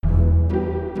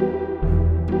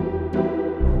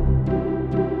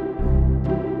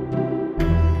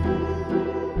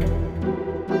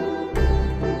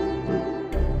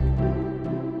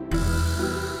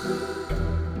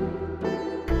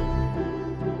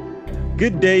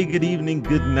Good day, good evening,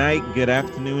 good night, good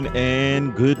afternoon,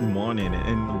 and good morning.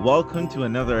 And welcome to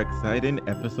another exciting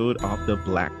episode of The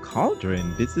Black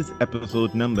Cauldron. This is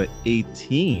episode number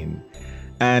 18.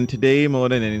 And today, more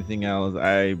than anything else,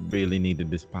 I really needed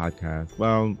this podcast.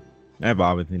 Well, I've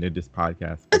always needed this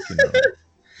podcast, but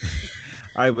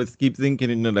I was keep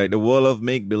thinking, like the world of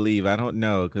make believe. I don't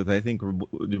know, because I think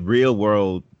the real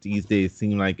world these days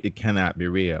seem like it cannot be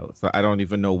real. So I don't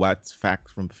even know what's fact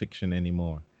from fiction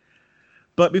anymore.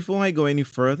 But before I go any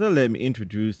further, let me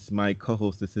introduce my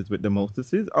co-hostesses with the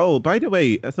mostesses. Oh, by the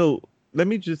way, so let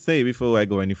me just say before I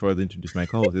go any further, introduce my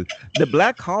co-hostesses. The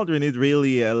Black Cauldron is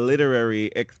really a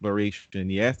literary exploration.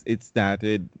 Yes, it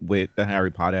started with the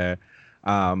Harry Potter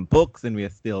books, and we are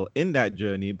still in that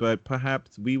journey. But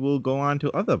perhaps we will go on to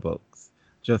other books,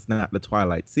 just not the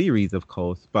Twilight series, of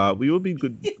course. But we will be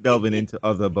delving into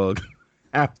other books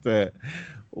after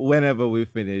whenever we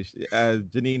finish.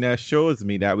 Janina shows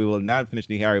me that we will not finish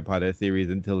the Harry Potter series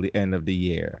until the end of the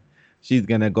year. She's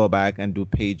gonna go back and do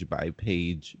page by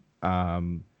page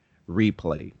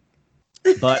replay.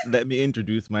 But let me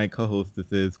introduce my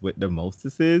co-hostesses with the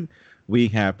mostesses. We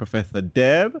have Professor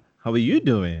Deb. How are you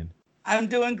doing? I'm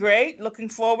doing great. Looking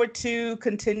forward to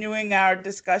continuing our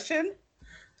discussion.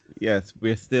 Yes,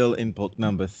 we're still in book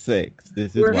number 6.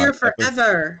 We're here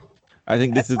forever. I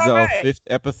think this is our 5th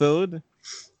episode.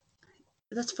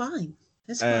 That's fine.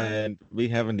 That's fine. And we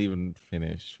haven't even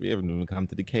finished. We haven't even come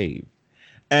to the cave.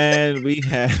 And we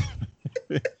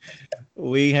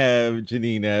have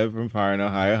Janina from Far in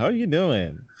Ohio. How are you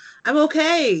doing? I'm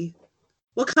okay.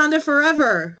 Wakanda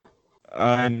forever.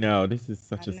 I know. This is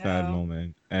such a sad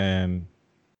moment. And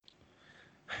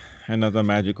another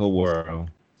magical world.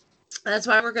 That's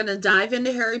why we're going to dive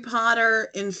into Harry Potter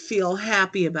and feel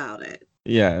happy about it.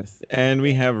 Yes, and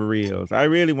we have reels. I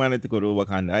really wanted to go to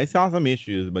Wakanda. I saw some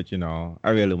issues, but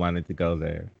I really wanted to go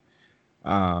there.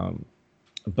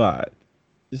 But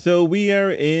so we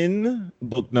are in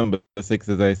book number 6,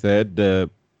 as I said,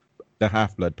 the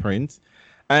Half-Blood Prince,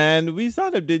 and we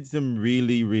sort of did some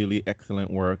really, really excellent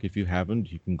work. If you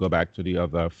haven't, you can go back to the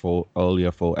other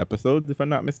earlier 4 episodes, if I'm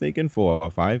not mistaken, 4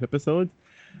 or 5 episodes,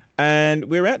 and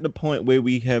we're at the point where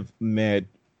we have met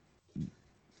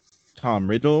Tom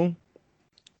Riddle,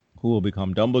 who will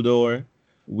become Dumbledore.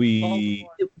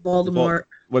 Voldemort.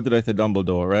 What did I say?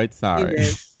 Dumbledore, right? Sorry.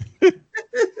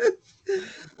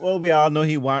 Well, we all know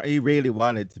he really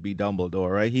wanted to be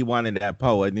Dumbledore, right? He wanted that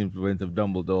power and influence of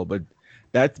Dumbledore, but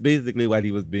that's basically what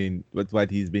he's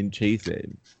been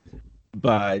chasing,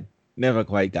 but never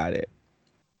quite got it.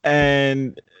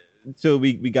 And so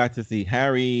we got to see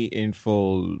Harry in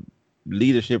full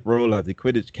leadership role as a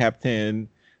Quidditch captain,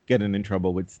 getting in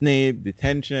trouble with Snape,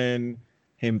 detention,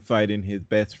 him fighting his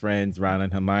best friends, Ron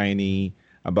and Hermione,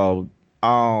 about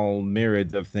all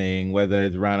myriads of things, whether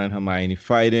it's Ron and Hermione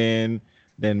fighting.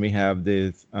 Then we have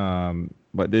this,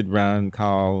 what did Ron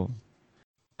call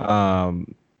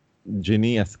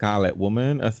Ginny a Scarlet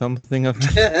Woman or something of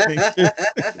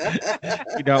that?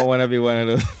 You don't want to be one of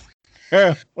those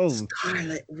girls.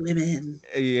 Scarlet Women.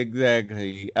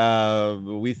 Exactly.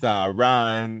 We saw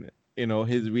Ron,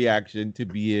 his reaction to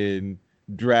being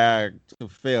dragged to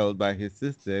failed by his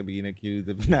sister, being accused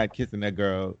of not kissing a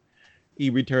girl. He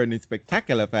returned in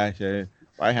spectacular fashion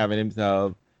by having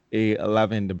himself a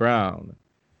lavender brown.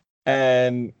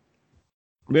 And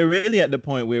we're really at the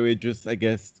point where we're just, I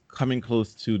guess, coming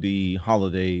close to the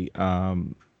holiday,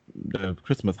 the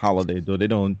Christmas holiday, though they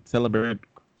don't celebrate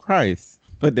Christ,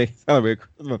 but they celebrate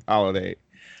Christmas holiday.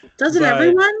 Doesn't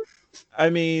everyone? I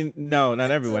mean, no,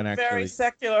 not everyone, actually. It's a very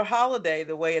secular holiday,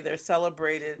 the way they're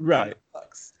celebrated. Right.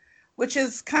 Books, which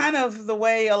is kind of the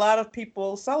way a lot of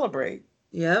people celebrate.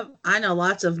 Yep. I know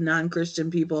lots of non-Christian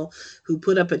people who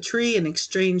put up a tree and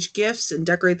exchange gifts and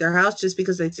decorate their house just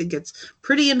because they think it's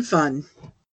pretty and fun.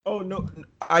 Oh, no,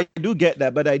 I do get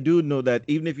that, but I do know that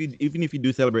even if you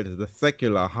do celebrate it as a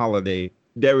secular holiday,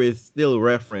 there is still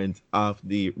reference of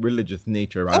the religious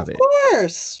nature of it. Of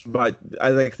course. But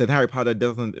as I said, Harry Potter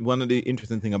doesn't. One of the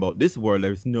interesting things about this world,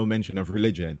 there is no mention of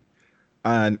religion,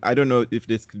 and I don't know if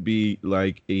this could be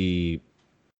like a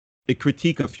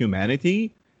critique of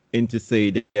humanity, and to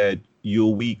say that you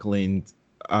weaklings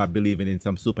are believing in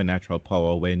some supernatural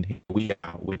power when we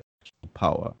are with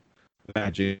power,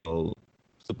 magical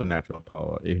supernatural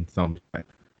power in some way.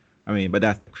 I mean, but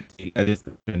that's a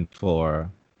discussion for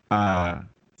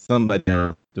somebody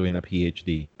else doing a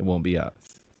PhD. It won't be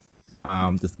us.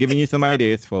 Just giving you some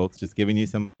ideas, folks. Just giving you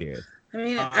some ideas. I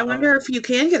mean, I wonder if you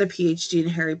can get a PhD in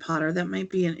Harry Potter. That might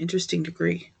be an interesting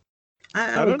degree.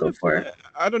 I I would don't know go if for it.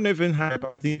 I don't know if in Harry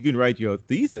Potter you can write your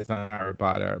thesis on Harry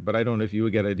Potter, but I don't know if you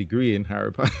would get a degree in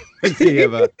Harry Potter. So you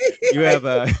Right. have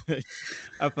a,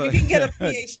 You can get a a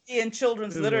PhD in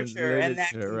children's children's literature, and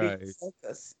that literature, can be right? your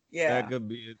focus. That Yeah. could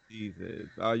be a thesis.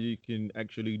 Or you can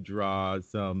actually draw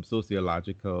some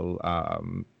sociological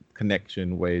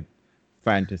connection with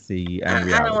fantasy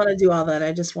and I don't want to reality. do all that.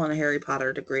 I just want a Harry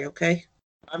Potter degree, okay?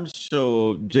 I'm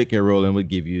sure J.K. Rowling would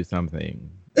give you something.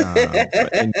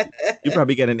 And you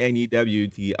probably get an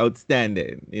NEWT,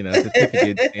 outstanding,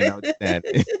 certificate in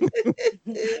outstanding.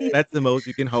 That's the most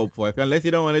you can hope for. Unless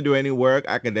you don't want to do any work,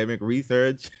 academic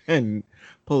research, and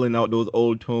pulling out those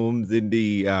old tomes in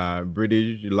the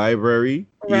British Library,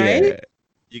 Right? yeah,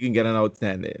 you can get an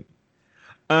outstanding.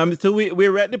 So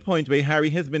we're at the point where Harry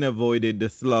has been avoided the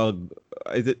slug.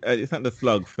 Is it? It's not the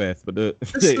slug fest, but the The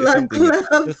it's Slug something.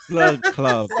 Club. The slug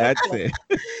club. Slug That's Club.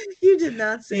 it. You did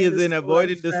not He say is the in Slug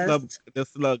avoiding Fest. the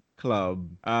slug club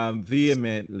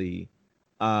vehemently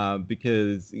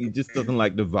because he just doesn't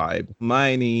like the vibe.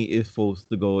 Hermione is forced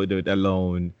to go do it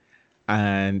alone,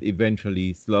 and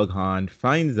eventually Slughorn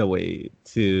finds a way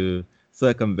to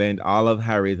circumvent all of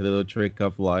Harry's little trick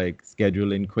of like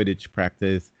scheduling Quidditch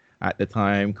practice at the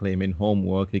time, claiming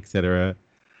homework, etc.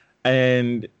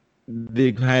 And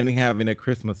they're kind of having a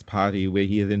Christmas party where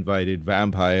he has invited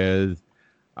vampires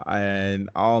and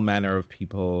all manner of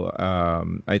people.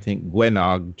 I think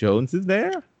Gwenog Jones is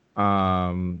there,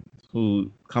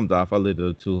 who comes off a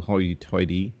little too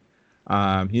hoity-toity.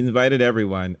 He invited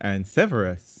everyone, and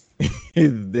Severus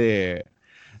is there,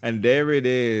 and there it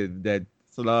is that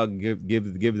Slug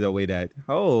gives away that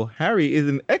Harry is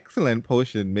an excellent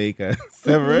potion maker.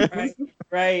 Severus Right.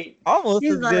 Right. almost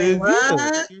He's as good like,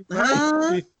 as you, what?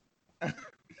 Huh? right?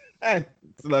 And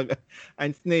Slug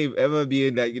and Snape ever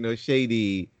being that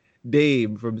shady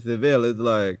dame from Seville is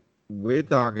like, we're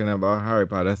talking about Harry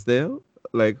Potter still.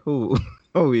 Like who?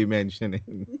 Who are we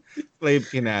mentioning? Snape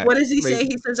cannot. What does he say?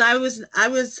 Snape, He says, I was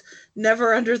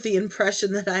never under the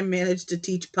impression that I managed to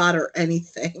teach Potter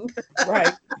anything.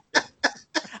 Right.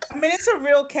 I mean, it's a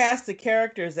real cast of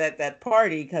characters at that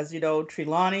party because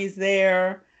Trelawney's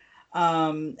there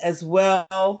as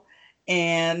well,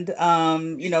 and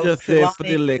he's just there for the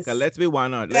Trelawney liquor. is. Let's be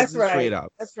one out. Let's That's be straight right.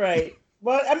 up. That's right.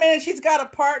 Well, I mean, she's got a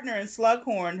partner in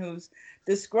Slughorn who's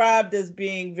described as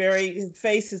being his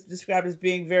face is described as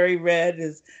being very red,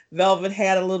 his velvet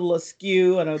hat a little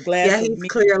askew, and a glass Yeah, of he's mead.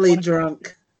 clearly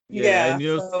drunk. Yeah,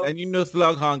 Yeah. So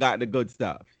Slughorn got the good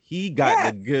stuff. He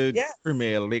got the yes, good yes.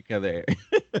 premier liquor there.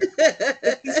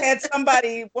 He's had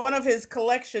somebody, one of his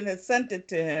collection has sent it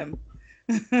to him.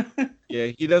 Yeah,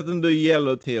 he doesn't do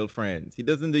yellowtail, friends. He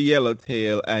doesn't do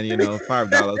yellowtail and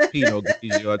 $5 Pinot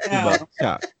Grigio or $2 No,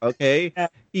 shot. Okay, no.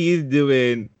 he's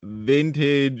doing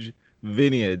vintage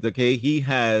vineyards. Okay, he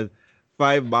has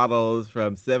 5 bottles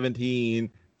from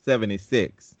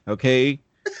 1776. Okay,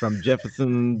 from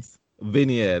Jefferson's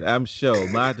Vineyard. I'm sure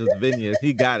Martha's Vineyard.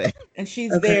 He got it. And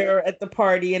she's Okay. there at the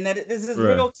party, and that there's this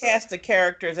Right. real cast of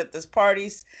characters at this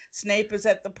party. Snape is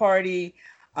at the party.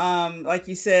 Like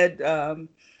you said,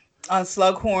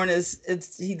 Slughorn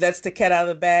he lets the cat out of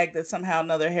the bag that somehow or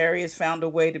another Harry has found a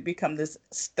way to become this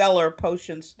stellar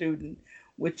potion student,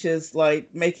 which is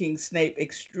like making Snape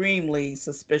extremely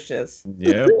suspicious.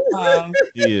 Yeah,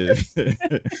 he is.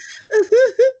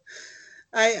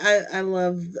 I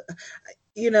love,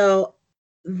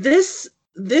 this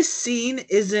scene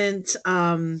isn't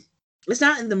it's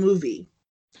not in the movie,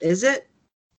 is it?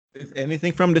 Is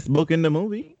anything from this book in the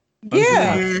movie?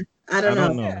 Yeah. Yeah, I don't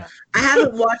know. Yeah. I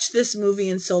haven't watched this movie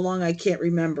in so long I can't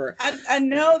remember. I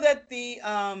know that the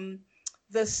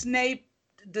Snape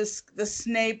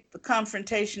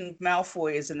confrontation with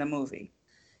Malfoy is in the movie.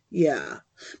 Yeah,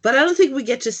 but I don't think we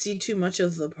get to see too much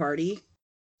of the party,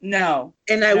 No.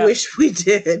 and I No. wish we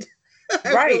did.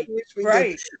 I Right. really wish we did.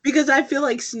 Right. Because I feel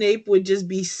like Snape would just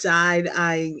be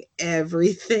side-eyeing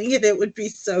everything, and it would be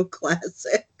so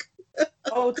classic.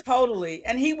 Oh, totally.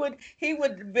 And he would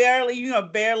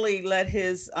barely let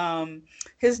his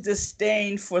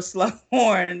disdain for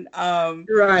Slughorn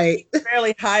Right.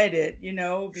 barely hide it,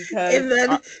 because And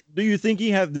then Do you think he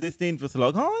has disdain for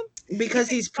Slughorn? because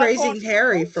he's Slughorn praising is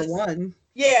Harry for foolish. one.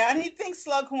 Yeah, and he thinks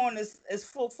Slughorn is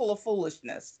full of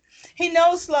foolishness. He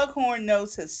knows Slughorn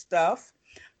knows his stuff,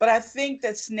 but I think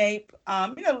that Snape,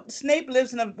 Snape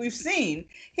lives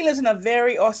he lives in a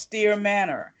very austere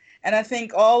manner. And I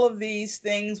think all of these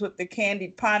things with the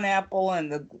candied pineapple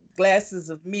and the glasses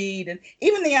of mead, and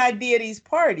even the idea of these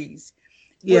parties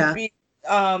Yeah. would be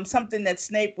something that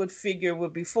Snape would figure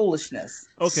would be foolishness.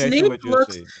 Okay, I see Snape what you're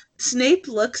looks saying. Snape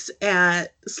looks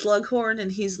at Slughorn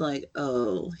and he's like,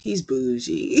 "Oh, he's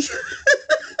bougie."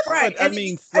 Right, but I and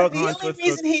mean, the Slughorn only was so,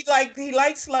 reason he liked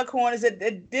Slughorn is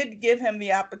it did give him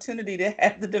the opportunity to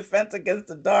have the defense against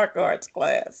the dark arts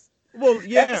class. well, That's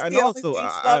yeah, and the only also thing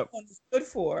Slughorn is good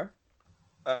for.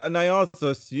 and I also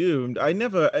assumed I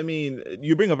never. I mean,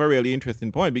 you bring up a really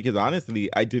interesting point because honestly,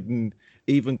 I didn't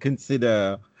even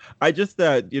consider. I just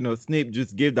thought Snape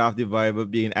just gave off the vibe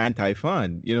of being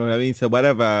anti-fun. You know what I mean? So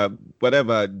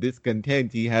whatever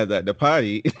discontent he has at the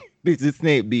party, this is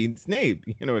Snape being Snape.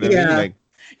 You know what I mean? Yeah. Like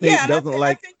Yeah, Snape and doesn't I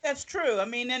like. think that's true. I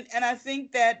mean, and I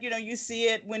think that you see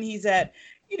it when he's at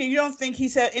you don't think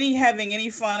he's having any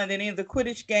fun at any of the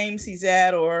Quidditch games he's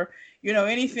at, or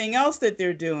anything else that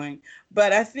they're doing.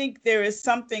 But I think there is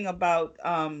something about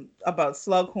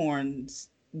Slughorn's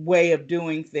way of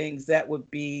doing things that would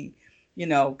be,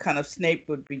 kind of Snape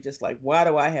would be just like, why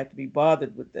do I have to be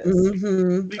bothered with this?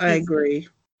 I Because agree.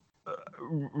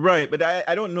 right, but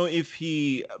I don't know if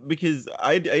he because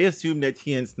I assume that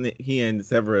he and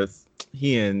Severus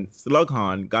he and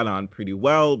Slughorn got on pretty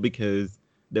well because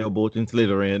they were both in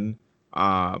Slytherin,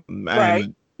 Right,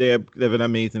 and they have an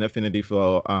amazing affinity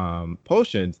for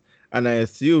potions, and I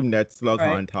assume that right.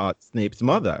 Slughorn taught Snape's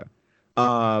mother.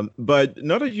 But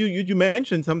now that you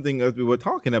mentioned something as we were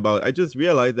talking about, I just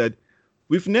realized that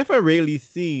we've never really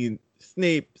seen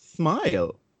Snape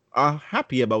smile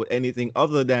happy about anything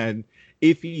other than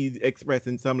if he's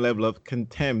expressing some level of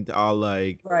contempt or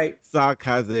like Right.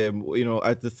 sarcasm,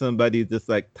 as to somebody just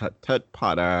like tut tut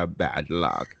Potter bad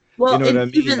luck. You Well, know what and I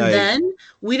mean? even Like then,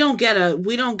 we don't get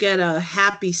a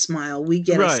happy smile. We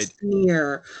get a right,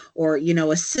 sneer or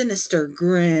a sinister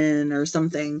grin or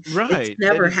something. It's right.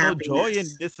 There never is no joy in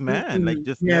happiness. this man. Like Mm-mm,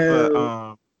 just never.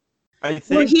 no. I Well,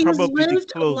 think he's probably the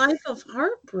lived a close. life of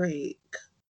heartbreak.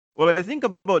 Well, I think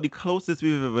about the closest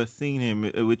we've ever seen him,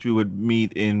 which we would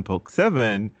meet in Book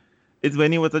 7, is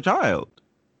when he was a child.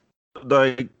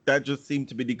 Like that just seemed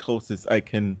to be the closest I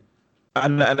can,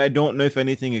 and I don't know if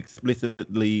anything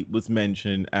explicitly was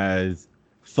mentioned as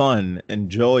fun and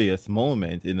joyous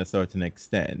moment in a certain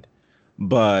extent,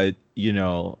 but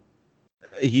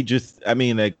he just, I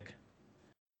mean, like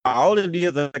all of the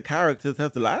other characters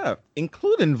have laughed,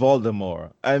 including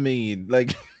Voldemort. I mean,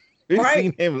 like we've Right.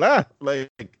 seen him laugh, like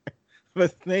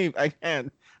but Snape, I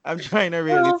can't. I'm trying to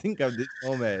really Well, think of this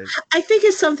moment. I think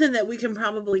it's something that we can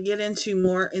probably get into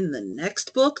more in the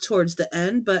next book towards the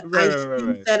end, but Right, I right, right, think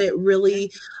right. that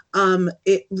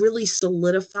it really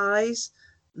solidifies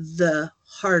the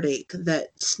heartache that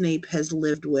Snape has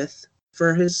lived with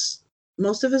for his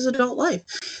most of his adult life.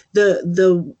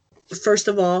 The first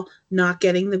of all, not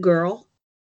getting the girl,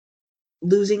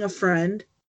 losing a friend,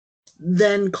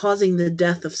 then causing the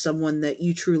death of someone that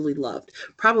you truly loved.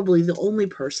 Probably the only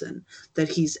person that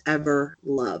he's ever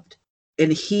loved.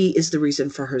 And he is the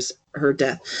reason for her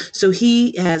death. So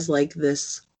he has like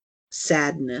this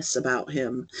sadness about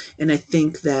him. And I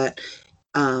think that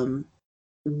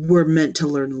we're meant to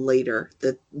learn later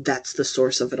that that's the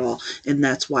source of it all. And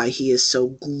that's why he is so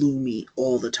gloomy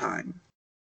all the time.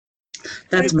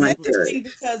 But That's it's my interesting theory.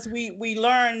 because we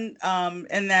learn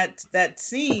in that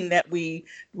scene that we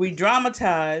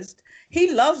dramatized.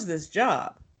 He loves this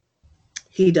job.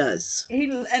 He does.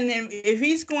 If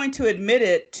he's going to admit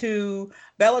it to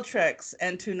Bellatrix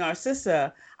and to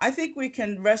Narcissa, I think we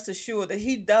can rest assured that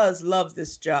he does love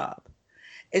this job.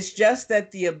 It's just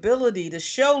that the ability to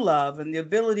show love and the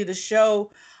ability to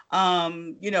show,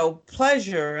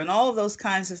 pleasure and all of those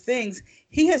kinds of things,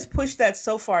 he has pushed that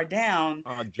so far down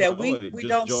that Joy, we just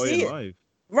don't joy in see it. life.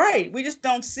 Right. We just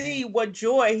don't see what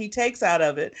joy he takes out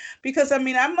of it. Because I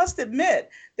mean, I must admit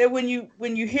that when you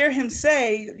hear him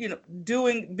say,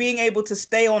 being able to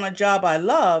stay on a job I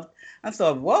loved, I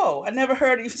thought, whoa, I never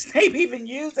heard Snape even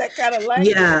use that kind of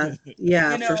language.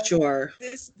 Yeah, You for know, sure.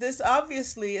 this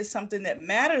obviously is something that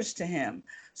matters to him.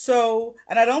 So,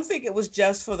 and I don't think it was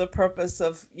just for the purpose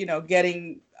of,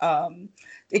 getting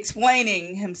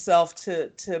explaining himself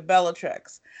to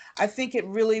Bellatrix. I think it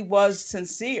really was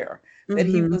sincere that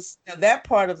he Hmm. was that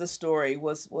part of the story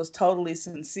was totally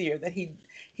sincere, that he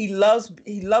loves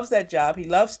that job, he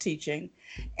loves teaching,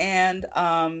 and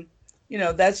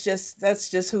that's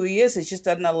just who he is. He just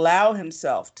doesn't allow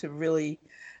himself to really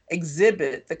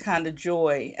exhibit the kind of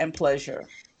joy and pleasure.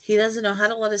 He doesn't know how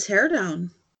to let his hair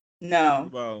down. No.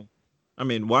 Well, I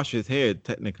mean, wash his hair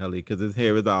technically because his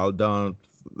hair is all done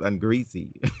and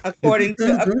greasy.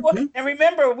 And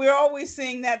remember, we're always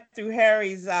seeing that through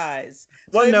Harry's eyes.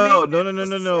 So Well, it may no, not no, no, no,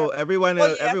 no, no. necessarily. Everyone,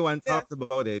 Well, yeah, everyone yeah. talks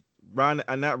about it. Ron,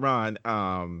 not Ron.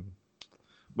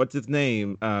 What's his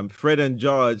name? Fred and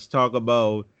George talk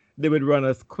about they would run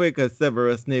as quick as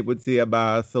Severus Snape would say a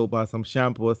bar of soap or some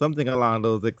shampoo or something along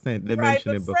those extent. They Right,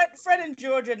 mentioned but it before. Fred and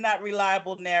George are not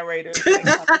reliable narrators when it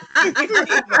comes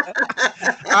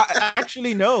to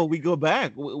Actually, no. We go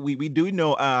back. We do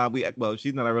know. Well,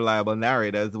 she's not a reliable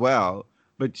narrator as well,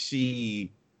 but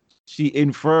she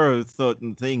infers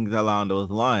certain things along those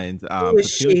lines. Who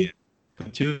is Petunia, she?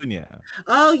 Petunia,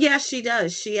 Oh, yes, she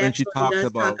does. She when she actually talks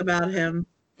does talk about. about him.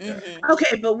 hmm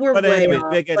Okay, but we're But way anyway,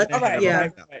 off. we're getting All Let's, ahead right, of yeah.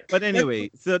 right, ourselves. right. But Let's,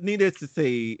 anyway, so needless to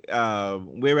say,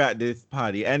 we're at this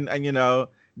party, and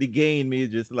the game me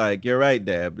just like you're right,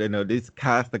 Deb. This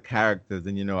cast of characters,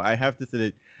 and I have to say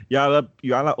that y'all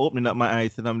are opening up my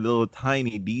eyes to them little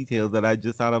tiny details that I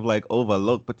just sort of like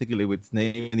overlooked, particularly with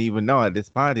Snape, and even now at this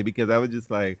party because I was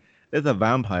just like, there's a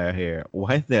vampire here.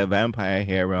 Why is there a vampire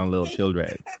here around little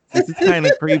children? This is kind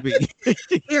of creepy.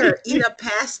 here, eat a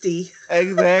pasty.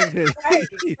 Exactly. Right,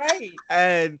 right.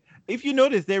 And if you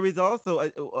notice, there is also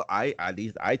I at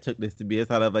least I took this to be a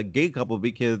sort of a gay couple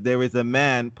because there is a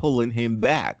man pulling him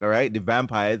back. All right, the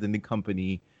vampires in the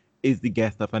company is the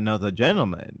guest of another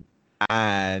gentleman,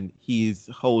 and he's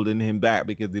holding him back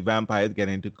because the vampire is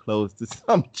getting too close to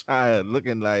some child,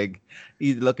 looking like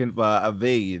he's looking for a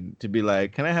vein to be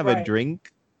like, "Can I have a Right.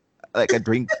 drink? Like a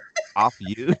drink off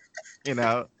you?" You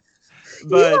know. You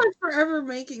But are forever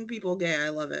making people gay. I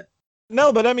love it.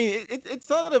 no, but I mean, it's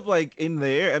sort of like in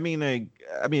there.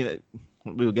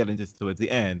 We'll get into this towards the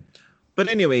end. But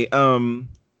anyway,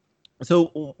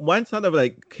 so one sort of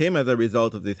like came as a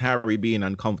result of this Harry being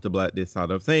uncomfortable at this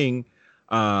sort of thing.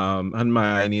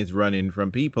 Hermione is running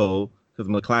from people because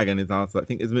McLaggen is also, I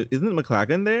think, isn't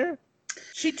McLaggen there?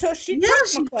 She took Yeah,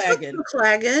 she took McLaggen.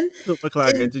 McLaggen So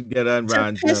McLaggen and to get on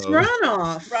to piss Ronjo. Ron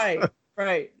off. Right,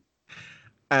 right.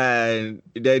 And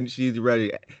then she's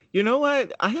ready. You know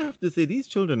what? I have to say, these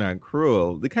children are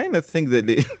cruel. The kind of things that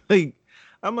they like.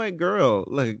 I'm like, girl,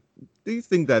 like these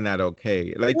things are not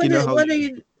okay. Like What, how what are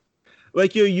you?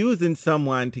 like you're using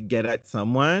someone to get at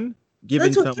someone,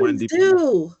 giving That's what someone kids the.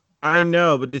 do. I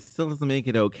know, but it still doesn't make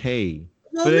it okay.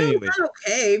 Well, But no, anyway, not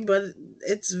okay, but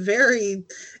it's very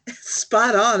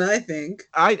spot on, I think.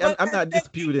 I'm not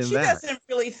disputing She that. doesn't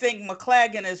really think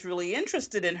McLaggen is really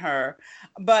interested in her,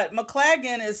 but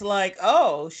McLaggen is like,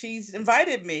 oh, she's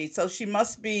invited me, so she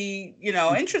must be,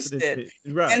 interested.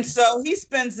 Right. And so he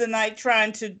spends the night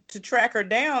trying to track her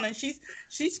down, and she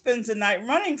spends the night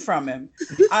running from him.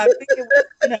 I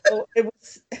think it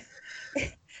was.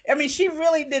 I mean, she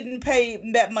really didn't pay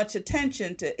that much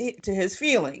attention to his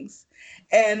feelings.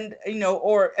 And and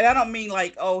I don't mean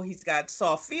like, oh, he's got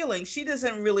soft feelings. She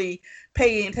doesn't really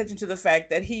pay attention to the fact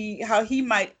that how he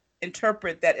might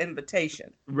interpret that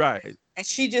invitation. Right. And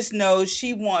she just knows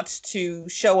she wants to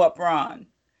show up Ron.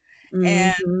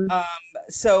 And Mhm.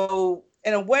 so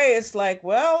in a way, it's like,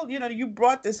 well, you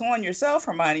brought this on yourself,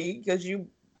 Hermione, because you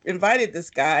invited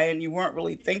this guy and you weren't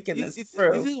really thinking this This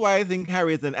through. is why I think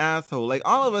Harry is an asshole. Like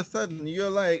all of a sudden, you're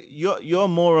like your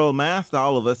moral master.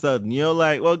 All of a sudden, you're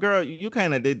like, well, girl, you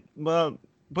kind of did. Well,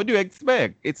 what do you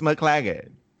expect? It's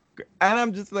McLaggen, and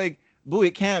I'm just like, boo,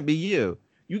 it can't be you.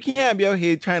 You can't be out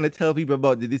here trying to tell people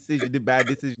about the bad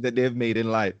decision that they've made in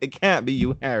life. It can't be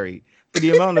you, Harry. For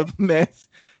the amount of mess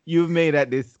you've made at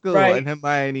this school, Right. and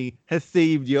Hermione has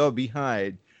saved your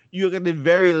behind. You, at the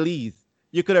very least,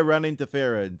 you could have run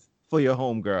interference for your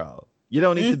homegirl. You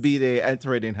don't need to be there and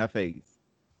throw it in her face.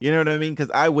 You know what I mean?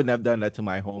 Because I wouldn't have done that to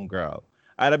my homegirl.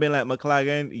 I'd have been like,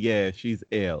 McLaggen, yeah, she's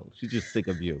ill. She's just sick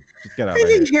of you. Just get out I of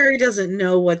here. think Harry doesn't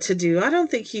know what to do. I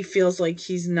don't think he feels like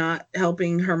he's not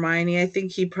helping Hermione. I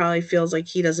think he probably feels like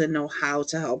he doesn't know how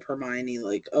to help Hermione.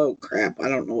 Like, oh crap, I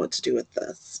don't know what to do with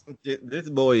this. This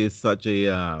boy is such a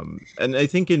and I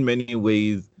think in many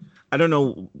ways, I don't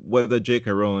know whether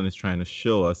J.K. Rowling is trying to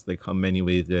show us like how many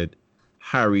ways that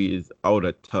Harry is out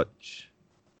of touch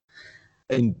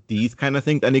and these kind of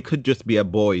things, and it could just be a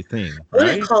boy thing, I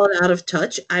wouldn't right? call it out of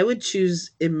touch. I would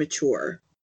choose immature.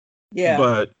 Yeah.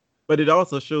 But it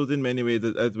also shows in many ways,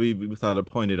 as we sort of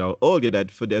pointed out earlier,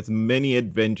 that for as many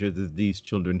adventures as these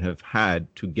children have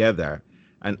had together,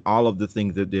 and all of the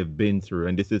things that they've been through,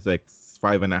 and this is like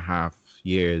 5.5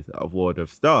 years of worth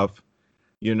of stuff,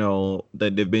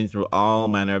 that they've been through all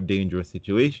manner of dangerous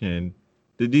situations.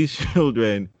 That these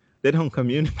children, they don't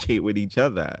communicate with each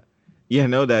other.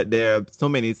 That there are so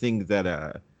many things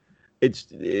that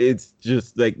it's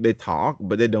just like they talk,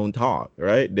 but they don't talk,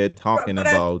 right? They're talking But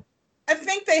about. I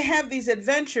think they have these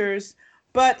adventures,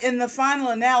 but in the final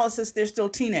analysis, they're still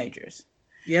teenagers.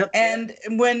 Yep. And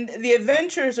when the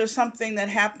adventures are something that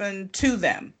happened to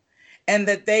them and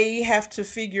that they have to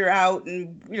figure out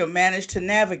and manage to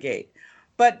navigate.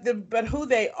 But who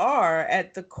they are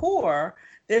at the core,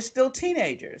 they're still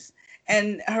teenagers.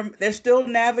 and they're still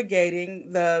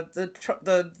navigating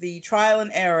the trial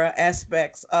and error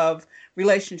aspects of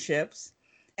relationships,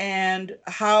 and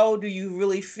how do you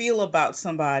really feel about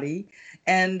somebody,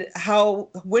 and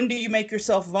when do you make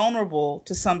yourself vulnerable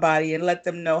to somebody and let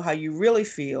them know how you really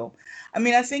feel. I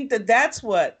mean, I think that's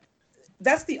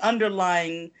the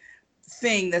underlying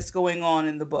thing that's going on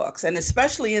in the books, and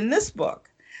especially in this book,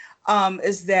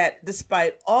 is that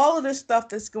despite all of this stuff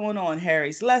that's going on,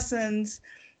 Harry's lessons,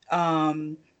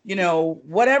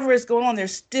 whatever is going on, they're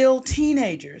still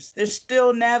teenagers. They're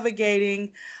still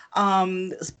navigating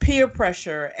peer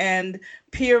pressure and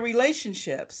peer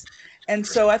relationships. And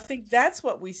so I think that's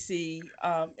what we see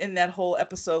in that whole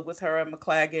episode with her and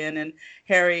McLaggen and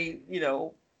Harry,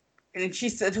 and she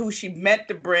said who she meant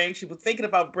to bring. She was thinking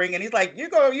about bringing. He's like,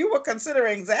 you were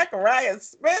considering Zachariah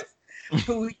Smith,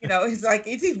 who, he's like,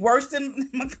 he's worse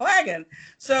than McLaggen.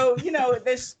 So,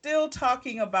 they're still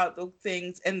talking about the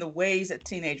things and the ways that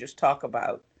teenagers talk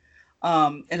about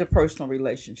interpersonal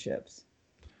relationships.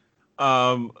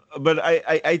 But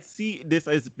I see this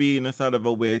as being a sort of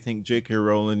a way I think J.K.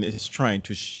 Rowling is trying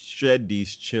to shed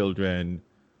these children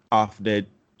off their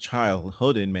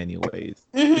childhood in many ways,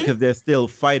 because they're still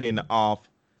fighting off.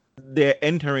 They're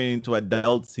entering into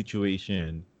adult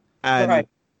situation, and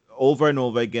over and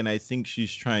over again, I think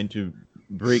she's trying to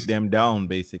break them down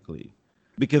basically,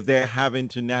 because they're having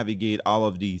to navigate all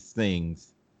of these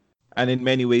things, and in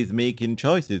many ways making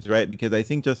choices, right? Because I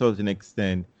think just as an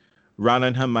extent, Ron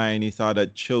and Hermione sort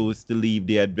of chose to leave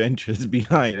the adventures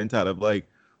behind and sort of like,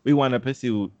 we want to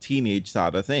pursue teenage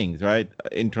sort of things, right?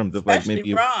 In terms of especially like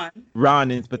maybe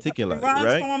Ron in particular, Ron's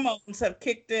right? hormones have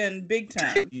kicked in big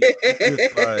time.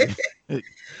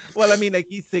 Well, I mean, like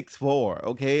he's 6'4",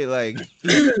 okay? Like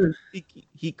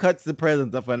he cuts the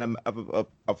presence of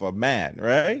a man,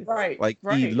 right? Right.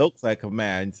 He looks like a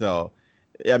man. So,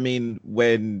 I mean,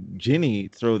 when Ginny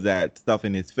throws that stuff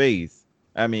in his face,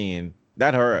 I mean,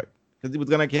 that hurt because he was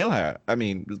gonna kill her. I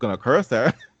mean, he was gonna curse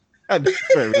her.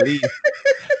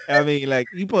 I mean, like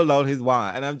he pulled out his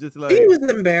wand, and I'm just like, he was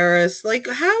embarrassed. Like,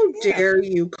 how dare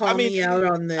you call me out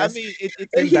on this? I mean, it's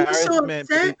embarrassment. He was so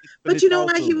upset. But you know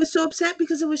why he was so upset?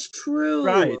 Because it was true.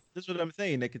 Right. That's what I'm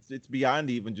saying. Like it's beyond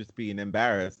even just being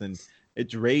embarrassed, and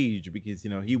it's rage because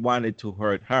he wanted to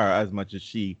hurt her as much as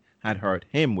she had hurt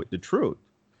him with the truth,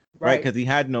 right? Because he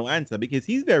had no answer. Because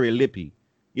he's very lippy.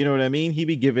 You know what I mean? He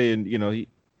be giving,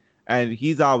 and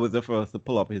he's always the first to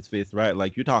pull up his face, right?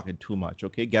 Like, you're talking too much,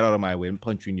 okay? Get out of my way and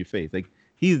punch you in your face. Like,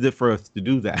 he's the first to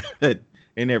do that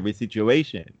in every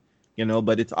situation,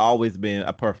 but it's always been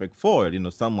a perfect foil,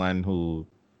 someone who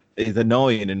is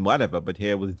annoying and whatever. But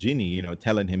here was Ginny,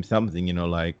 telling him something,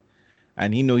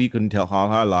 and he knew he couldn't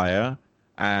call her a liar.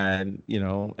 And,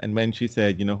 and when she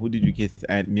said, who did you kiss,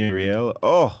 Aunt Muriel?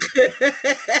 Oh.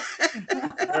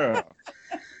 Girl.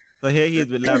 So here he is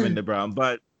with Lavender Brown.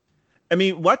 But I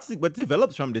mean, what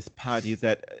develops from this part is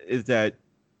that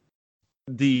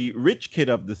the rich kid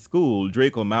of the school,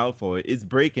 Draco Malfoy, is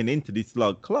breaking into the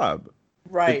Slug Club.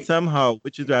 Right. But somehow,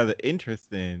 which is rather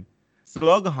interesting,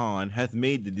 Slughorn has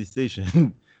made the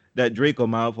decision that Draco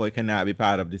Malfoy cannot be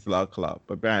part of the Slug Club.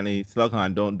 Apparently,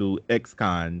 Slughorn don't do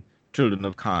ex-con, children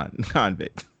of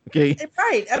convicts. Okay.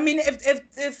 Right. I mean,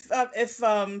 if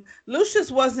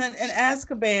Lucius wasn't in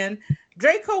Azkaban,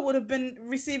 Draco would have been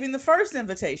receiving the first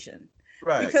invitation.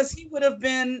 Right. Because he would have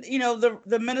been,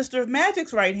 the Minister of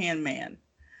Magic's right-hand man.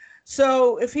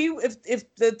 So if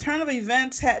the turn of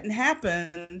events hadn't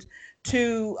happened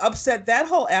to upset that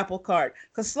whole apple cart,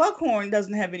 because Slughorn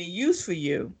doesn't have any use for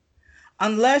you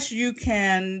unless you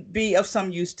can be of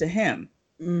some use to him.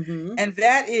 Mm-hmm. And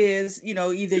that is,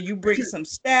 either you bring some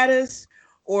status,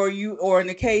 or in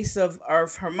the case of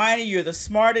Hermione, you're the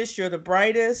smartest, you're the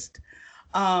brightest.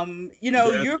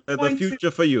 You're the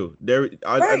future for you.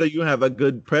 Either you have a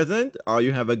good present or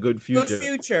you have a good future. Good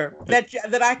future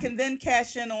that I can then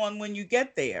cash in on when you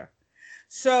get there.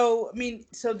 So I mean,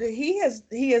 he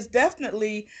has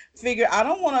definitely figured, I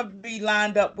don't want to be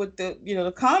lined up with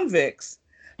the convicts.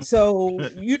 So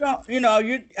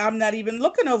I'm not even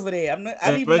looking over there.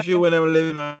 Especially when I'm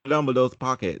living in Dumbledore's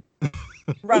pocket.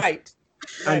 Right.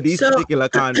 And these particular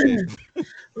convicts.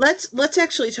 Let's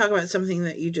actually talk about something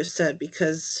that you just said,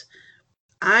 because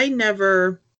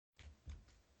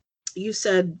you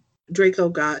said Draco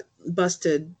got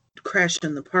busted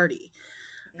crashing the party.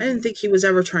 I didn't think he was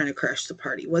ever trying to crash the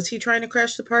party. Was he trying to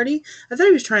crash the party? I thought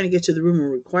he was trying to get to the room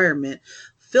of requirement.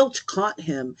 Filch caught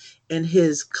him, and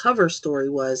his cover story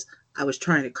was, I was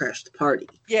trying to crash the party.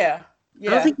 Yeah. I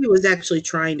don't think he was actually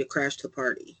trying to crash the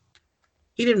party.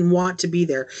 He didn't want to be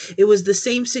there. It was the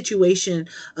same situation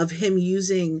of him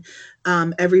using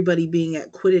everybody being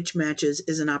at Quidditch matches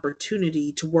as an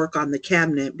opportunity to work on the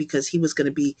cabinet, because it was going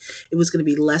to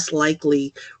be less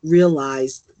likely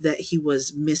realized that he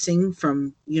was missing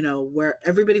from, where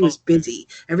everybody was busy.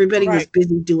 Everybody was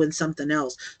busy doing something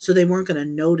else. So they weren't going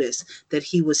to notice that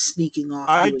he was sneaking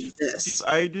off doing this.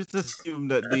 I just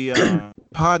assumed that the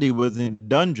party was in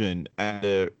dungeon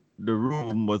and the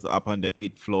room was up on the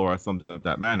 8th floor or something of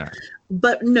that manner.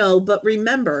 But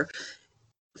remember,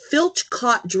 Filch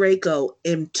caught Draco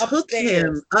and took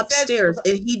him upstairs,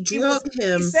 and he drug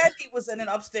him. He said he was in an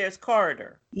upstairs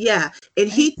corridor. Yeah,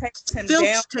 and Filch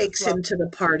takes him to the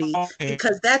party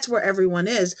because that's where everyone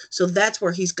is. So that's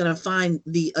where he's going to find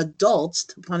the adults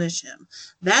to punish him.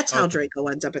 That's how Draco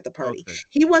ends up at the party.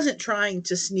 He wasn't trying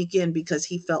to sneak in because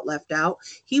he felt left out.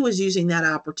 He was using that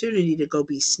opportunity to go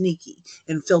be sneaky,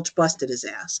 and Filch busted his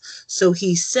ass. So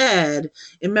he said,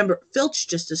 and remember, Filch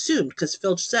just assumed, because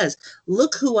Filch says,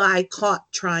 "Look who I caught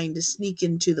trying to sneak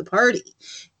into the party."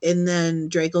 And then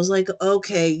Draco's like,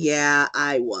 "Okay, yeah,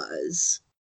 I was."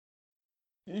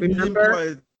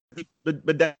 Remember?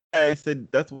 But that I said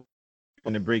that's what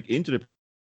going to break into the,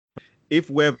 if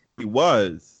wherever he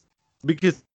was,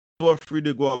 because they were free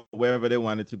to go wherever they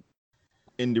wanted to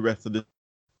in the rest of the,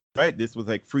 right? This was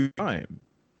like free time,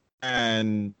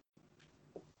 and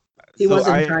he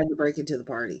wasn't trying to break into the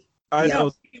party.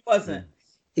 No, he wasn't.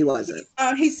 He wasn't.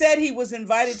 He said he was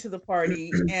invited to the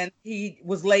party and he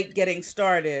was late getting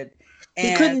started. And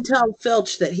he couldn't tell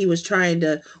Filch that he was trying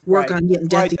to work on getting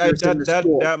Death Eaters in the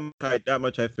school. That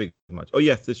much I figured much. Oh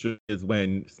yes, this is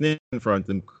when Snape confronts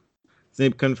him.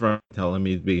 Snape confronts, telling him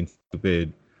he's being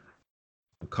stupid.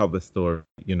 Cover story,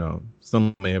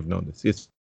 some may have known this. Yes,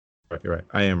 you're right.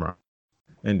 I am wrong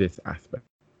in this aspect.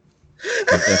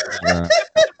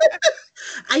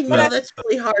 I know that's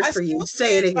really hard for you.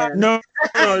 Say it again. No,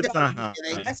 it's not.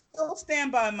 I still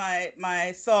stand by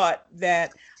my thought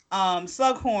that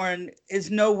Slughorn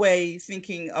is no way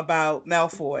thinking about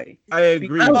Malfoy. I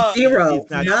agree. Zero.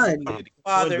 None.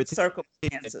 Father's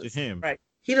circumstances. To him. Right.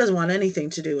 He doesn't want anything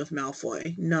to do with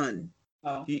Malfoy. None.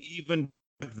 Oh. He even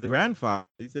the grandfather.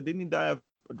 He said, "Didn't he die of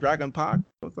dragon pox?"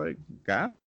 I was like,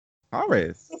 "God,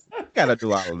 Horace, gotta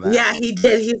do all of that." Yeah, he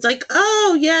did. He's like,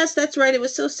 "Oh yes, that's right. It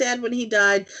was so sad when he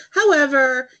died.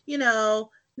 However,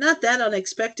 not that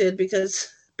unexpected, because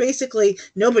basically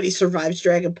nobody survives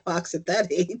dragon pox at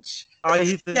that age."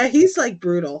 He's like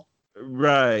brutal.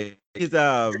 Right. He's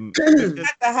not the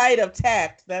height of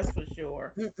tact, that's for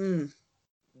sure.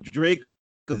 Drake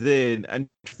goes in and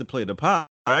tries to play the part,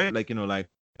 right? Like,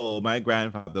 oh, my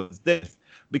grandfather was this,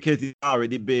 because he's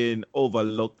already been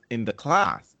overlooked in the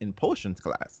class, in potions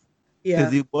class. Yeah.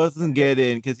 Because he wasn't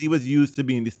because he was used to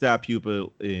being the star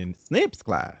pupil in Snape's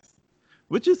class,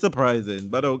 which is surprising,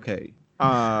 but okay.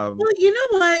 Well, you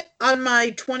know what? On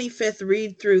my 25th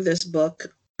read through this book,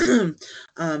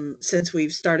 since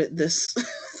we've started this,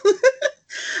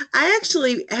 I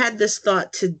actually had this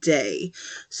thought today.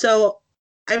 So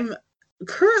I'm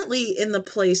currently in the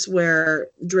place where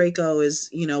Draco is,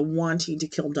 wanting to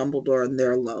kill Dumbledore, and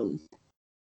they're alone.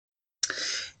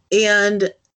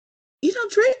 And,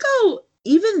 Draco,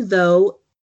 even though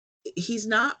he's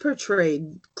not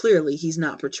portrayed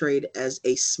as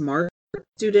a smart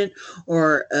student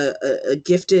or a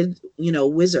gifted,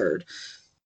 wizard.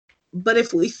 But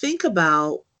if we think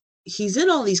about, he's in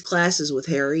all these classes with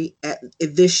Harry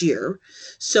this year,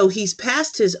 so he's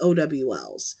passed his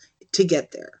OWLs to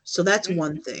get there. So that's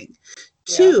one thing.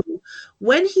 Yeah. Two,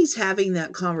 when he's having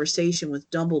that conversation with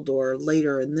Dumbledore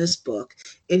later in this book,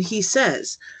 and he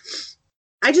says,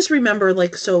 I just remember,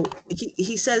 so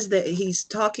he says that he's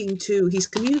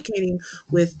communicating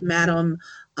with Madame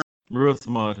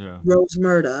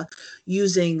Rosmerta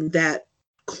using that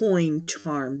coin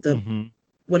charm.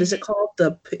 What is it called?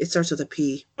 It starts with a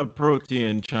P. A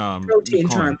protean charm. Protean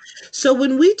charm. So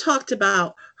when we talked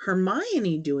about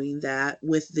Hermione doing that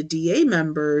with the DA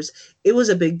members, it was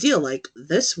a big deal. Like,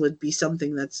 this would be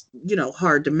something that's,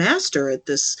 hard to master at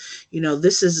this,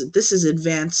 this is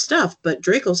advanced stuff. But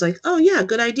Draco's like, "Oh yeah,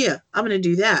 good idea. I'm going to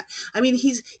do that." I mean,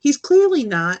 he's clearly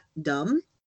not dumb,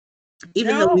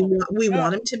 even though we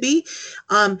want him to be.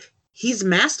 He's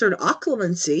mastered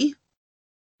occlumency.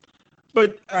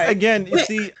 But again, you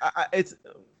see,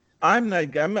 I'm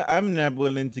not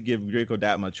willing to give Draco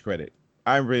that much credit.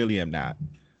 I really am not,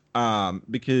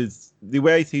 because the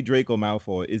way I see Draco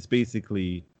Malfoy is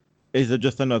basically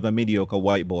just another mediocre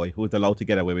white boy who is allowed to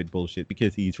get away with bullshit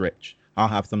because he's rich. I'll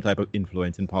have some type of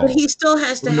influence and power. But he still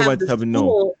has to have the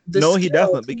school. No, he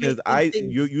doesn't, because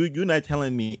you're not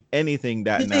telling me anything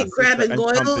that. You think Crabbe and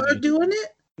Goyle are doing it?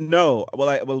 No,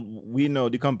 well, we know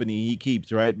the company he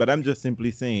keeps, right? But I'm just simply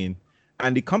saying,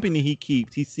 and the company he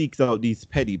keeps, he seeks out these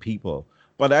petty people.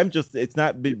 But it's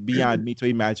not beyond me to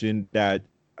imagine that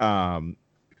um,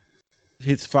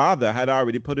 his father had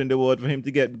already put in the word for him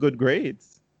to get good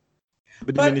grades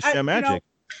with the But Ministry of Magic.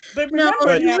 No, remember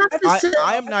But you now, have to sit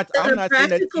I'm a not saying that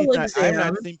practical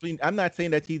exam. I'm not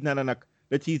saying that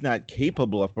he's not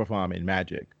capable of performing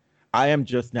magic. I am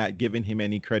just not giving him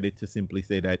any credit to simply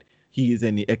say that he is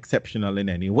any exceptional in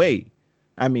any way.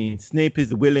 I mean, Snape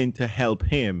is willing to help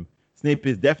him. Snape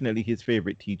is definitely his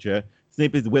favorite teacher.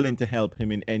 Snape is willing to help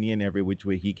him in any and every which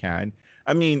way he can.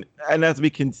 I mean, and as we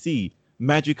can see,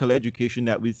 magical education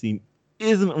that we've seen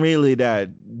isn't really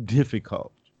that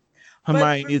difficult. but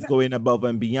Hermione is going above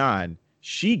and beyond.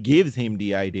 She gives him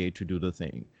the idea to do the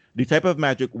thing. The type of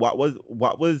magic. What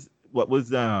was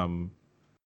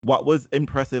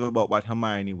impressive about what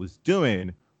Hermione was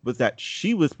doing was that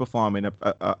she was performing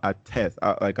a test,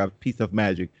 like a piece of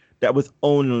magic that was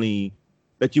only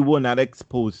that you were not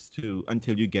exposed to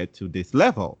until you get to this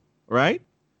level, right?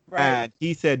 right. And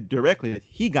he said directly that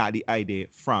he got the idea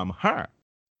from her.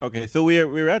 Okay, so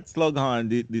we're at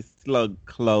Slughorn, the Slug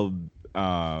Club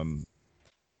um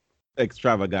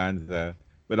extravaganza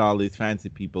with all these fancy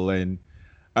people. And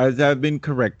as I've been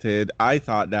corrected, I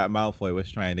thought that Malfoy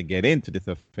was trying to get into this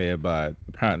affair, but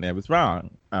apparently I was wrong.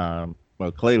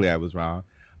 Well, clearly I was wrong.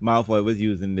 Malfoy was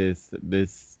using this,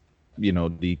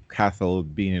 the castle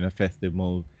being in a festive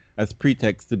mode as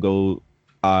pretext to go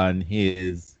on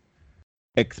his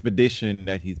expedition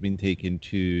that he's been taking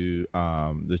to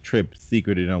the trip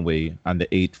secreted away on the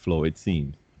 8th floor, it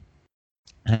seems.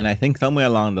 And I think somewhere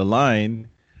along the line,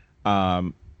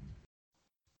 um,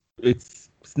 it's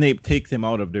Snape takes him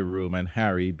out of the room, and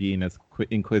Harry, being as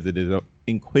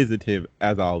inquisitive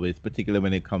as always, particularly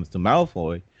when it comes to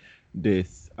Malfoy,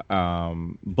 this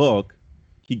book,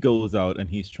 he goes out and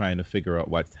he's trying to figure out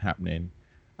what's happening,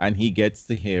 and he gets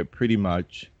to hear pretty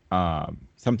much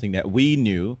something that we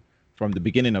knew from the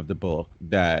beginning of the book,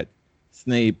 that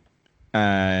Snape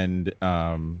and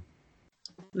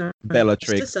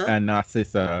Bellatrix and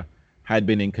Narcissa had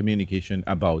been in communication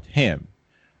about him.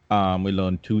 We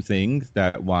learned two things.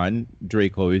 That one,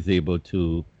 Draco is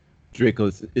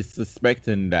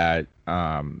suspecting that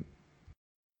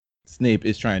Snape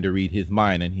is trying to read his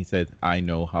mind, and he says, I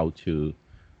know what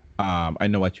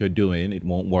you're doing. It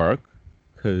won't work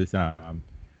because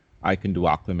I can do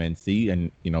occlumency.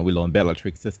 And, we learned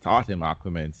Bellatrix has taught him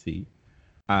occlumency.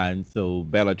 And so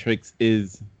Bellatrix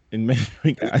is, in many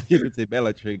regards, you could say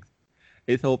Bellatrix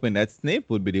is hoping that Snape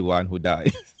would be the one who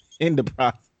dies in the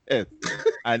process.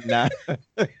 And not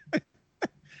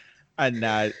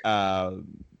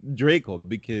Draco,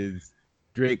 because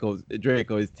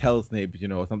Draco is tells Snape,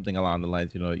 something along the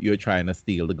lines, you're trying to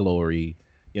steal the glory,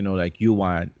 like you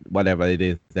want whatever it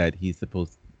is that he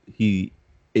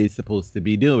is supposed to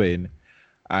be doing.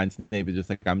 And Snape is just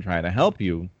like, I'm trying to help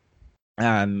you.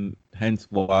 And hence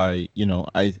why,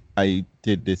 I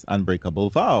did this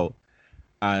unbreakable vow.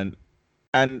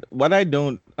 And what I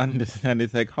don't understand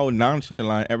is like how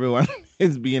nonchalant everyone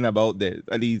is being about this.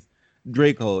 At least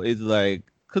Draco is like,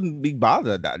 couldn't be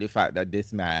bothered at the fact that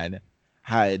this man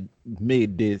had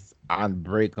made this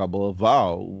unbreakable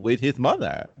vow with his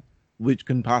mother, which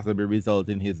can possibly result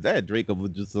in his death. Draco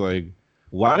was just like,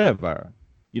 whatever.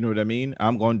 You know what I mean?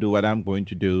 I'm going to do what I'm going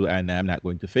to do, and I'm not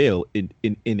going to fail in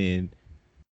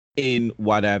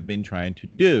what I've been trying to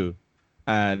do.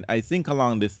 And I think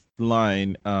along this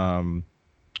line,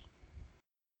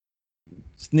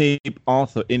 Snape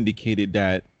also indicated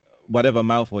that whatever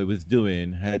Malfoy was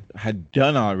doing had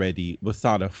done already was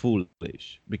sort of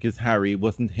foolish, because Harry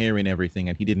wasn't hearing everything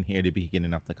and he didn't hear the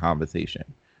beginning of the conversation.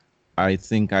 I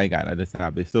think I got it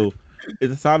established. So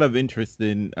it's a sort of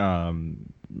interesting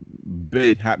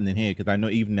bit happening here, because I know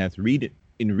even as reading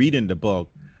the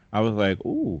book, I was like,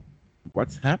 "Ooh,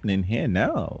 what's happening here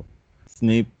now?"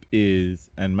 Snape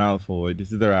and Malfoy.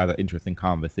 This is a rather interesting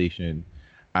conversation,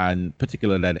 and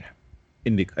particularly that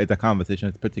the conversation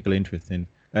is particularly interesting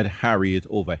that Harry is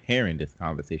overhearing this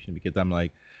conversation, because I'm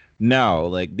like, no,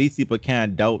 like these people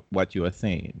can't doubt what you are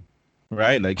saying,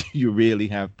 right? Like you really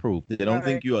have proof. They don't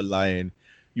think you are lying.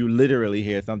 You literally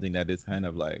hear something that is kind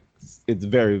of like, it's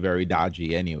very, very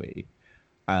dodgy anyway.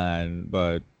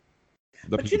 But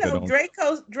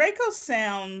Draco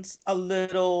sounds a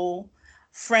little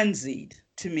frenzied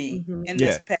to me in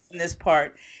this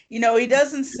part. He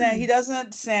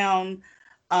doesn't sound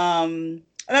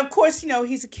and of course,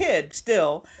 he's a kid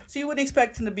still, so you wouldn't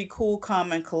expect him to be cool,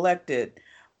 calm, and collected.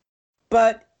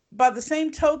 But by the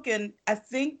same token, I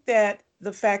think that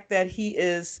the fact that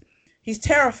he's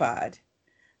terrified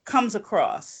comes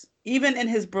across. even in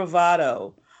his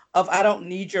bravado of I don't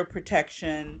need your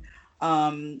protection.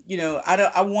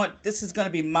 I want, this is going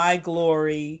to be my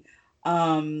glory.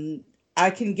 I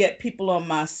can get people on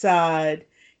my side,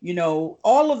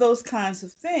 all of those kinds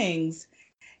of things.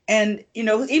 And,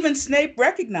 even Snape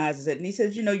recognizes it. And he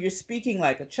says, you're speaking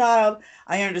like a child.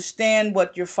 I understand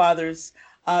what your father's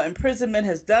imprisonment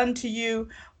has done to you.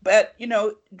 But,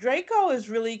 Draco is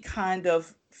really kind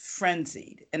of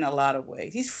frenzied in a lot of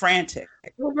ways. He's frantic.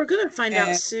 Well, we're going to find out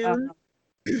And, soon.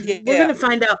 yeah. We're going to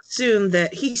find out soon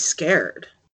that he's scared.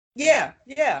 Yeah.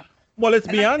 Well, let's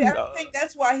be honest. I think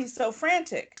that's why he's so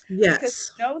frantic. Yes.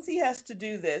 Because he knows he has to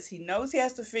do this. He knows he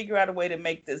has to figure out a way to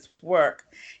make this work.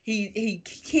 He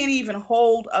can't even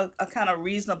hold a kind of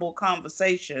reasonable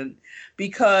conversation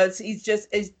because he's just,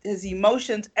 his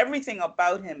emotions, everything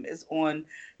about him is on,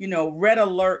 red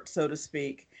alert, so to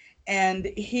speak.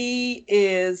 And he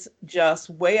is just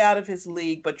way out of his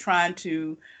league, but trying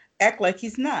to act like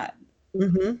he's not.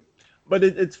 Mm-hmm. But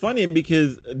it's funny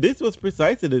because this was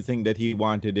precisely the thing that he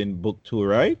wanted in book 2,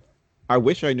 right? I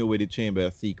wish I knew where the Chamber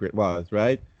of Secret was,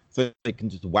 right? So they can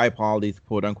just wipe all these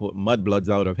quote-unquote mudbloods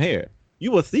out of here.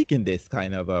 You were seeking this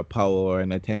kind of power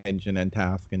and attention and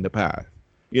task in the past,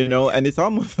 And it's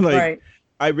almost like, right.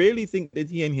 I really think that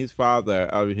he and his father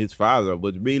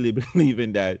was really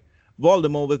believing that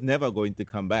Voldemort was never going to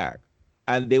come back.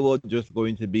 And they were just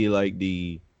going to be like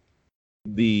the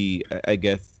I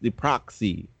guess, the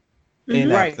proxy in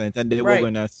that sense, and they were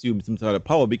going to assume some sort of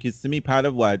power. Because to me, part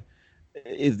of what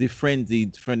is the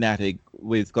frenzied, fanatic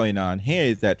what's going on here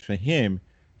is that for him,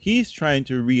 he's trying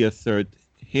to reassert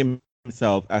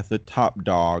himself as the top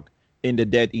dog in the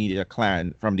Death Eater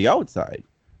clan from the outside.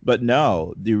 But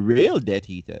no, the real Death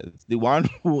Eaters, the one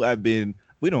who have been,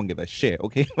 we don't give a shit,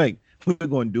 okay? Like, we're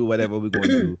going to do whatever we're going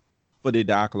to do for the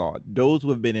Dark Lord. Those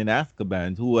who have been in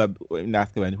Azkaban,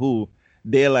 who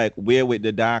they're like, we're with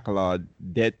the Dark Lord,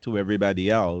 dead to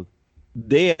everybody else.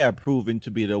 They are proven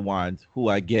to be the ones who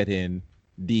are getting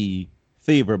the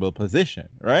favorable position,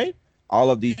 right? All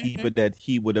of these people that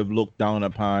he would have looked down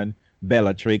upon,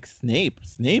 Bellatrix, Snape,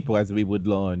 as we would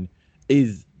learn,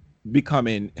 has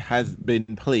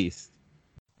been placed.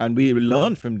 And we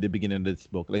learned from the beginning of this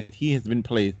book that he has been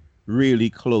placed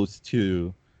really close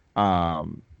to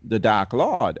the Dark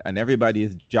Lord, and everybody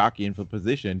is jockeying for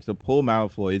position. So Paul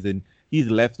Malfoy he's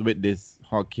left with this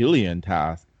Herculean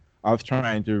task of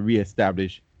trying to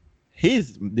reestablish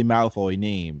the Malfoy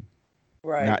name,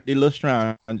 right? Not the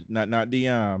Lestrange, not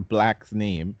the Black's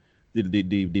name, the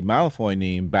Malfoy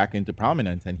name back into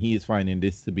prominence, and he is finding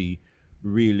this to be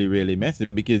really, really messy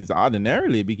because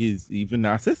even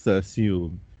Narcissa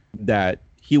assumed that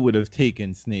he would have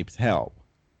taken Snape's help,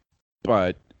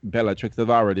 but Bellatrix have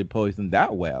already poisoned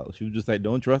that well. She was just like,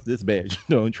 don't trust this bitch.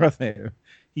 Don't trust him.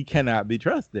 He cannot be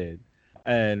trusted.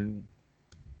 And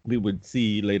we would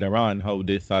see later on how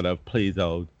this sort of plays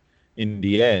out in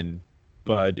the end.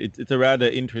 But it's a rather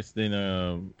interesting,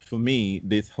 for me,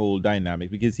 this whole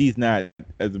dynamic, because he's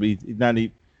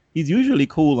usually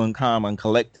cool and calm and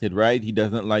collected, right? He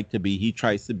doesn't like to be, he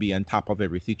tries to be on top of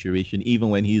every situation, even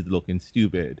when he's looking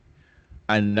stupid.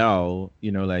 And now,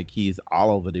 like he's all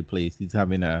over the place. He's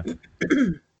having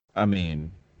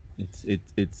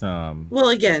it's well,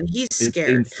 again, he's scared.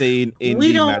 It's insane in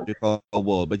the magical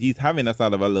world, but he's having a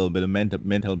sort of a little bit of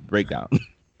mental breakdown.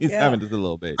 He's having this a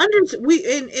little bit.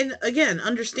 Again,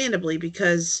 understandably,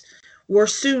 because we're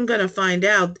soon going to find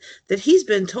out that he's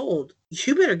been told,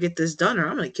 you better get this done or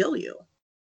I'm going to kill you.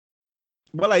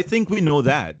 Well, I think we know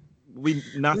that.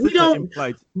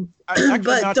 Implied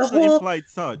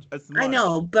such as much. I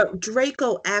know, but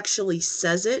Draco actually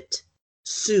says it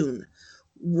soon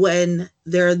when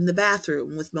they're in the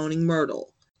bathroom with Moaning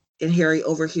Myrtle, and Harry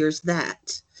overhears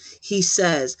that. He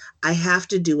says, I have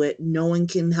to do it. No one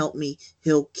can help me.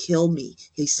 He'll kill me.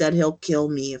 He said he'll kill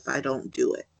me if I don't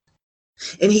do it.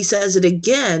 And he says it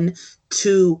again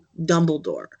to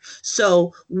Dumbledore.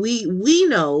 So we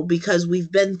know, because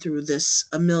we've been through this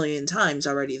a million times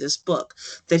already, this book,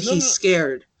 that he's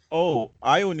scared. Oh,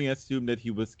 I only assumed that he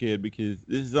was scared because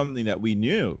this is something that we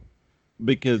knew.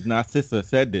 Because Narcissa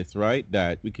said this, right?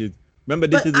 Because remember,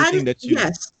 this is the thing that you...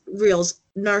 Yes, Reels,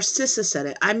 Narcissa said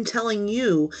it. I'm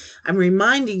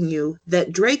reminding you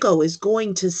that Draco is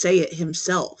going to say it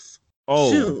himself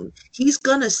soon. He's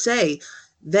going to say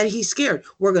that he's scared.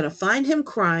 We're going to find him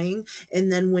crying,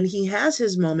 and then when he has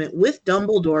his moment with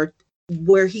Dumbledore,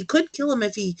 where he could kill him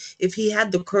if he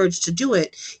had the courage to do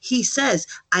it, he says,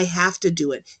 I have to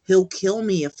do it. He'll kill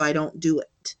me if I don't do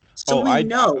it. So we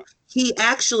know He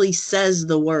actually says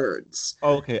the words.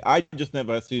 Okay, I just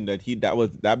never assumed that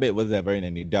that bit was ever in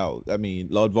any doubt. I mean,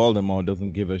 Lord Voldemort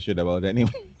doesn't give a shit about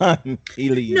anyone. He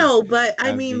leaves No, but I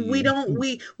as mean, we the don't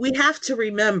we have to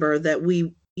remember that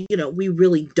we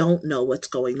really don't know what's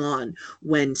going on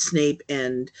when Snape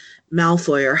and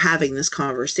Malfoy are having this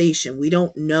conversation. We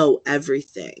don't know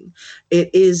everything.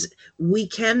 It is we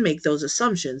can make those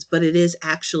assumptions, but it is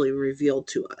actually revealed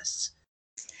to us.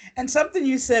 And something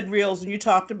you said, Reels, when you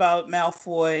talked about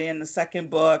Malfoy in the second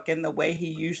book and the way he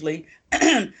usually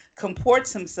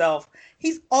comports himself,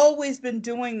 he's always been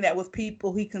doing that with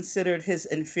people he considered his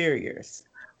inferiors.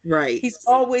 Right. He's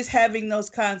always having those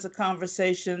kinds of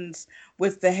conversations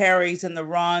with the Harrys and the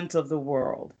Rons of the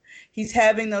world. He's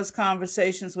having those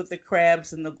conversations with the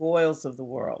Crabs and the Goyles of the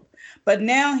world. But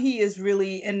now he is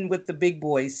really in with the big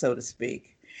boys, so to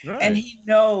speak. right. And he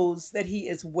knows that he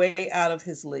is way out of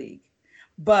his league.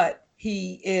 But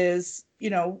he is,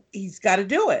 he's got to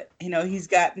do it. He's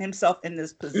gotten himself in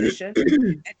this position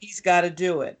and he's got to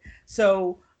do it.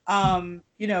 So,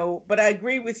 but I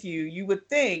agree with you. You would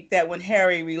think that when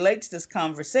Harry relates this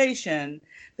conversation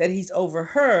that he's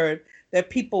overheard,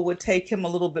 that people would take him a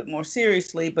little bit more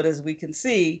seriously. But as we can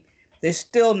see, they're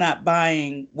still not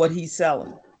buying what he's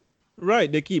selling.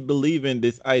 Right. They keep believing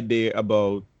this idea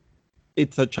about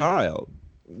it's a child.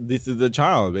 This is a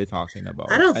child we're talking about.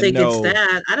 I don't think it's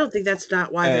that. I don't think that's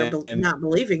not why they're And- not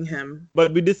believing him.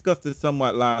 But we discussed it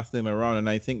somewhat last time around, and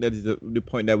I think that is the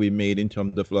point that we made in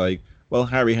terms of like, well,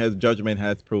 judgment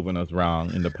has proven us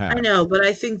wrong in the past. I know, but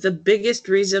I think the biggest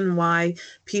reason why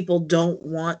people don't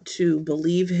want to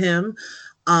believe him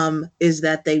is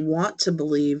that they want to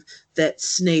believe that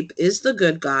Snape is the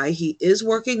good guy. He is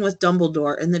working with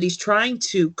Dumbledore, and that he's trying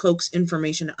to coax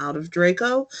information out of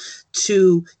Draco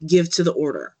to give to the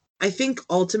Order. I think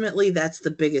ultimately that's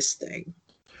the biggest thing.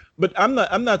 But I'm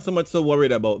not so much so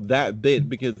worried about that bit,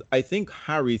 because I think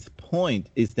Harry's point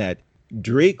is that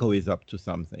Draco is up to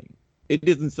something. It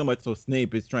isn't so much so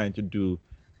Snape is trying to do,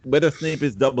 whether Snape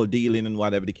is double dealing and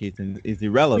whatever the case is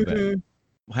irrelevant. Mm-hmm.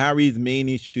 Harry's main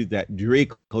issue is that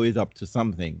Draco is up to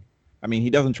something. I mean, he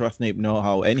doesn't trust Snape no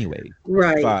how anyway.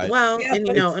 Right. But- Well, Yeah, and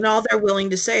but and all they're willing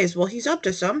to say is, well, he's up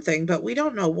to something, but we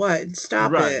don't know what.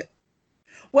 Stop Right. it.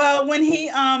 Well, when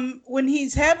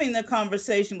he's having the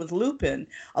conversation with Lupin,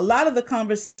 a lot of the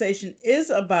conversation is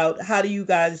about why do you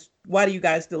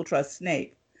guys still trust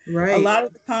Snape? Right. A lot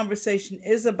of the conversation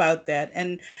is about that,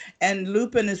 and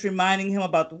Lupin is reminding him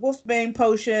about the Wolfsbane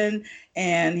potion,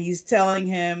 and he's telling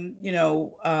him,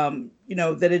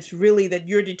 that it's really that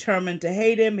you're determined to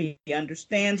hate him. He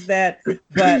understands that,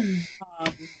 but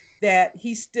that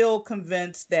he's still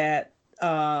convinced that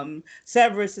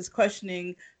Severus is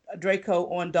questioning Draco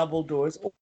on Dumbledore's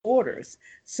orders.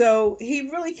 So he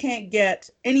really can't get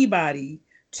anybody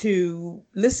to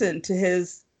listen to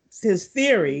his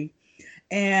theory.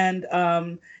 And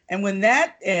when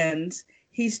that ends,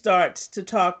 he starts to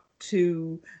talk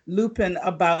to Lupin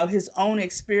about his own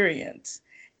experience.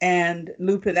 And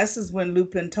this is when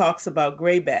Lupin talks about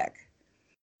Greyback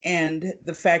and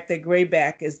the fact that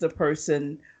Greyback is the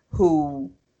person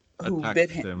who bit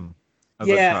him.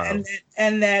 Yeah,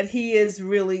 and that he is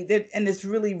really that, and it's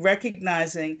really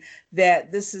recognizing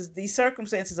that these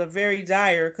circumstances are very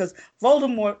dire, because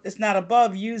Voldemort is not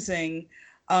above using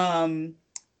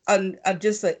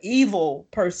just an evil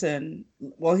person.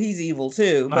 Well, he's evil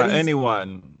too, but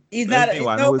anyone. He's not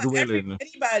anyone no, who's willing.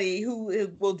 Anybody who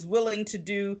was willing to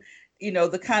do,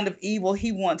 the kind of evil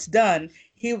he wants done,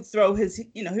 he'll throw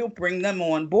he'll bring them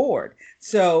on board.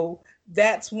 So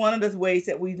that's one of the ways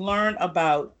that we learn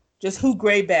about just who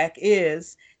Greyback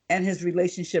is and his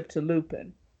relationship to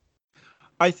Lupin.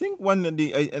 I think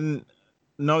and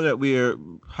now that we're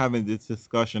having this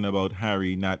discussion about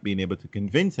Harry not being able to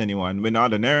convince anyone, when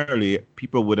ordinarily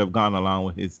people would have gone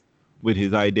along with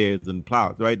his ideas and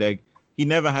plots, right? Like, he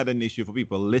never had an issue for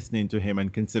people listening to him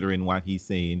and considering what he's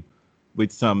saying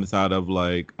with some sort of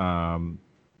like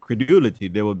credulity.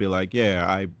 They would be like,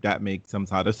 yeah, that makes some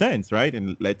sort of sense, right?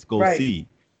 And let's go see.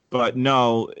 But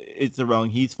no, it's around,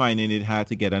 he's finding it hard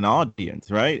to get an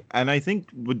audience, right? And I think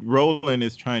what Rowling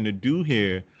is trying to do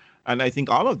here, and I think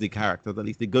all of the characters, at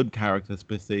least the good characters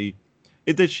per se,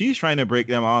 is that she's trying to break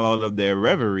them all out of their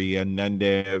reverie and then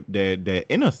their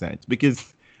innocence,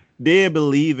 because they're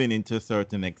believing to a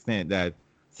certain extent that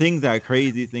things are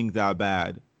crazy, things are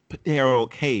bad, but they're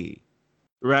okay,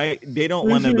 right? They don't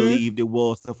want to believe the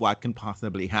worst of what can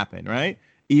possibly happen, right?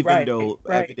 Even though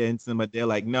evidence, but they're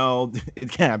like, no,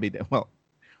 it can't be that. Well,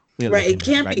 it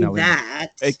can't be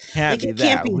that. It can't be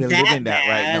that. We're living that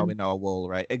right now in our world,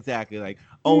 right? Exactly. Like,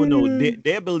 oh no,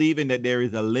 they're believing that there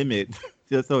is a limit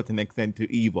to a certain extent to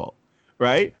evil,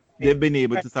 right? they've been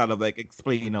able to sort of like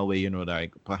explain away,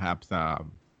 like perhaps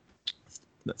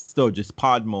Sturgis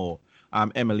Podmore,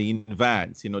 Emmeline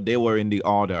Vance, they were in the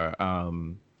order.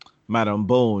 Madam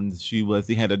Bones, she was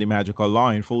the head of the magical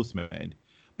law enforcement.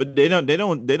 But they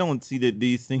don't see that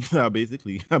these things are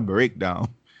basically a breakdown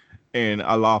in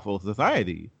a lawful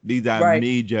society. These are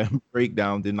major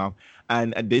breakdowns in law.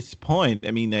 And at this point,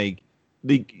 I mean, like,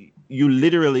 you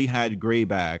literally had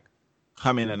Greyback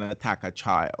come in and attack a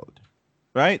child,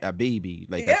 right? A baby,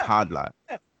 like a toddler.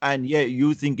 Yeah. And yet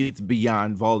you think it's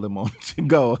beyond Voldemort to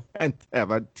go and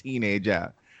have a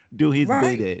teenager do his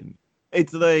bidding.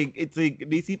 It's like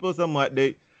these people somewhat,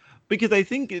 because I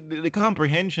think the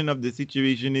comprehension of the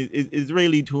situation is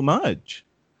really too much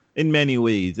in many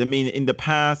ways. I mean, in the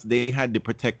past, they had the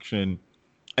protection.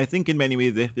 I think in many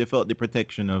ways, they felt the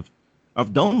protection of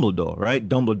Dumbledore, right?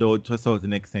 Dumbledore, to a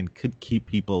certain extent, could keep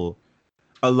people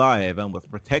alive and was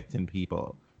protecting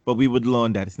people. But we would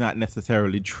learn that it's not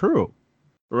necessarily true,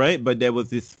 right? But there was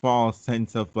this false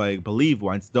sense of like belief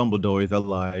once Dumbledore is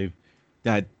alive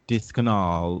that this can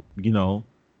all, so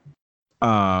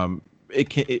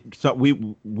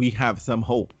we have some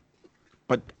hope.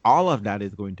 But all of that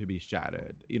is going to be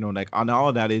shattered, like on all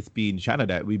of that is being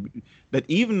shattered. I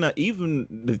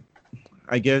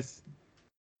guess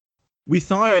we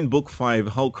saw in book 5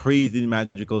 how crazy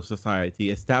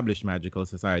established magical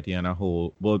society and a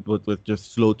whole was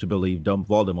just slow to believe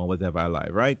Voldemort was ever alive,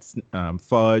 right?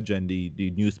 Fudge and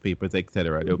the newspapers,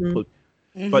 etc.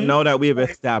 But now that we have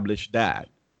established that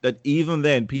even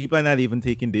then people are not even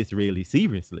taking this really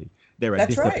seriously. There are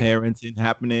disappearances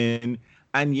happening,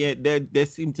 and yet there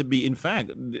seem to be, in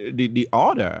fact, the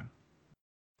order.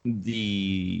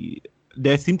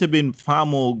 There seemed to be far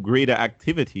more greater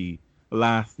activity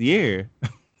last year,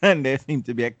 and there seem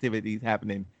to be activities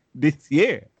happening this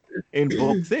year in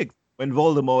book 6 when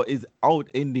Voldemort is out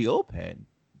in the open.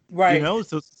 Right.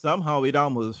 So somehow it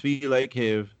almost feels like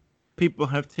if people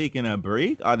have taken a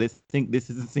break, or they think this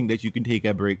is a thing that you can take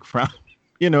a break from.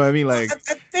 You know what I mean? Like,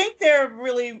 I think they're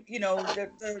really,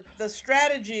 the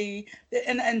strategy,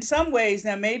 and in some ways,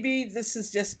 now maybe this is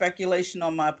just speculation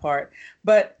on my part,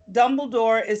 but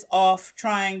Dumbledore is off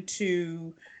trying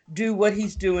to do what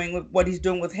he's doing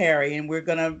with Harry, and we're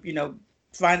gonna,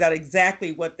 find out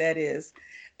exactly what that is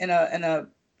in a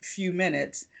few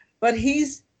minutes. But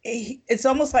it's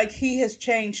almost like he has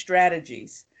changed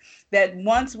strategies. That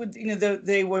once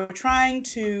they were trying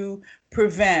to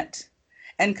prevent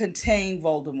and contain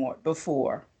Voldemort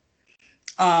before.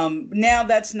 Now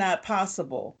that's not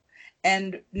possible.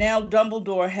 And now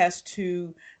Dumbledore has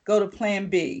to go to plan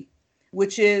B,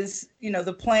 which is,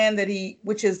 the plan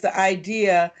which is the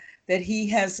idea that he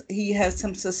has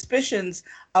some suspicions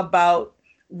about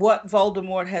what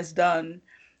Voldemort has done,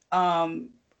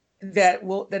 that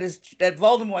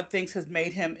Voldemort thinks has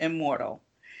made him immortal.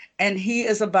 And he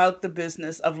is about the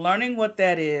business of learning what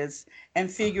that is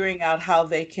and figuring out how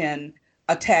they can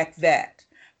attack that,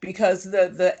 because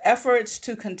the efforts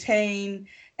to contain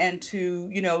and to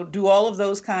do all of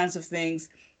those kinds of things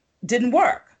didn't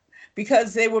work,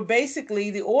 because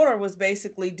the order was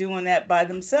basically doing that by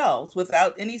themselves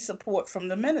without any support from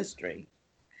the ministry.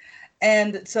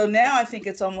 And so now I think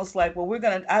it's almost like, well,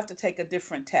 I have to take a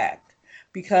different tact,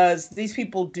 because these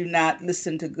people do not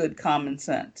listen to good common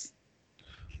sense.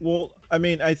 Well, I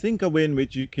mean, I think a way in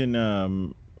which you can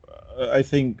I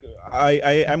think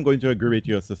I am going to agree with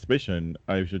your suspicion,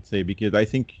 I should say, because I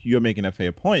think you're making a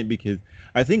fair point, because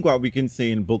I think what we can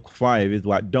say in book 5 is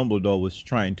what Dumbledore was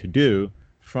trying to do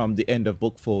from the end of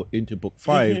book 4 into book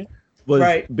 5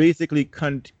 was basically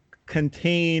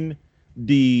contain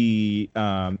the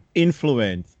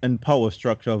influence and power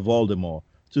structure of Voldemort,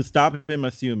 to stop him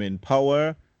assuming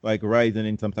power, like rising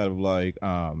in some sort of like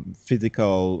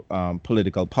physical,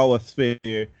 political power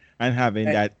sphere, and having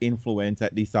that influence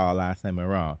that they saw last time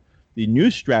around. The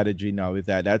new strategy now is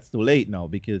that that's too late now,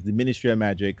 because the Ministry of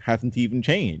Magic hasn't even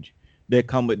changed. They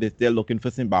come with this, they're looking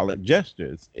for symbolic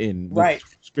gestures in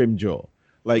Scrimgeour.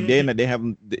 Like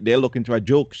they're looking to a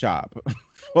joke shop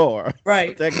for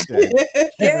protection.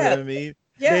 You know what I mean?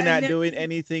 They're not doing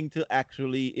anything to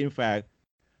actually, in fact,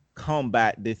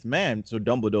 combat this man. So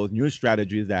Dumbledore's new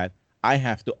strategy is that I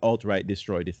have to outright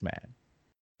destroy this man.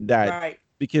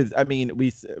 Because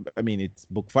it's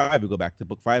book 5. We go back to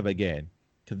book 5 again,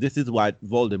 because this is what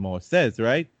Voldemort says,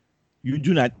 right? You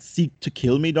do not seek to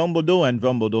kill me, Dumbledore. And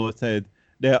Dumbledore said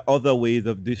there are other ways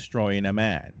of destroying a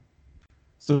man.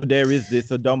 So there is this.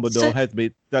 So Dumbledore has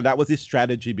been. So that was his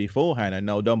strategy beforehand, and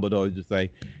now Dumbledore is just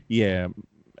like, yeah,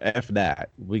 F that.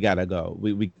 We gotta go.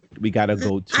 We gotta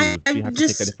go to. We have to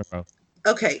take a different route.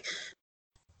 Okay.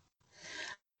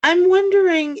 I'm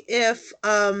wondering if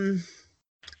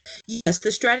Yes,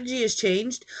 the strategy has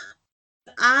changed.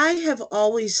 I have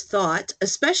always thought,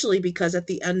 especially because at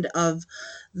the end of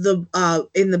the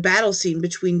in the battle scene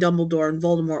between Dumbledore and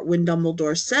Voldemort, when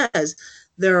Dumbledore says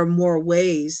there are more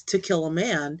ways to kill a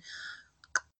man,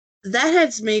 that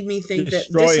has made me think that this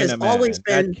Destroying has a always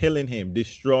man, not been killing him,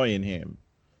 destroying him.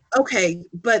 okay,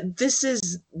 but this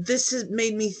has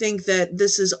made me think that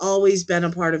this has always been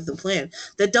a part of the plan.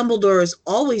 That Dumbledore has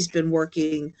always been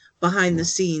working behind the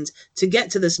scenes to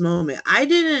get to this moment.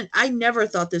 I never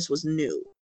thought this was new.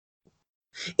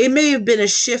 It may have been a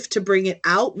shift to bring it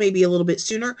out maybe a little bit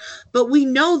sooner, but we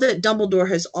know that Dumbledore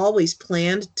has always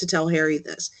planned to tell Harry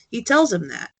this. He tells him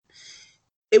that.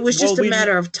 It was Well, just a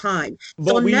matter of time.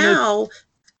 So we know. now,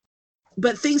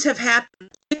 but things have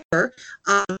happened here.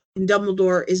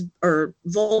 Dumbledore is, or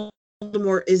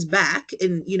Voldemort is back,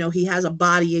 and he has a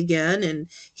body again, and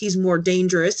he's more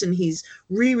dangerous, and he's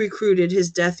re-recruited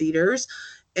his Death Eaters,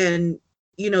 and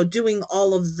doing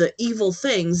all of the evil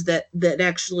things that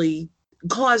actually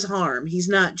cause harm. He's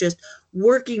not just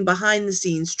working behind the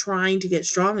scenes trying to get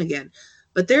strong again.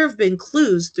 But there have been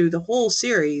clues through the whole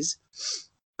series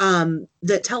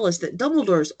that tell us that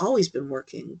Dumbledore's always been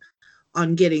working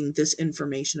on getting this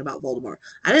information about Voldemort.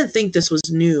 I didn't think this was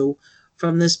new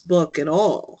from this book at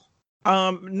all.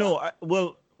 No,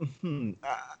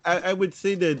 I would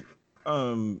say that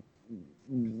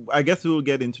I guess we'll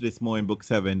get into this more in book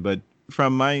 7, but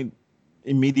from my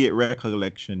immediate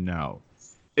recollection now,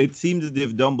 it seems as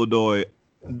if Dumbledore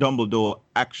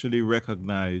actually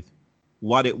recognized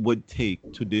what it would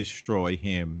take to destroy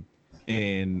him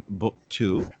in book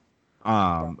 2.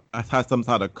 Has some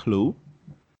sort of clue.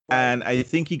 And I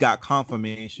think he got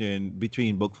confirmation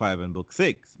between book 5 and book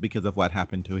 6 because of what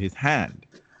happened to his hand,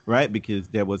 right? Because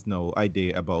there was no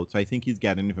idea about. So I think he's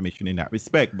getting information in that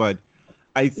respect. But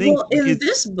I think in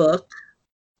this book,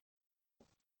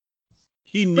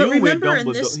 he knew where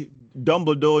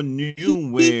Dumbledore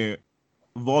knew where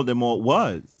Voldemort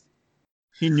was.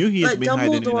 He knew he had been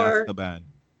hiding in Azkaban.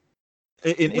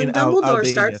 In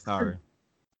Albania, sorry.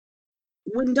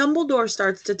 When Dumbledore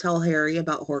starts to tell Harry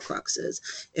about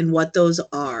Horcruxes and what those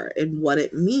are and what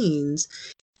it means,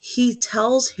 he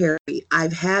tells Harry,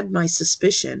 I've had my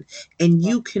suspicion, and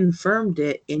you confirmed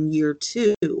it in year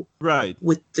 2, right,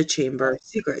 with the Chamber of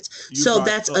Secrets. So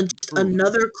that's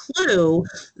another clue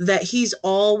that he's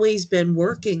always been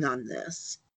working on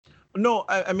this. No,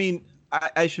 I mean,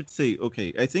 I should say,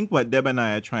 okay, I think what Deb and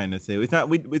I are trying to say, it's not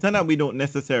that we don't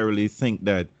necessarily think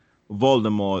that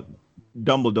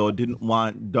Dumbledore didn't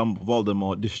want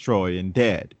Voldemort destroyed and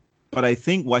dead. But I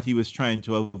think what he was trying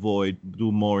to avoid,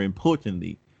 more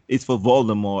importantly, is for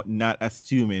Voldemort not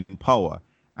assuming power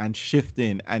and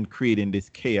shifting and creating this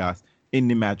chaos in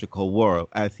the magical world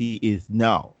as he is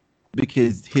now.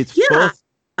 Because his first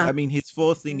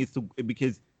thing is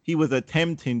because he was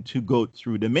attempting to go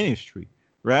through the Ministry,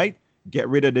 right? Get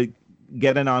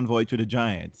an envoy to the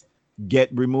Giants,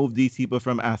 remove these people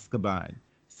from Azkaban,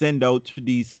 send out to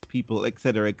these people,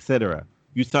 etc., etc.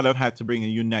 You sort of have to bring a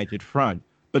united front,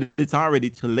 but it's already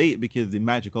too late because the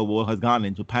magical world has gone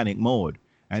into panic mode,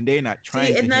 and they're not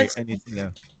trying to hear anything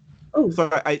else. Oh, so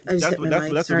that's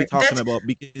what we're talking about,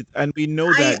 because, and we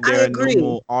know that there are no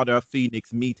more Order of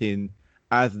Phoenix meeting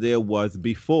as there was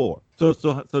before. So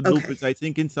Lupus, I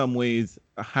think in some ways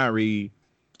Harry,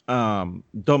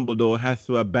 Dumbledore has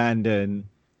to abandon,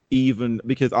 even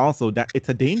because also that it's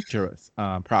a dangerous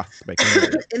prospect.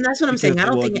 And that's what I'm saying. I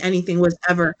don't think anything was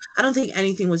ever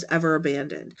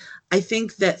abandoned. I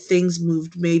think that things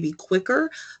moved maybe quicker,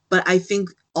 but I think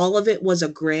all of it was a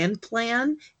grand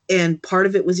plan, and part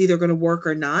of it was either going to work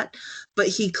or not. But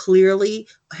he clearly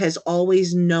has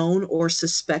always known or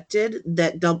suspected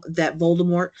that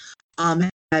Voldemort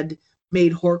had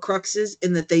made Horcruxes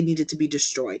and that they needed to be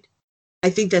destroyed. I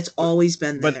think that's always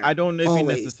been there. But I don't know if he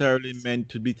necessarily meant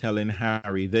to be telling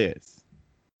Harry this.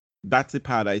 That's the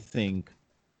part I think.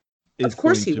 Of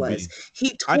course he was. He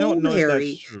told I don't know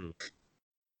Harry. If that's true.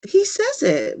 He says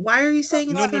it. Why are you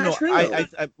saying it's not true?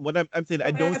 What I'm saying,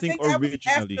 I don't think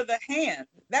originally. After the hand.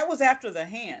 That was after the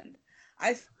hand.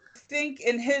 I think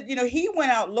in his, he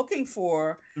went out looking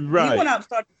for. Right. He went out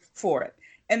starting for it,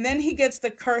 and then he gets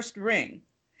the cursed ring.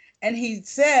 And he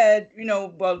said,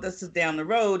 well, this is down the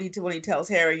road. When he tells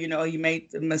Harry, he made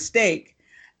the mistake,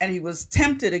 and he was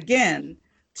tempted again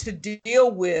to deal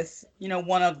with,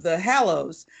 one of the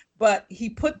Hallows, but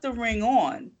he put the ring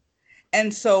on.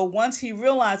 And so once he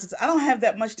realizes, I don't have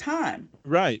that much time.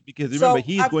 Right, because remember,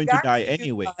 he's going to die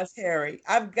anyway.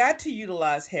 I've got to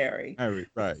utilize Harry.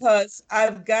 Right. Because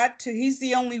he's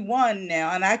the only one now,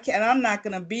 and I'm not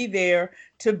going to be there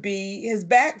to be his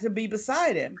back, to be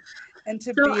beside him. And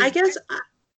to so I guess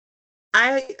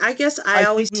I guess I I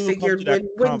always think we will come to figured that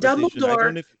when conversation. I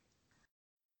don't know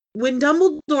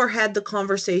if Dumbledore had the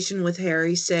conversation with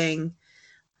Harry saying,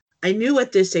 I knew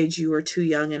at this age you were too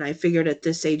young, and I figured at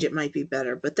this age it might be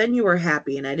better. But then you were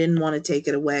happy, and I didn't want to take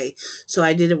it away. So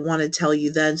I didn't want to tell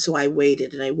you then. So I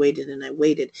waited and I waited and I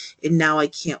waited. And now I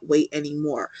can't wait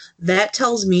anymore. That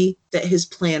tells me that his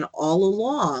plan all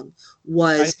along I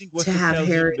was think was to to have tell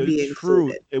him Harry the be truth.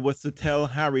 included. It was to tell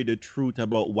Harry the truth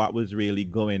about what was really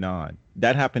going on.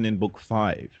 That happened in book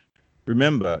 5.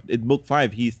 Remember, in book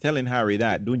 5, he's telling Harry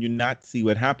that. Don't you not see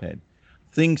what happened?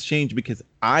 Things changed because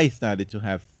I started to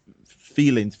have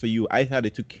feelings for you. I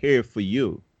started to care for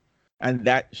you. And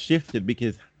that shifted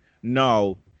because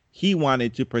now he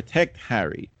wanted to protect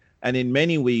Harry. And in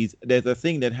many ways, there's a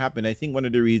thing that happened. I think one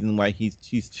of the reasons why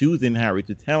he's choosing Harry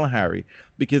to tell Harry,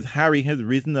 because Harry has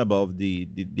risen above the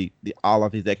all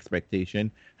of his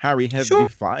expectation. Harry has Sure.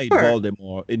 defied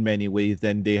Voldemort in many ways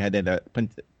than they had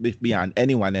beyond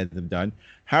anyone has done.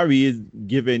 Harry is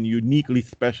given uniquely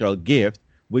special gift,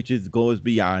 which is goes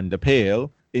beyond the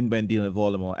pale in when dealing with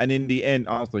Voldemort. And in the end,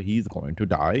 also he's going to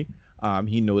die.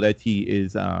 He know that he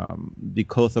is the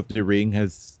curse of the ring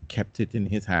has kept it in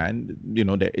his hand. You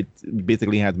know that it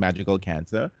basically has magical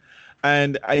cancer,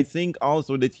 and I think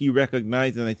also that he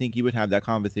recognized, and I think he would have that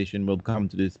conversation. We'll come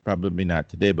to this probably not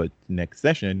today, but next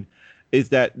session, is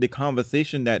that the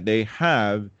conversation that they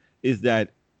have is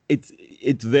that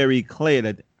it's very clear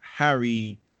that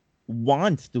Harry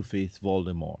wants to face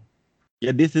Voldemort.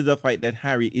 Yeah, this is a fight that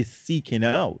Harry is seeking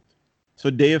out. So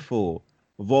therefore,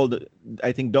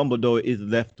 I think Dumbledore is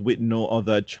left with no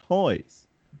other choice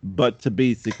but to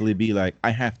basically be like, I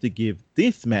have to give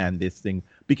this man this thing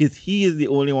because he is the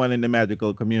only one in the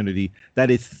magical community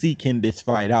that is seeking this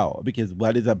fight out. Because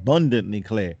what is abundantly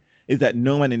clear is that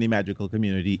no one in the magical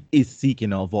community is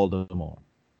seeking out Voldemort.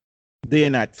 They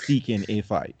are not seeking a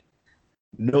fight.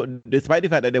 No, despite the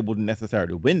fact that they wouldn't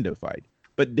necessarily win the fight,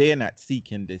 but they're not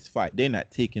seeking this fight. They're not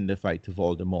taking the fight to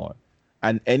Voldemort.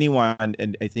 And anyone,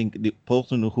 and I think the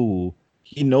person who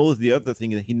he knows the other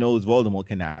thing is that he knows Voldemort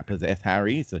cannot possess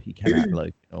Harry, so he cannot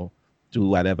do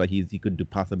whatever he could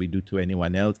possibly do to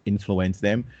anyone else, influence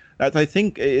them. That's I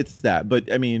think it's that.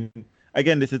 But I mean,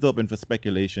 again, this is open for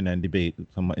speculation and debate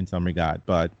in some regard.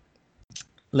 But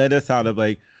let us sort of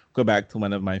go back to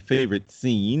one of my favorite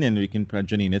scene, and we can.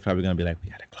 Janine is probably gonna be like, we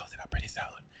gotta close it up pretty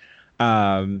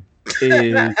soon.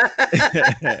 Is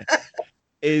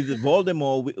is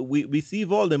Voldemort. We see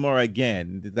Voldemort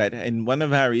again. That in one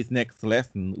of Harry's next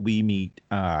lessons, we meet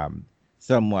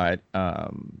somewhat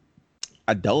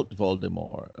adult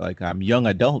Voldemort, like young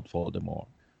adult Voldemort.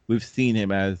 We've seen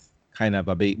him as kind of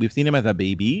a baby. We've seen him as a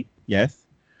baby, yes.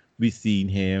 We've seen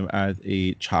him as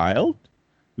a child.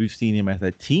 We've seen him as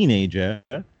a teenager,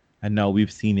 and now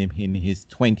we've seen him in his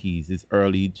 20s, his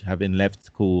early, having left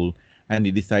school, and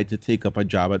he decided to take up a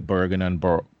job at Bergen and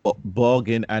Books.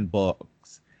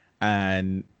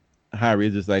 And Harry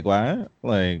is just like, what?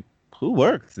 Like, who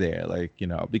works there? Like,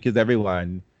 because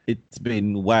everyone, it's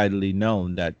been widely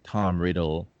known that Tom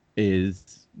Riddle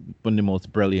is one of the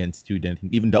most brilliant students.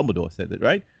 Even Dumbledore said it,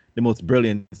 right? The most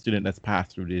brilliant student that's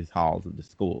passed through these halls of the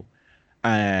school.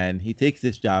 And he takes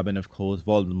this job, and of course,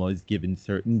 Voldemort is given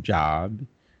certain job.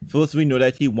 First, we know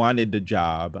that he wanted the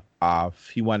job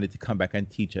he wanted to come back and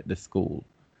teach at the school.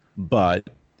 But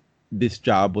this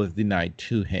job was denied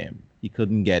to him. He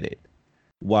couldn't get it.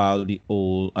 While the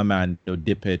old Amando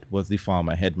Dippet was the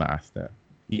former headmaster.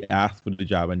 He asked for the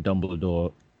job, and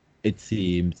Dumbledore, it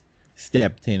seems,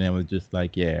 stepped in and was just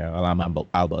like, yeah, well, I'm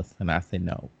Albus. And I said,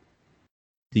 no.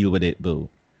 Deal with it, boo.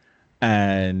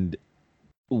 And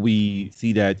we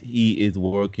see that he is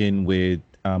working with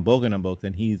Bergen and Books,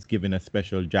 and he's given a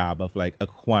special job of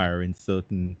acquiring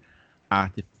certain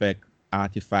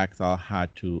artifacts or how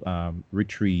to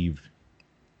retrieve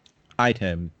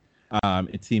items.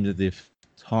 It seems as if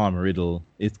Tom Riddle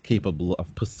is capable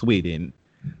of persuading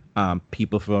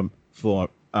people for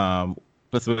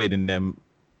persuading them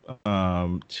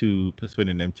to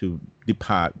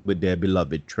depart with their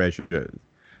beloved treasures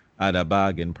at a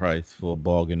bargain price for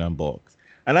Bergen and Books.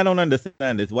 And I don't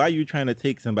understand this. Why are you trying to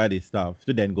take somebody's stuff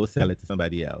to then go sell it to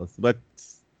somebody else? But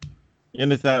you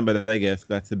understand? But I guess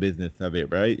that's the business of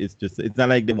it, right? It's not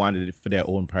like they wanted it for their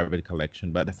own private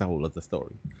collection, but that's a whole other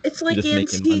story. It's like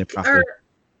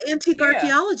antique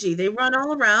archaeology. They run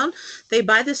all around, they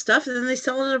buy this stuff, and then they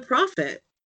sell it at a profit.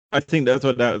 I think that's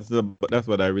what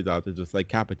I result is just like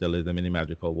capitalism in the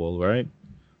magical world, right?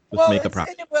 Just make a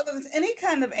profit. Well, it's any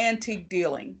kind of antique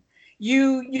dealing.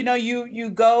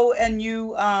 You go and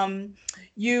you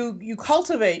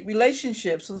cultivate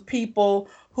relationships with people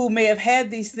who may have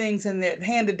had these things in their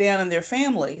handed down in their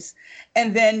families,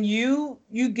 and then you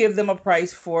give them a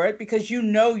price for it because you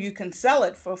know you can sell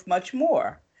it for much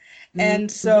more.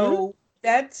 And so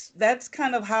that's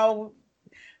kind of how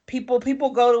people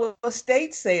go to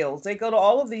estate sales. They go to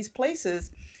all of these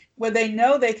places where they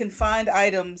know they can find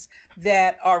items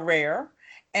that are rare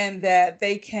and that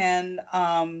they can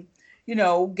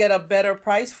get a better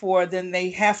price for than they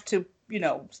have to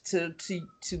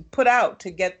to put out to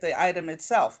get the item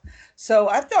itself. So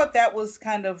I thought that was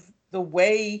kind of the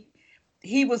way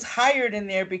he was hired in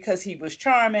there, because he was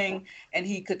charming and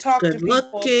he could talk to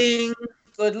people.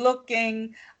 Good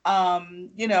looking.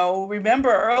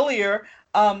 Remember earlier,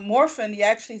 Morphin, he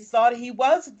actually thought he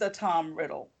was the Tom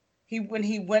Riddle. When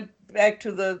he went back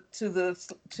to the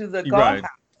guardhouse.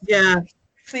 Yeah.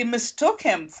 He mistook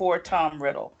him for Tom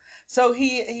Riddle. So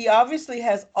he obviously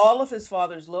has all of his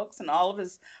father's looks and all of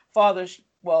his father's,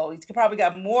 well, he's probably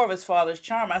got more of his father's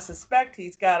charm. I suspect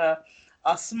he's got a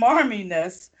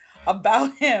smarminess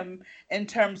about him in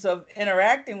terms of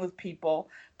interacting with people,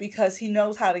 because he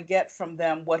knows how to get from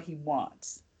them what he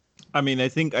wants. I mean, I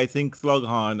think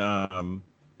Slughorn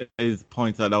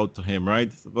points that out to him, right?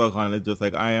 Slughorn is just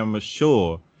like, I am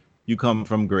sure you come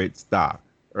from great stock,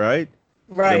 right?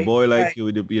 Right. The boy like you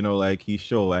would, like he's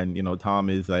sure, and Tom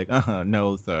is like,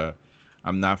 no, sir,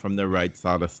 I'm not from the right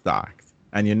sort of stocks.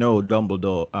 And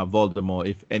Dumbledore, Voldemort,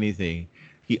 if anything,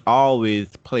 he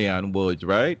always play on words,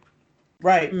 right?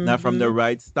 Right. Not from the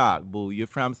right stock, boo. You're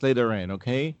from Slytherin,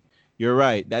 okay? You're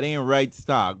right. That ain't right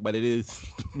stock, but it is,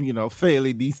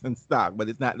 fairly decent stock, but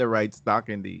it's not the right stock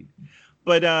indeed.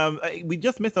 But we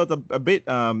just missed out a bit.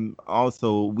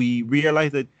 Also, we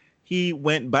realized that he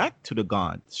went back to the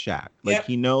Gaunt's shack. Like,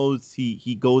 he knows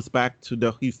he goes back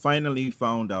to he finally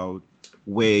found out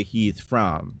where he's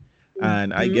from.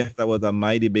 And I guess that was a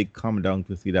mighty big come down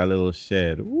to see that little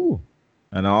shed. Ooh.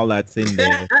 And all that's in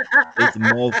there. It's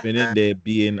Morphin in there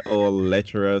being all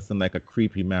lecherous and like a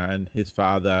creepy man. His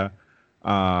father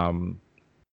I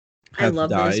love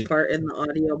this part in the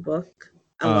audiobook.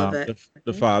 I love it.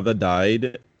 The father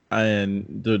died and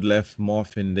they left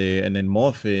Morphin there, and then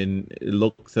Morphin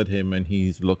looks at him and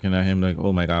he's looking at him like,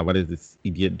 oh my god, what is this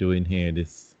idiot doing here?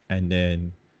 And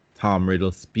then Tom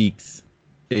Riddle speaks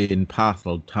in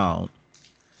Parseltown,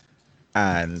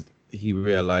 and he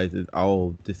realizes,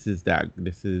 oh, this is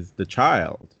the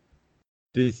child.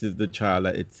 This is the child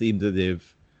that it seems as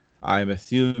if, I'm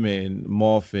assuming,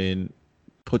 Morphin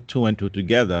put two and two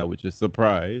together, which is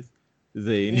surprise,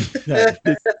 saying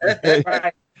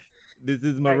that this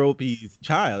is Merope's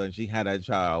child, and she had a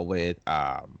child with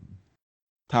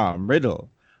Tom Riddle.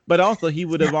 But also, he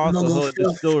would have also heard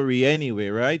the story anyway,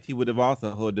 right? He would have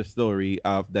also heard the story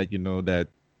of that, that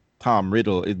Tom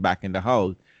Riddle is back in the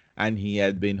house, and he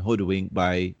had been hoodwinked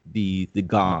by the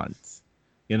Gaunts.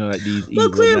 Like these. Well,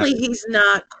 clearly he's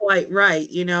not quite right.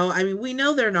 I mean, we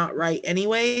know they're not right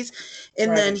anyways.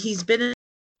 And then he's been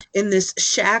in this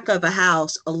shack of a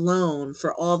house alone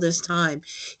for all this time.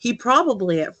 He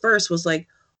probably at first was like,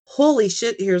 holy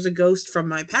shit, here's a ghost from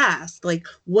my past. Like,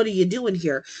 what are you doing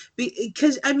here?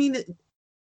 Because, I mean,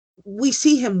 we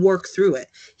see him work through it.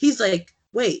 He's like,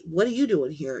 wait, what are you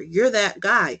doing here? You're that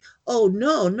guy. Oh,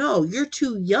 no, you're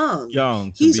too young.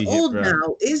 He's old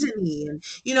now, isn't he? And,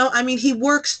 I mean, he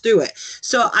works through it.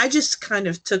 So I just kind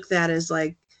of took that as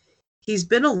like, he's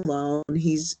been alone.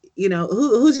 He's,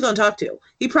 who's he going to talk to?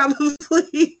 He probably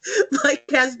like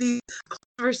has these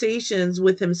conversations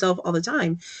with himself all the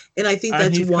time. And I think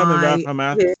that's he's why. Coming back from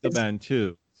Azkaban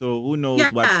too. So who knows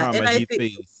what trauma he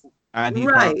faced. And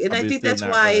I think that's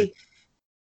why,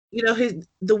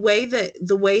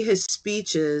 the way his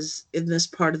speech is in this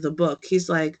part of the book, he's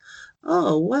like,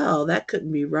 oh, well, that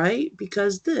couldn't be right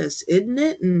because this, isn't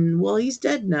it? And well, he's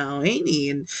dead now, ain't he?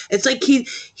 And it's like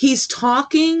he's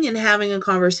talking and having a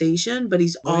conversation, but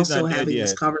he's also having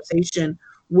this conversation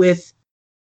with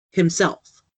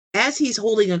himself. As he's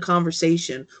holding a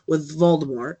conversation with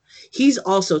Voldemort, he's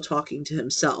also talking to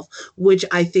himself, which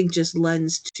I think just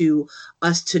lends to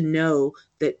us to know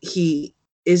that he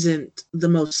isn't the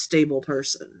most stable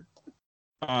person.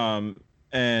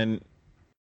 And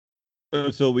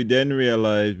so we then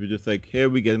realized, we're just like, here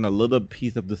we're getting a little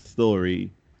piece of the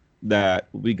story that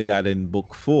we got in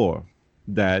book 4,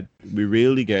 that we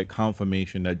really get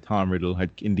confirmation that Tom Riddle had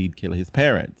indeed killed his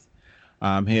parents.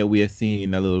 Here we are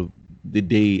seeing the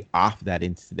day after that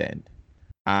incident,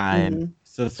 and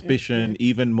suspicion,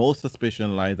 even more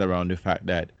suspicion, lies around the fact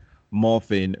that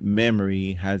Morphin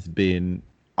memory has been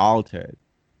altered.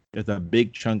 There's a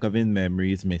big chunk of his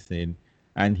memory is missing,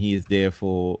 and he is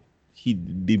therefore,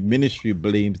 the ministry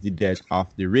blames the death of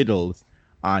the Riddles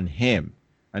on him.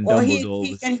 and Well, Dumbledore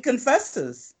he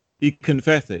confesses. he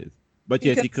confesses, but He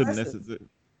yet he couldn't confesses. necessarily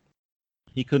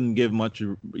he couldn't give much,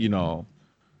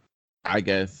 I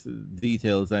guess,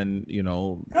 details, and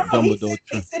No, Dumbledore.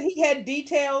 he said he had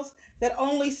details that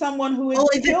only someone who had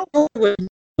Only the killed killer would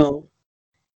know.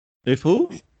 If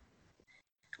who?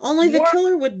 Only the More-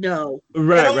 killer would know.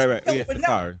 Right, only right, the right. killer Yes, would know.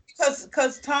 sorry.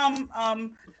 Because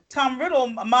Tom Riddle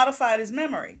modified his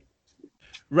memory.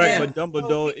 Right, Yeah. but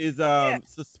Dumbledore So is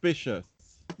suspicious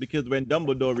because when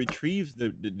Dumbledore retrieves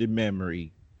the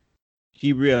memory,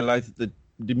 he realizes that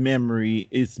the memory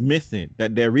is missing,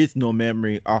 that there is no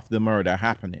memory of the murder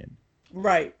happening.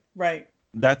 Right.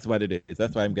 That's what it is.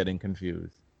 That's why I'm getting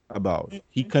confused about.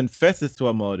 He Mhm. confesses to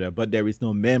a murder, but there is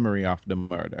no memory of the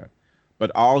murder. But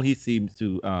all he seems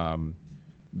to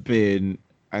been,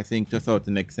 I think, to a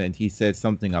certain extent, he said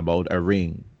something about a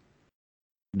ring,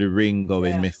 the ring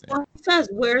going Yeah. missing. Well, he says,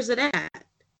 "Where's it at?"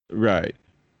 Right.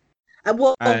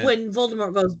 Well, And- when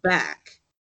Voldemort goes back,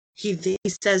 he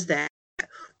says that.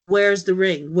 Where's the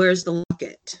ring? Where's the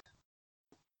locket?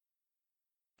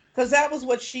 Because that was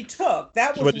what she took.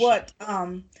 That was What what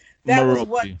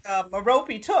Merope.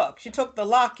 Merope took. She took the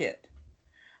locket.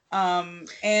 But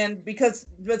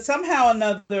somehow or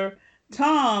another,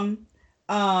 Tom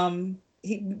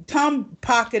Tom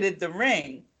pocketed the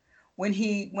ring when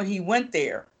he went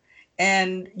there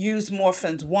and used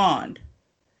Morphin's wand.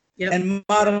 Yep. And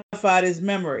modified his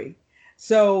memory.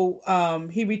 So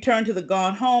he returned to the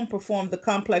Gone Home, performed the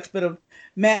complex bit of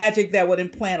magic that would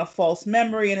implant a false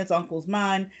memory in his uncle's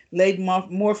mind, laid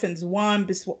Morphin's wand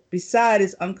beside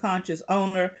his unconscious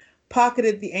owner,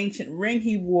 pocketed the ancient ring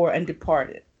he wore, and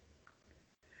departed.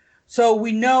 So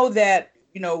we know that,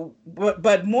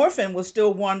 but Morphin was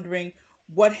still wondering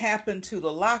what happened to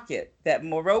the locket that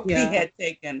Merope had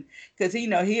taken, because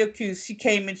he accused, she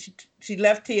came and she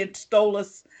left here and stole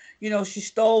us. She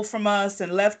stole from us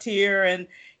and left here, and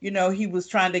he was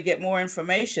trying to get more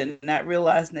information, not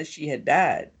realizing that she had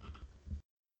died.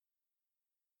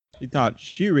 He thought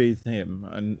she raised him,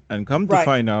 and come to Right.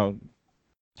 find out,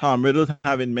 Tom Riddle's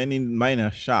having many minor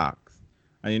shocks.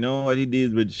 And you know what he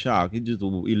deals with shock? He just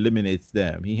eliminates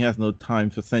them. He has no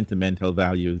time for sentimental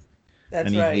values. That's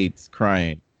and he right. hates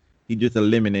crying. He just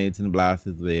eliminates and blasts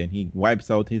his way, and he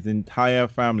wipes out his entire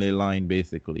family line,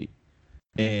 basically.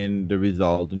 And the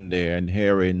result in there, and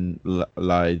herein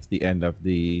lies the end of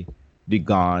the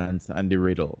Gons and the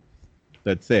Riddle.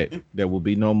 That's it. There will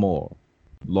be no more.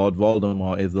 Lord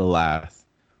Voldemort is the last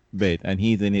bit, and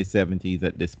he's in his 70s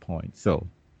at this point. So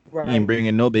he ain't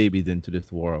bringing no babies into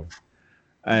this world.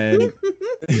 And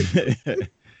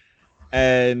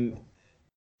and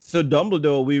so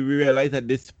Dumbledore, we realize at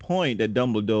this point that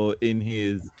Dumbledore in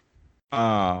his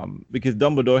because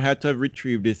Dumbledore had to have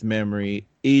retrieved this memory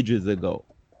ages ago,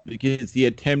 because he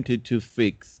attempted to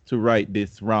right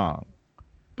this wrong,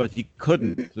 but he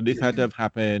couldn't. So this had to have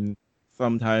happened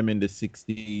sometime in the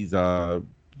 60s,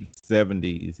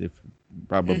 70s, if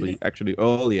probably actually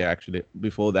earlier, actually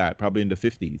before that, probably in the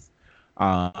 50s,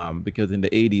 because in the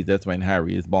 80s that's when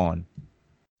Harry is born,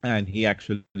 and he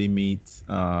actually meets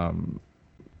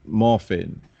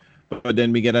Morphin. But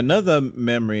then we get another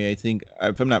memory, I think,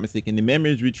 if I'm not mistaken, the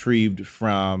memory is retrieved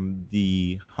from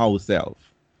the house elf,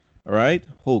 right?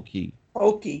 Hokey.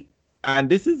 And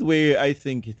this is where I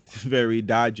think it's very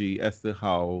dodgy as to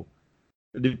how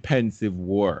the pensive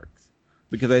works.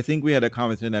 Because I think we had a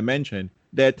conversation I mentioned,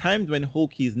 there are times when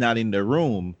Hokey is not in the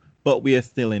room, but we are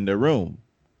still in the room.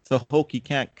 So Hokey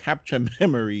can't capture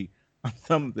memory of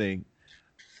something.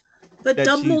 But that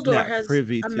she's Dumbledore not has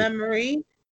privy a to. memory.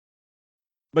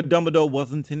 But Dumbledore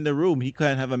wasn't in the room. He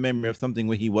can't have a memory of something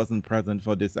where he wasn't present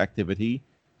for this activity.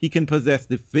 He can possess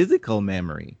the physical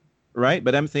memory, right?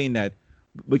 But I'm saying that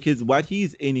because what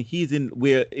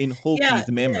we're in Hokey's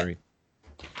memory.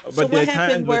 But So there what are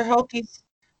happened times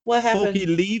what happened? Hokey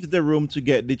leaves the room to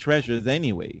get the treasures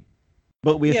anyway,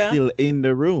 but we're still in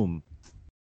the room.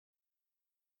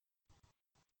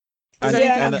 Does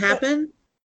anything happen?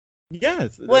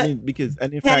 Yes, What I mean, because,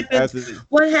 and in fact,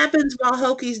 what happens while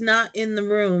Hokey's not in the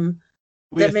room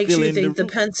that makes you think the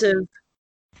pensive?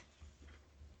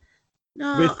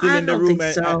 No, we're still I in the don't room.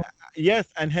 think so. Yes,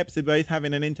 and Hepzibah is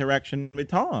having an interaction with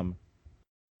Tom.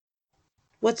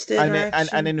 What's the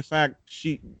interaction? And in fact,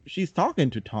 she's talking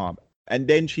to Tom, and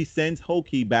then she sends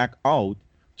Hokey back out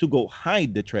to go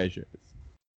hide the treasures.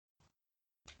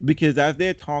 Because as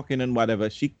they're talking and whatever,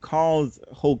 she calls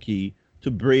Hokey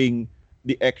to bring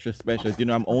the extra specials.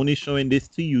 I'm only showing this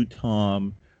to you,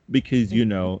 Tom, because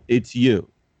it's you.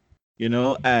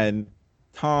 And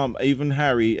Tom, even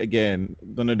Harry, again,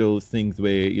 one of those things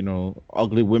where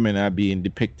ugly women are being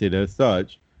depicted as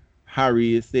such.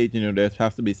 Harry is stating, there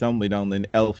has to be somewhere down in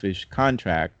elfish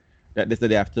contract that they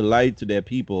said they have to lie to their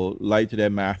people, lie to their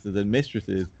masters and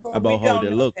mistresses about how they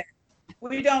look.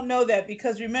 We don't know that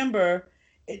because remember,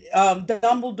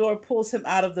 Dumbledore pulls him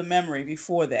out of the memory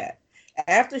before that.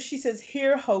 After she says,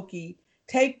 "Here, Hokey,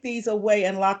 take these away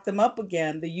and lock them up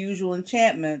again, the usual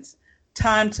enchantments,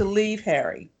 time to leave,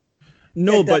 Harry."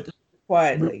 No, but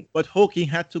quietly. But Hokey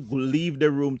had to leave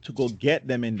the room to go get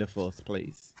them in the first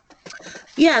place.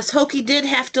 Yes, Hokey did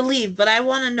have to leave, but I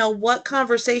want to know what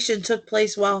conversation took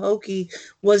place while Hokey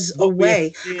was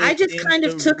away. I just kind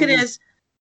of took it as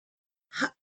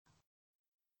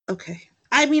okay.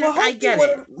 I mean, well, I get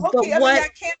it. But what? I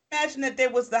can't imagine that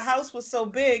the house was so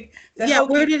big. That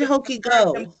Hokey where did Hokey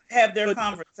go? Have their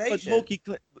conversation. But Hokey,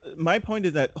 my point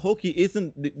is that Hokey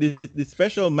isn't the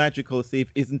special magical safe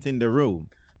isn't in the room,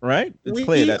 right? It's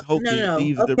clear that Hokey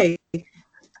leaves the.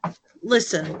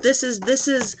 Listen, this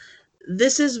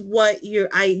is what you're.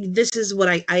 This is what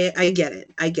I get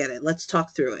it. I get it. Let's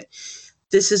talk through it.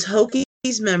 This is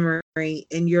Hokey's memory,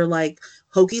 and you're like.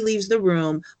 Hokey leaves the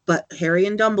room, but Harry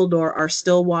and Dumbledore are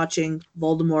still watching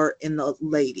Voldemort and the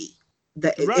lady.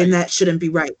 And that shouldn't be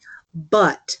right.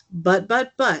 But,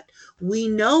 we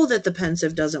know that the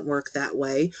pensive doesn't work that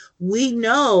way. We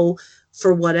know,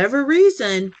 for whatever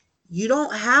reason, you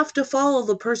don't have to follow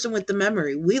the person with the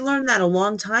memory. We learned that a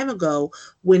long time ago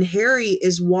when Harry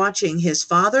is watching his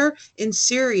father and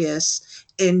Sirius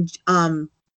and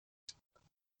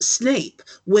Snape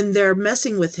when they're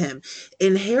messing with him,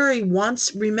 and Harry wants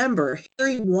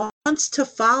to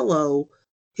follow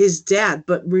his dad,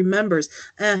 but remembers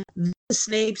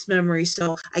Snape's memory,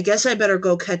 so I guess I better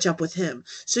go catch up with him.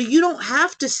 So you don't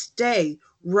have to stay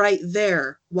right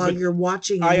there while you're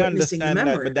watching and witnessing the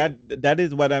memory. But that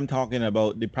is what I'm talking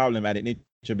about, the problematic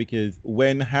nature, because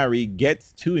when Harry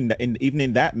gets to even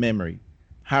in that memory,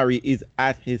 Harry is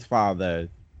at his father's.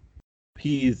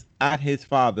 He is at his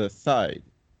father's side.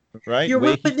 Right? You're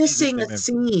witnessing a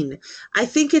scene. I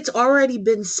think it's already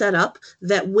been set up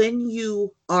that when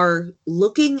you are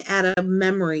looking at a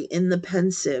memory in the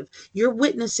pensive, you're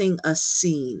witnessing a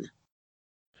scene.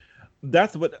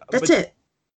 That's it.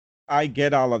 I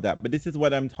get all of that, but this is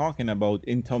what I'm talking about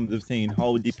in terms of saying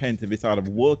how the pensive is sort of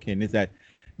working, is that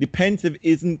the pensive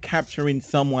isn't capturing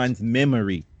someone's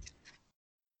memory.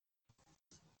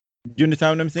 Do you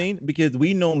understand what I'm saying? Because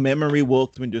we know memory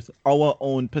works with just our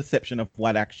own perception of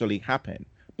what actually happened,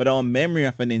 but our memory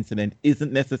of an incident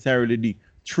isn't necessarily the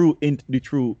true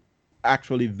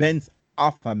actual events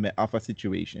of a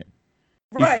situation.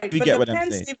 Right, you get what I'm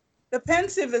saying. The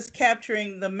pensive is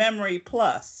capturing the memory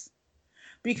plus,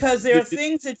 because there are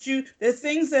things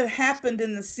that happened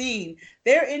in the scene.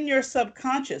 They're in your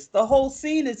subconscious. The whole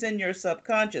scene is in your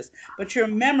subconscious, but your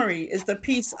memory is the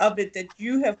piece of it that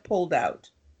you have pulled out.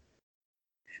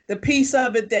 The piece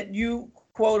of it that you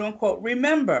quote unquote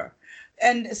remember.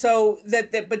 And so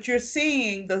but you're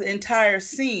seeing the entire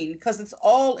scene because it's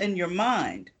all in your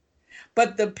mind.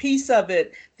 But the piece of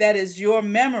it that is your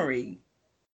memory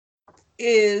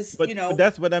is, but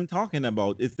that's what I'm talking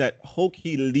about, is that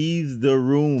Hokey leaves the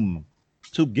room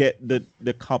to get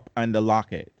the cup and the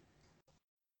locket.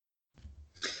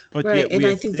 But right, and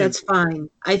I think that's fine.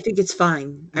 I think it's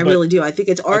fine. I really do. I think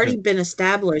it's already been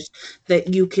established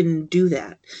that you can do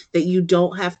that you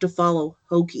don't have to follow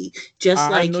Hokey.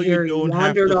 Just like Harry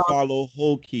wandered off. Follow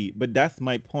Hokey, but that's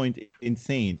my point in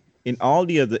saying, in all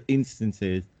the other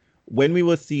instances, when we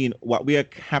were seeing what we are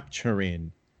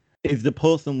capturing, is the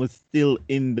person was still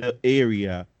in the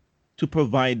area to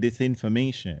provide this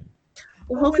information.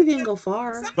 Well, Hokey didn't go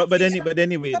far. But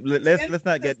anyway, let's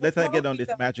not get on this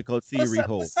magical theory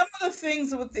hole. Some of the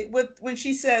things with when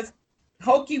she says,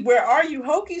 "Hokey, where are you?"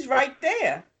 Hokey's right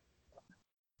there.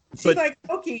 She's like,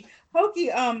 Hokey,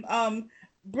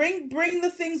 bring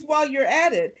the things while you're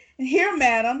at it. And here,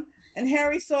 madam. And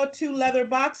Harry saw two leather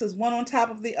boxes, one on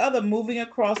top of the other, moving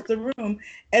across the room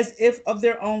as if of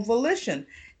their own volition.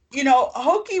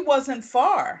 Hokey wasn't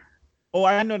far. Oh,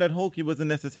 I know that Hokey wasn't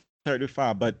necessarily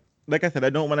far, but like I said, I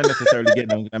don't want to necessarily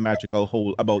get in a magical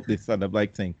hole about this sort of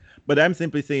thing. But I'm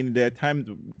simply saying there are times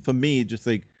for me, just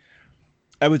like,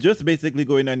 I was just basically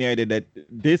going on the idea that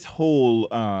this whole,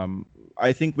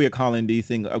 I think we're calling these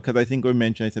things, because I think we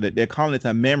mentioned, I said that they're calling it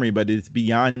a memory, but it's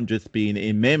beyond just being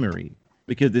a memory,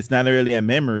 because it's not really a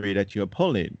memory that you're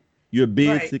pulling. You're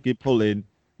basically pulling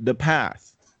the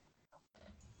past.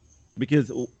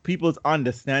 Because people's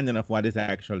understanding of what is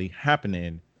actually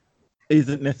happening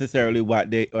isn't necessarily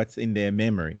what's in their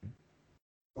memory,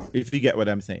 if you get what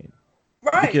I'm saying.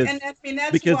 Right, because, and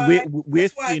that's because why we're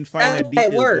seeing finite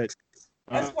details. It works.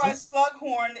 That's why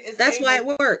Slughorn is. That's why it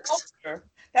works.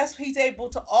 he's able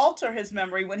to alter his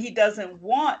memory when he doesn't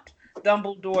want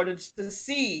Dumbledore to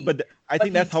see But I what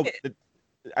think he that's how. did.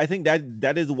 I think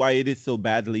that is why it is so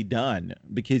badly done,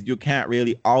 because you can't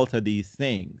really alter these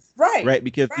things, Right, right?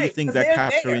 Because these right, things because are they're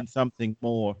there. capturing something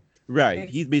more. Right.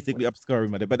 He's Exactly. basically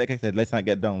obscuring it. But like I said, let's not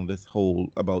get down this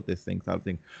whole about this thing,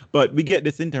 something. But we get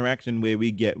this interaction where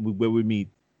we meet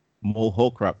more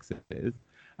Horcruxes,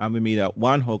 and we meet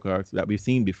one Horcrux that we've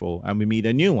seen before, and we meet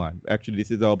a new one. Actually,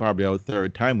 this is all probably our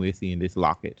third time we're seeing this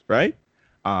locket, right?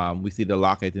 We see the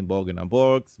locket in Borgin and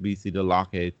Borgs. We see the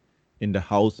locket in the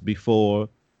house before,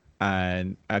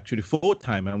 and actually fourth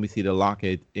time, and we see the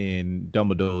locket in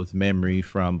Dumbledore's memory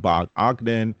from Bog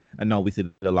Ogden, and now we see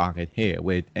the locket here,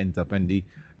 where it ends up in the.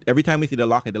 Every time we see the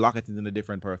locket is in a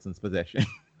different person's possession,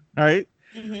 right?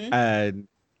 Mm-hmm. And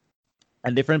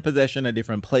a different possession, a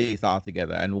different place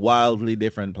altogether, and wildly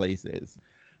different places.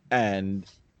 And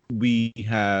we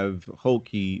have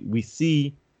Hokey.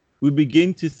 We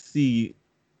begin to see,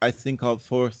 I think, our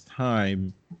first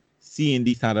time seeing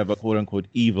this kind of a quote unquote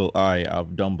evil eye of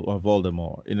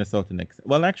Voldemort in a certain extent.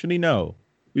 Well, actually, no.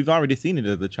 We've already seen it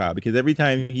as a child, because every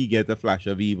time he gets a flash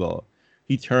of evil,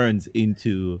 he turns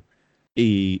into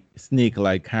a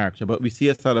snake-like character. But we see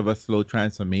a sort of a slow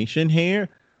transformation here,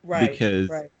 Right, because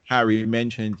right. Harry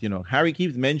mentioned, Harry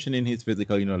keeps mentioning his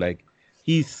physical, like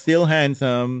he's still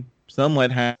handsome,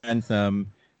 somewhat handsome.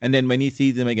 And then when he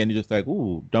sees him again, he's just like,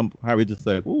 ooh, Harry just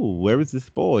like, ooh, where is this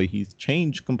boy? He's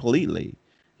changed completely.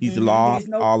 He's Mm-hmm. He's lost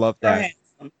no all of longer that.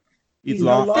 handsome. He's He's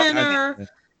no He's lost longer that, thinner.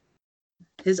 handsome.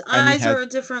 His and he eyes has are a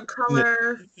different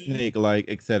color. Mm-hmm. snake-like,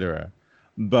 etc.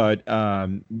 But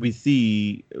we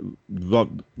see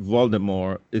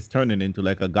Voldemort is turning into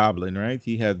like a goblin, right?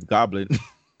 He has goblin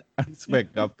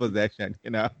aspect of possession.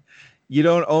 You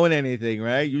don't own anything,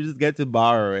 right? You just get to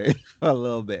borrow it for a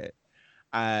little bit.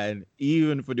 And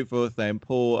even for the first time,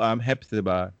 poor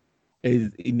Hepzibah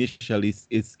is initially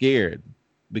is scared,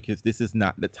 because this is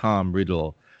not the Tom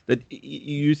Riddle that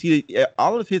you see.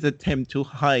 All of his attempt to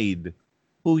hide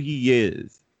who he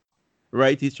is,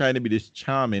 right? He's trying to be this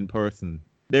charming person.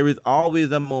 There is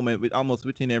always a moment with almost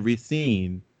within every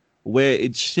scene where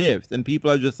it shifts, and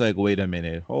people are just like, wait a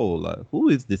minute, hold up, who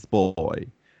is this boy?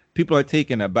 People are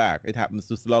taken aback. It happens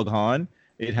to Slughorn,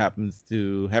 it happens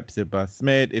to Hepzibah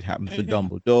Smith, it happens to Mm-hmm.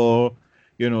 Dumbledore.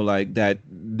 Like that,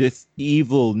 this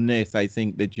evilness, I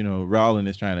think that, Rowling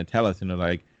is trying to tell us,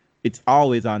 like it's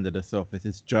always under the surface,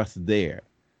 it's just there.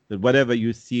 That whatever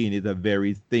you're seeing is a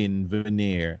very thin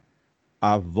veneer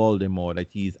of Voldemort, that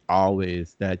he's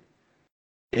always that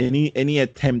any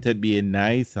attempt at being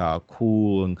nice or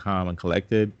cool and calm and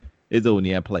collected is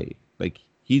only a play. Like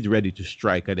he's ready to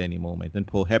strike at any moment, and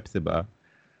poor Hepzibah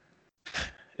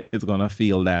is gonna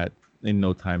feel that in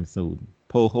no time soon.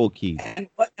 Poor Hokey.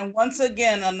 And once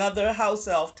again, another house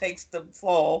elf takes the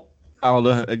fall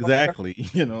for, Exactly.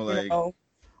 you Like know,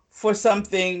 for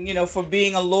something, for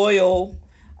being a loyal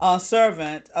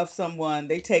servant of someone.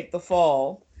 They take the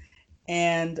fall,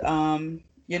 and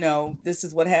this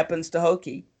is what happens to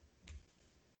Hokey.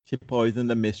 she poisoned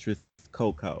the mistress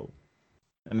Coco.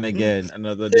 And Mm. again,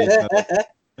 another this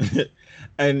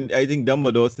and I think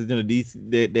Dumbledore says, these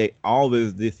they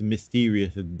always this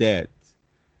mysterious death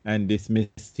and this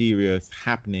mysterious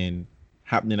happening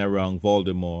around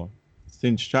Voldemort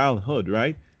since childhood,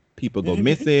 right? People go Mm-hmm.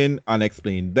 missing,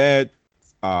 unexplained death,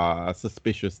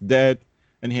 suspicious death,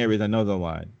 and here is another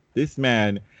one. This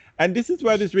man, and this is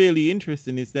what is really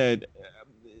interesting, is that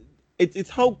it's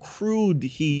how crude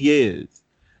he is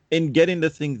in getting the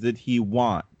things that he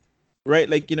wants. Right,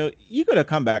 like you could have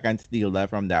come back and steal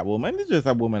that from that woman. It's just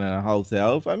a woman and a house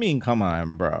elf. I mean, come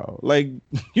on, bro. Like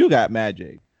you got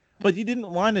magic, but he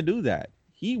didn't want to do that.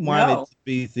 He wanted No. to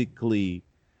basically,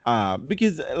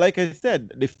 because like I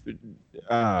said, if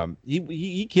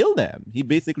he killed them. He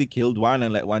basically killed one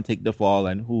and let one take the fall,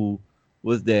 and who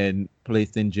was then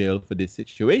placed in jail for this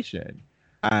situation,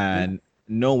 Mm. and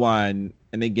no one,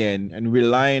 and again, and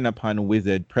relying upon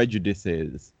wizard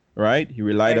prejudices, right? He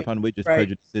relied Right. upon wizard Right.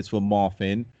 prejudices for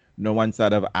morphine. No one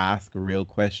sort of asked a real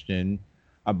question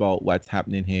about what's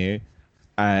happening here.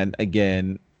 And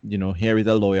again, here is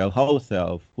a loyal house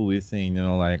elf who is saying,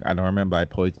 like, I don't remember I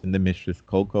poisoned the mistress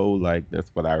Coco. Like,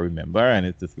 that's what I remember. And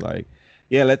it's just like,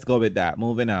 yeah, let's go with that.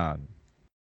 Moving on.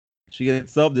 She had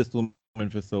served this woman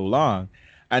for so long.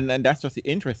 And that's just the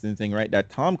interesting thing, right? That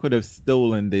Tom could have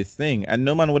stolen this thing and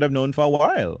no one would have known for a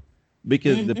while,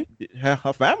 because Mm-hmm.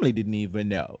 her family didn't even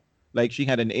know. Like she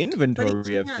had an But he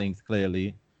inventory of can't. things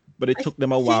clearly, but it I took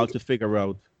them a while think, to figure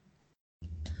out.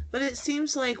 but it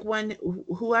seems like when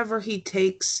whoever he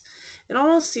takes, it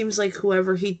almost seems like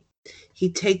whoever he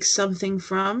takes something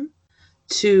from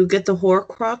to get the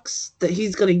Horcrux that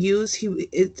he's going to use.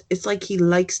 It's like he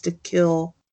likes to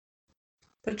kill.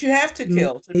 But you have to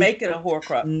kill to make it a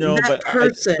Horcrux. No, that but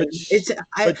person.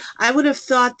 but I would have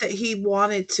thought that he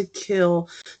wanted to kill.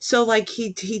 So like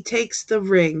he takes the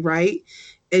ring, right,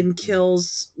 and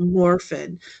kills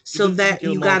Morphin. So doesn't that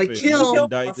kill you got to Morphin. kill. Morphin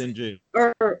dies in jail.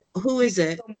 Or who is He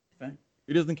it? killed Morphin.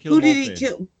 He doesn't kill Who Morphin. did he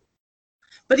kill?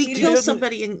 But he He kills doesn't-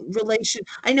 somebody in relation.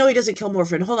 I know he doesn't kill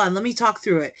Morphin. Hold on, let me talk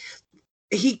through it.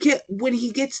 When he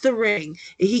gets the ring,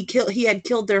 he had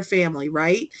killed their family,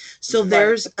 right? So Right.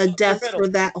 there's a The death riddle. for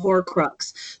that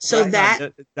Horcrux. So Right.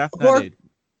 That's not it.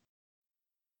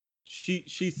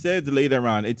 She says later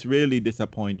on, it's really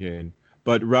disappointing.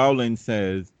 But Rowling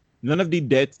says none of the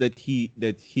deaths that he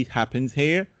happens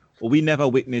here, we never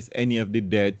witnessed any of the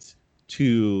deaths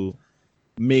to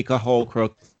make a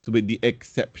Horcrux, with the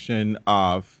exception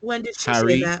of When did she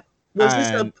Harry say that? Was this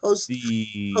a and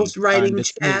post writing and the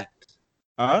chat?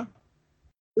 Huh?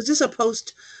 Was this a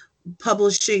post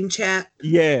publishing chat?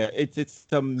 Yeah, it's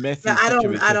a messy Yeah, I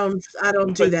don't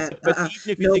do But that.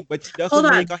 even if you Nope. think, but he Hold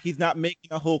on. he's not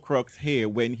making a Horcrux here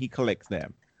when he collects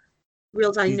them.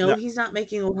 Reals, I He's know not- he's not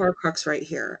making a Horcrux right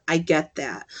here. I get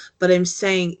that. But I'm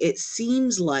saying it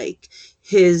seems like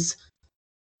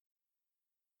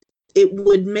it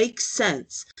would make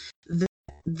sense that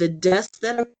the deaths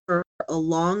that occur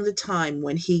along the time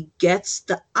when he gets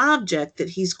the object that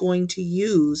he's going to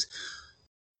use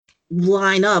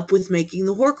line up with making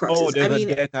the Horcruxes. Oh, there's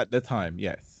a death at the time,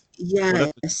 yes. Yes.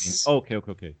 Well, that's what you mean.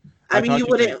 Okay. I mean, thought you you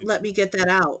wouldn't said- let me get that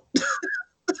out.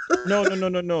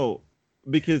 No.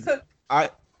 Because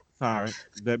sorry,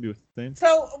 Debbie was saying.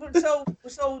 So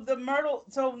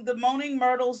the Moaning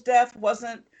Myrtle's death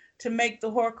wasn't to make the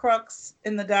Horcrux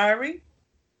in the diary?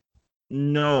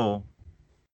 No.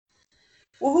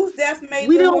 Well, whose death made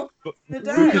We the don't- Horcrux in the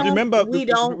Because diary? we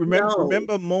don't know.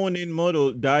 remember Moaning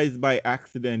Myrtle dies by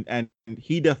accident, and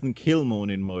he doesn't kill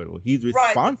Moaning Myrtle. He's Right,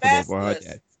 responsible for her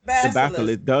death. The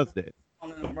Basilisk does this.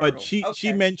 But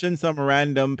she mentioned some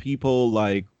random people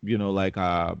like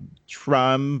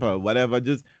Trump or whatever,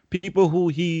 just people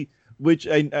which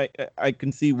I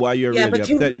can see why you're Yeah, really but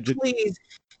can we upset. please?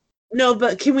 No,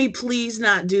 but can we please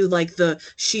not do like the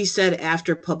she said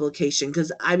after publication?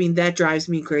 Because I mean that drives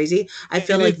me crazy. I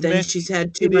feel It like is then messy. she's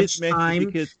had too It much is messy time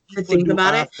because to people think do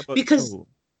about it. ask about- Because no.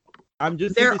 I'm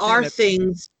just there simply saying are that,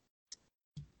 things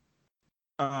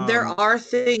there are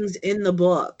things in the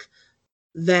book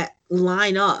that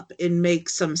line up and make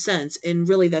some sense, and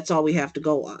really that's all we have to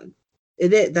go on.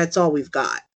 That's all we've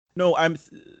got. No,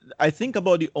 I think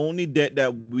about the only death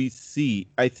that we see.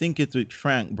 I think it's with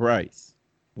Frank Bryce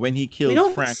when he We killed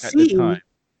don't Frank at the see. time.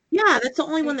 Yeah, that's the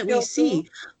only He one that we killed see.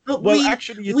 But Well,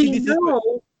 actually, you we see, this is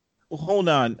know hold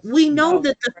on. we know No.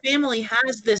 that the family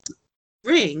has this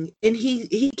ring and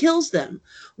he kills them.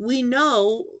 We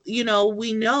know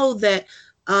that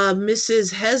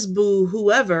Mrs. Hesbu,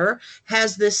 whoever,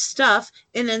 has this stuff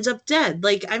and ends up dead.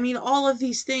 Like, I mean, all of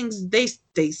these things, they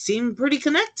seem pretty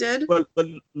connected. But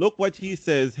look what he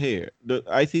says here.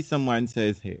 I see someone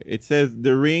says here. It says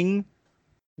the ring,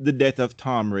 the death of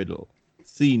Tom Riddle,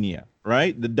 Senior,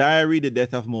 right? The diary, the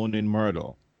death of Moaning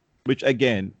Myrtle. Which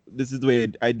again, this is where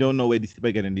I don't know where these people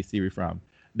are getting this theory from.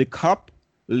 The cup,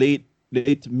 mid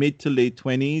to late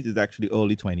 20s, is actually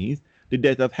early 20s. The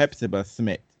death of Hepzibah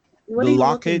Smith. What The are you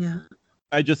locket, looking at?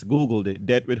 I just Googled it.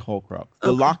 Death with Horcrux. The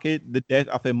Okay. locket, the death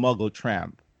of a Muggle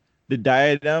tramp. The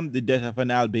diadem, the death of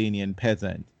an Albanian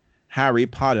peasant. Harry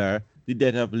Potter, the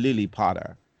death of Lily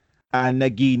Potter. And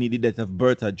Nagini, the death of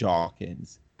Bertha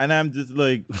Jorkins. And I'm just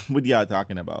like, what y'all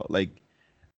talking about? Like,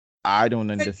 I don't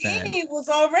understand. Nagini was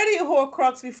already a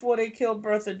Horcrux before they killed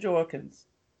Bertha Jorkins.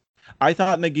 I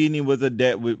thought Nagini was a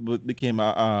death became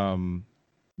a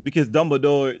because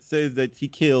Dumbledore says that he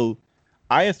killed.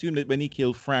 I assume that when he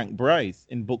killed Frank Bryce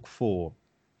in book 4,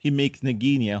 he makes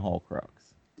Nagini a Horcrux.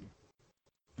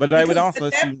 But I would also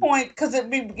at that assume point, because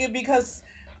Nagini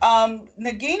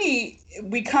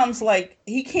becomes like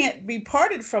he can't be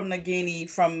parted from Nagini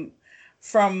from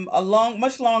a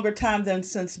much longer time than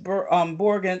since Bertha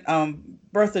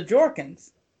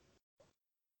Jorkins.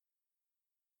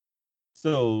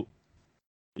 so.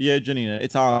 Yeah, Janina,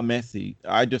 it's all messy.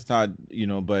 I just thought,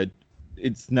 but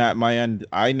it's not my end.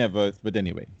 I never. But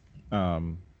anyway.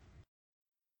 But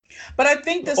I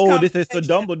think this. This is so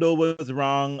Dumbledore was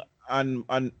wrong on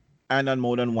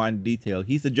more than one detail.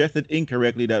 He suggested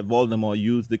incorrectly that Voldemort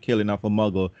used the killing of a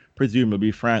Muggle,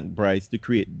 presumably Frank Bryce, to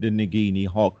create the Nagini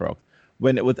Horcrux,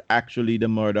 when it was actually the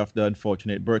murder of the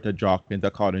unfortunate Bertha Jorkins,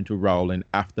 according to Rowling,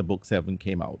 after Book 7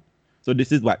 came out. So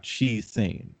this is what she's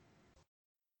saying.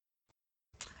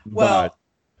 Well,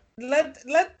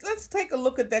 let's take a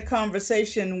look at that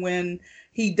conversation when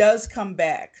he does come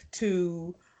back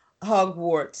to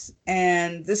Hogwarts,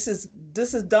 and this is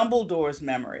Dumbledore's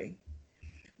memory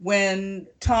when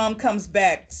Tom comes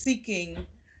back seeking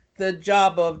the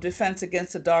job of Defense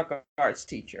Against the Dark Arts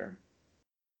teacher,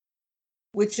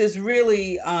 which is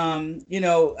really,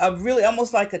 a really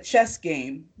almost like a chess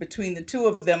game between the two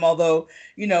of them. Although,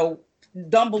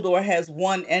 Dumbledore has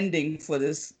one ending for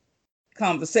this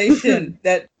conversation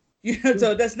that,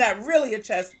 so that's not really a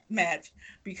chess match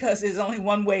because there's only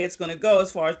one way it's going to go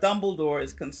as far as Dumbledore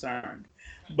is concerned.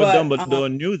 But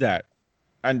Dumbledore knew that,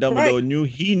 and Dumbledore knew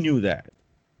he knew that.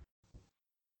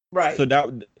 Right. So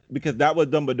because that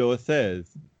what Dumbledore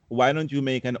says. Why don't you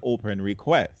make an open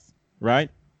request, right?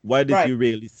 Why did you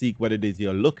really seek what it is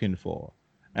you're looking for?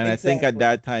 And I think at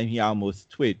that time he almost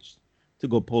twitched to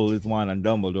go pull his wand on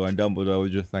Dumbledore, and Dumbledore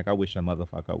was just like, "I wish a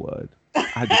motherfucker would.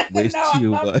 I just wish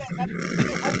you would."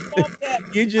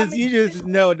 You just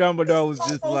know Dumbledore was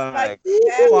just like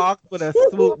walk with a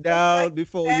swoop down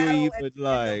before you even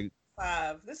like.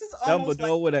 This is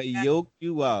Dumbledore would have yoked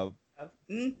you up.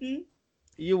 Mm-hmm.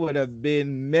 You would have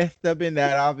been messed up in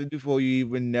that office before you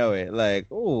even know it. Like,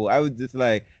 oh, I was just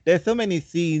like, there's so many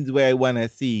scenes where I want to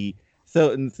see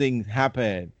certain things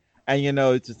happen. And,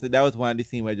 it's just, that was one of the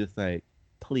scenes where just like,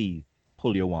 please,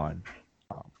 pull your wand.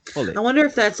 Pull it. I wonder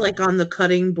if that's like on the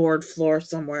cutting board floor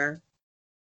somewhere.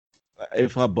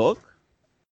 If a book?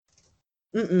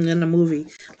 In a movie.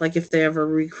 Like if they ever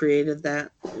recreated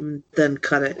that and then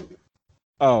cut it.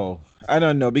 Oh, I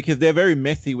don't know, because they're very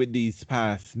messy with these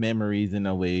past memories in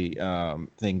a way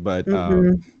thing. But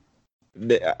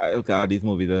these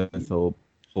movies are so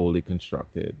poorly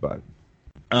constructed. But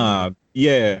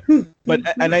yeah. But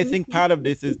and I think part of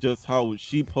this is just how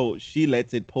she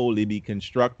lets it poorly be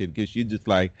constructed, because she's just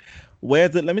like,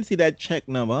 where's it? Let me see that check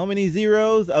number. How many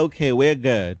zeros? Okay, we're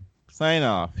good. Sign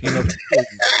off.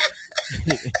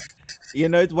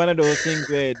 It's one of those things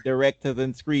where directors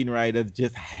and screenwriters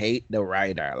just hate the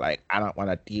writer. Like, I don't want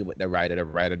to deal with the writer. The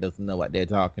writer doesn't know what they're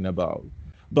talking about.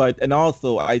 And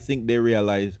also, I think they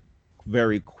realized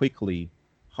very quickly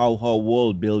how her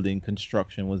world building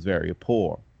construction was very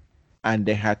poor. And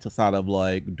they had to sort of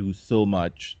like do so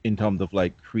much in terms of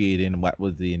like creating what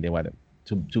was in they wanted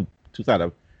to sort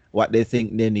of what they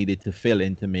think they needed to fill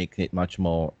in to make it much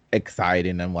more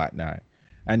exciting and whatnot.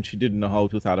 And she didn't know how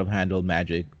to sort of handle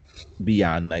magic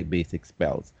beyond like basic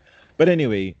spells. But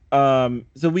anyway,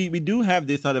 so we do have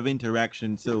this sort of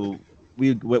interaction. So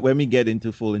when we get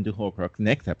into Horcrux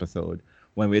next episode,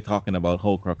 when we're talking about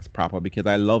Horcrux proper, because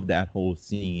I love that whole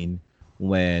scene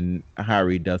when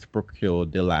Harry does procure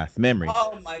the last memory.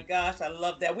 Oh my gosh, I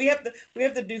love that. We have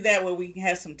to do that where we can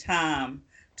have some time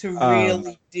to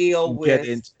really deal with get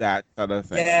into that sort of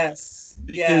thing.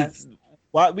 Yes.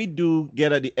 What we do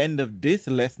get at the end of this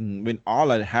lesson, when all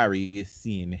that Harry is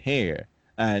seeing here,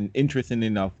 and interesting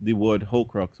enough, the word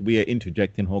Horcrux, we are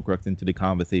interjecting Horcrux into the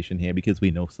conversation here because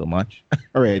we know so much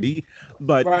already.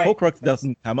 But Horcrux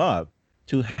doesn't come up.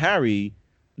 To Harry,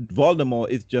 Voldemort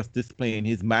is just displaying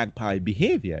his magpie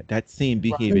behavior, that same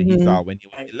behavior he saw when he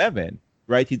was 11,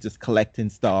 right? He's just collecting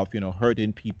stuff,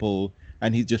 hurting people,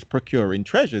 and he's just procuring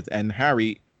treasures. And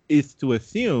Harry is to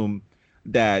assume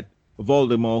that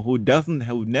Voldemort, who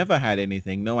never had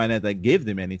anything, no one ever gave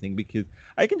him anything, because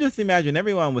I can just imagine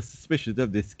everyone was suspicious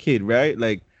of this kid, right?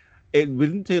 Like, it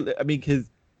wouldn't take, because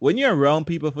when you're around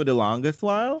people for the longest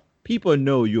while, people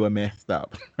know you are messed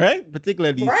up, right?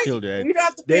 Particularly these children. You don't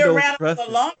have to be around for the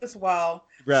longest while.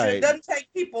 Right. It doesn't take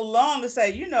people long to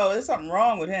say, there's something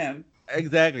wrong with him.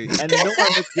 Exactly. And no one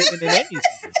was giving him anything,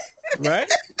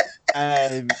 right?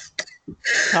 And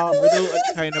Tom Riddle, a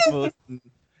kind of person,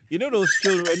 those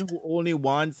children who only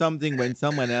want something when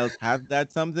someone else has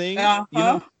that something, And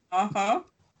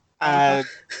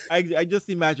I just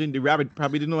imagine the rabbit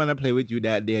probably didn't want to play with you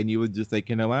that day, and you was just like,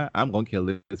 you know what? I'm gonna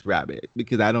kill this rabbit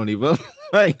because I don't even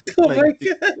like.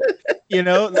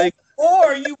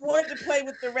 Or you wanted to play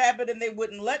with the rabbit and they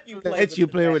wouldn't let you play. Let you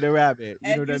play with the rabbit.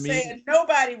 You know what I mean? Saying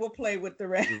nobody will play with the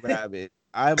rabbit.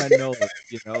 I'm a no.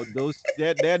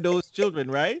 They're those children,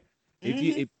 right?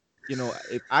 If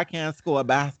I can't score a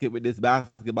basket with this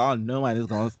basketball, no one is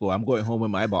gonna score. I'm going home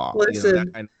with my ball.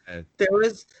 Listen,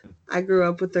 I grew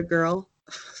up with a girl.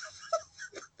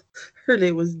 Her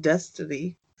name was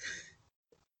Destiny,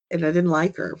 and I didn't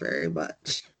like her very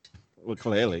much. Well,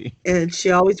 clearly. And she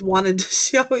always wanted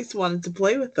to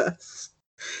play with us.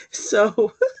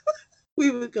 So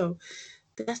we would go,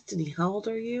 Destiny, how old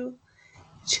are you?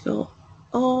 She'd go,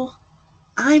 oh,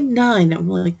 I'm 9. I'm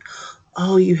like,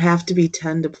 oh, you have to be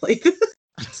 10 to play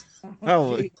this.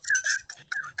 Oh,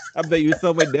 I bet you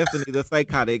someone definitely the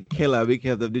psychotic killer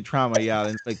because of the trauma y'all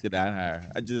inflicted on her.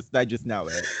 I just know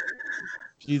it.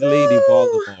 She's Lady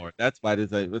Woo! Voldemort. That's why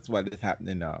this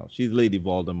happening now. She's Lady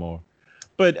Voldemort.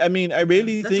 But I mean, I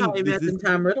really That's how I think this is imagined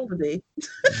Tom Riddle to be.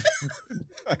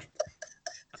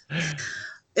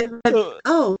 And so,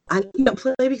 oh, I can't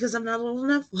play because I'm not old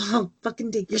enough. Well, I'll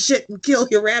fucking take your shit and kill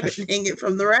your rabbit and hang it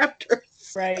from the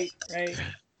raptors. Right, right.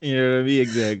 you know what I mean?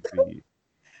 Exactly.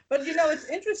 But it's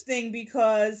interesting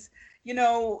because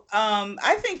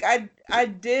I think I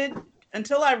did,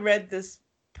 until I read this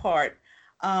part.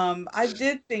 I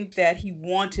did think that he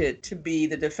wanted to be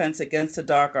the Defense Against the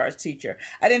Dark Arts teacher.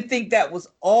 I didn't think that was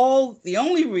the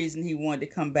only reason he wanted to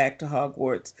come back to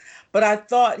Hogwarts, but I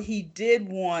thought he did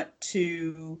want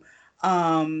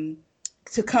um,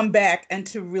 to come back and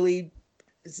to really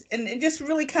and just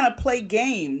really kind of play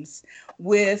games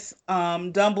with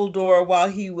Dumbledore while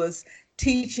he was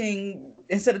teaching,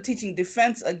 instead of teaching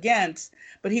defense against,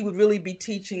 but he would really be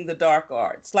teaching the dark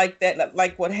arts, like that,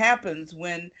 like what happens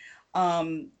when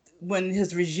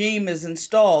his regime is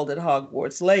installed at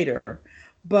Hogwarts later.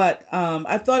 But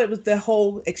I thought it was the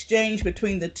whole exchange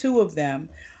between the two of them,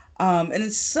 and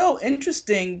it's so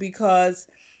interesting because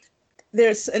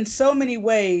there's, in so many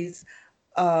ways,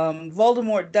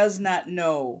 Voldemort does not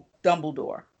know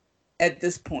Dumbledore at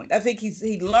this point. I think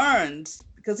he learns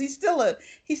because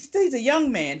he's a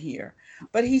young man here,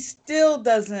 but he still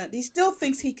doesn't. He still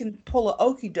thinks he can pull a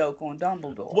okey doke on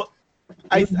Dumbledore. Well,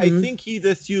 I think he's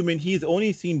assuming he's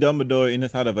only seen Dumbledore in a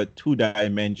sort of a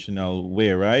two-dimensional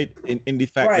way, right? In the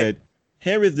fact Right. that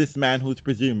here is this man who's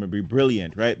presumably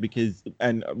brilliant, right? Because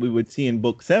and we would see in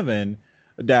book 7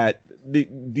 that the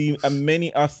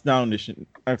many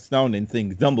astounding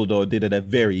things Dumbledore did at a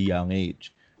very young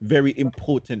age, very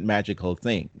important magical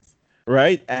things,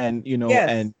 right? And Yes.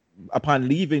 and upon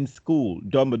leaving school,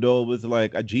 Dumbledore was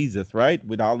like a Jesus, right?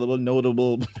 With all the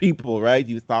notable people, right?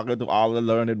 He was talking to all the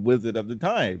learned wizard of the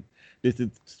time. This is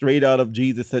straight out of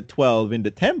Jesus at 12 in the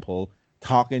temple,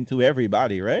 talking to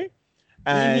everybody, right?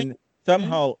 And Mm-hmm.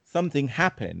 somehow something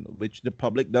happened which the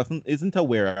public doesn't isn't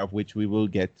aware of, which we will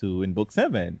get to in book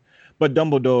 7. But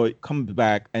Dumbledore comes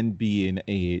back and being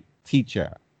a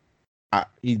teacher.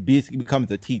 He basically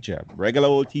becomes a teacher, regular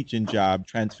old teaching job,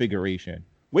 transfiguration,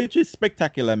 which is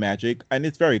spectacular magic and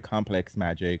it's very complex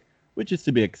magic, which is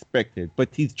to be expected. But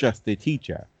he's just a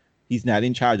teacher. He's not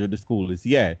in charge of the school as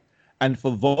yet. And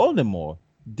for Voldemort,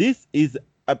 this is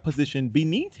a position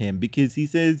beneath him because he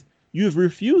says, "You've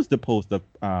refused the post of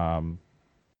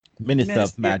Minister of Ministry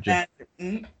of Magic. Magic.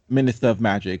 Mhm. Minister of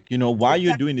Magic. Why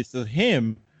you're doing this to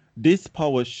him, this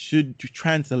power should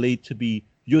translate to be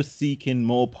you're seeking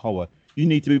more power. You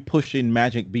need to be pushing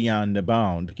magic beyond the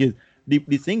bound because the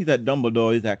things that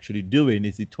Dumbledore is actually doing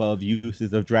is the 12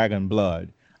 uses of dragon blood,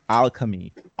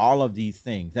 alchemy, all of these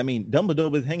things. I mean, Dumbledore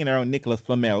was hanging around Nicholas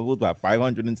Flamel, who was about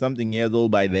 500 and something years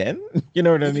old by then. You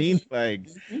know what I mean? Like,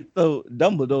 Mhm. so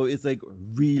Dumbledore is like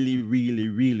really, really,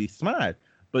 really smart.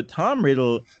 But Tom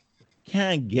Riddle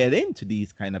can't get into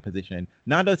these kind of position.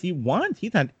 Now does he want?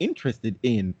 He's not interested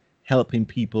in helping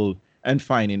people and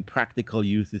finding practical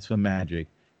uses for magic.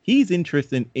 He's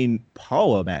interested in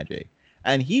power magic,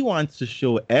 and he wants to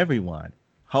show everyone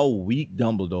how weak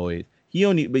Dumbledore is. He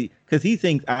only because he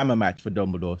thinks I'm a match for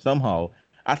Dumbledore. Somehow,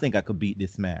 I think I could beat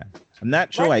this man. I'm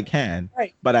not sure Right. I can,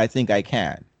 Right. but I think I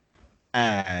can.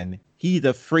 And he's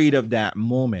afraid of that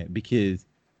moment because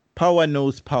power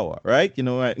knows power, right? You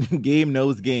know what? Game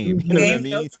knows game. You know what I Game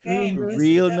mean? knows game. Yes, it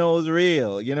Real does. knows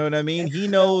real. You know what I mean? Yes, He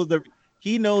it does. knows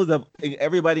he knows of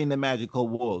everybody in the magical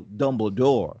world.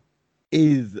 Dumbledore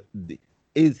is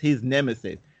is his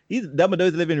nemesis.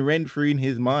 Dumbledore's living rent free in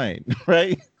his mind,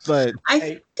 right? But I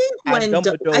Right. think and I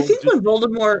Dumbledore think just when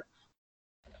Voldemort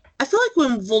I feel like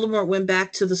when Voldemort went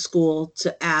back to the school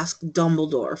to ask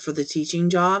Dumbledore for the teaching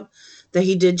job, that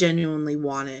he did genuinely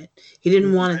want it. He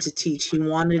didn't want it I to didn't teach. He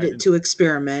wanted I it didn't to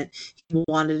experiment. He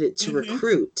wanted it to Mm-hmm.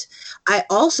 recruit. I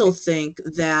also think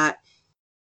that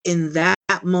in that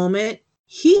moment,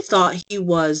 he thought he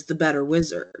was the better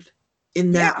wizard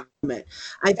in Yeah. that moment.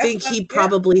 I That's think what. he Yeah.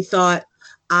 probably thought,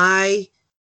 I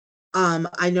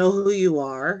know who you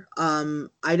are.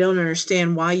 I don't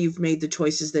understand why you've made the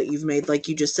choices that you've made, like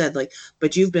you just said, like,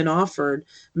 but you've been offered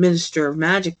Minister of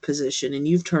Magic position and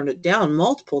you've turned it down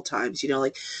multiple times,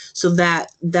 like, so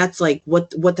that's like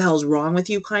what the hell's wrong with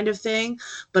you kind of thing.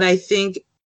 But I think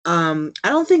I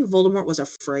don't think Voldemort was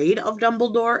afraid of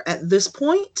Dumbledore at this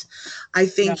point. I No.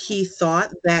 think he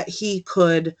thought that he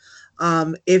could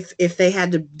if they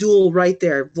had to duel right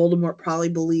there, Voldemort probably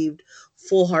believed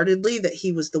full-heartedly that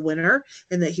he was the winner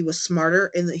and that he was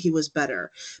smarter and that he was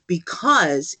better,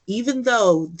 because even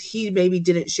though he maybe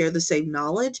didn't share the same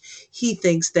knowledge, he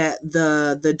thinks that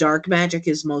the dark magic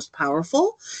is most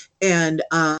powerful. And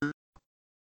I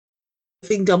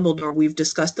think Dumbledore, we've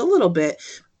discussed a little bit,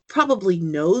 probably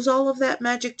knows all of that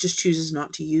magic, just chooses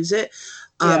not to use it.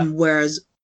 Whereas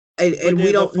and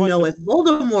we don't know if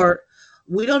Voldemort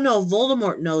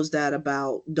knows that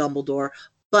about Dumbledore,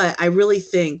 but I really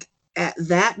think at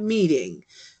that meeting,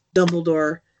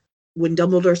 when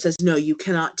Dumbledore says, no, you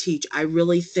cannot teach, I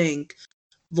really think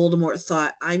Voldemort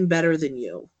thought, I'm better than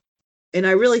you. And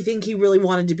I really think he really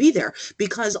wanted to be there,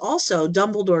 because also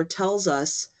Dumbledore tells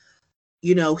us,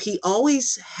 he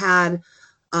always had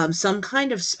some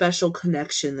kind of special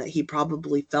connection that he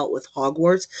probably felt with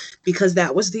Hogwarts, because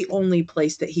that was the only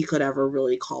place that he could ever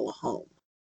really call a home.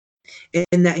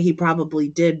 And that he probably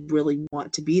did really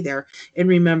want to be there. And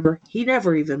remember, he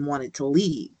never even wanted to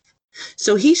leave.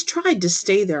 So he's tried to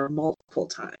stay there multiple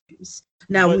times.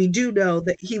 Now, we do know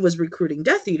that he was recruiting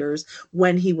Death Eaters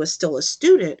when he was still a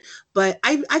student, but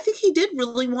I think he did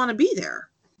really want to be there.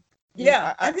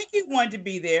 Yeah, I think he wanted to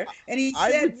be there. And he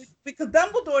said, because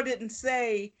Dumbledore didn't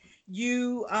say,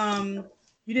 you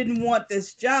didn't want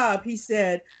this job. He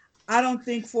said, I don't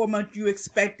think for much you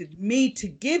expected me to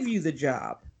give you the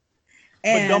job.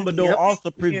 And but Dumbledore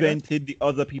also prevented the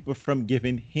other people from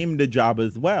giving him the job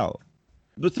as well.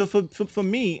 But so for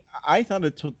me, I thought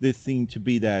it took this scene to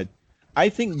be that I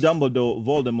think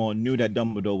Voldemort knew that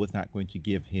Dumbledore was not going to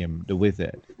give him the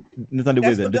wizard.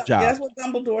 The job. That's what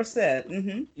Dumbledore said.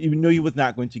 Mm-hmm. Even though he was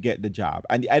not going to get the job.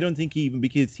 And I don't think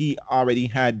because he already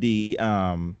had the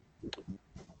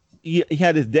he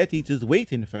had his Death Eaters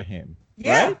waiting for him.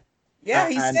 Yeah. Right? Yeah,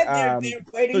 he said they're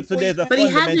waiting for you. But he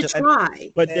had to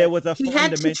try. But there was he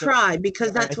had to try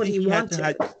because that's what he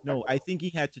wanted. I think he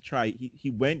had to try.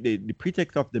 He went, the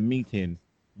pretext of the meeting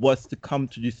was to come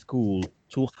to the school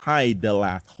to hide the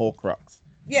last Horcrux.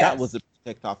 Yes. That was the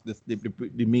pretext of the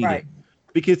meeting. Right.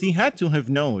 Because he had to have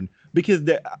known. Because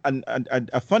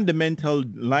a fundamental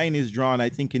line is drawn, I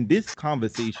think, in this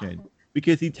conversation.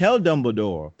 Because he tells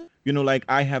Dumbledore,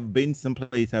 I have been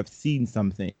someplace, I've seen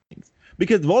some things.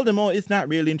 Because Voldemort is not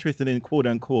really interested in, quote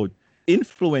unquote,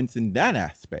 influence in that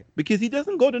aspect. Because he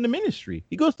doesn't go to the Ministry.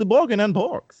 He goes to Borgin and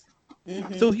Borks.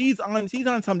 Mm-hmm. So he's on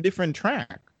some different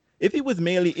track. If he was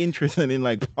merely interested in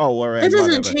power and that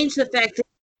doesn't change the fact that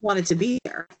he wanted to be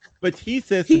there. But he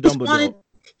says to Dumbledore,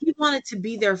 he wanted to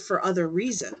be there for other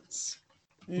reasons.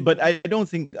 But I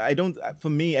think he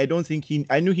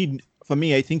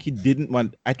didn't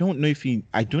want, I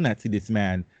do not see this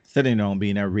man sitting on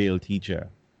being a real teacher.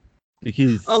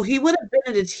 Because he would have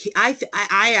been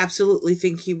I absolutely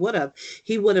think he would have.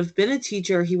 He would have been a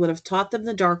teacher. He would have taught them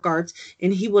the dark arts,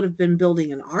 and he would have been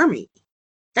building an army.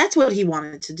 That's what he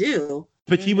wanted to do.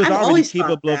 But he was already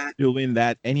capable of doing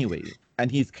that anyway,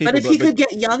 and he's capable. But if he could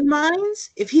get young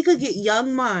minds,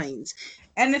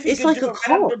 and if he it's like a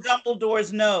cult. Under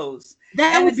Dumbledore's nose,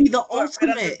 that would be the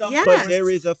ultimate. Yeah, but there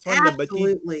is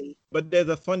but there's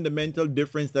a fundamental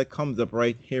difference that comes up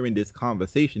right here in this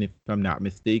conversation, if I'm not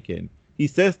mistaken. He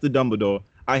says to Dumbledore,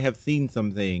 I have seen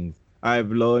some things.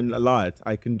 I've learned a lot.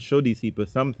 I can show these people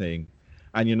something.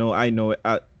 And, I know,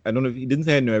 I don't know if he didn't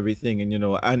say I know everything. And,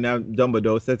 and now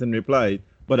Dumbledore says in reply,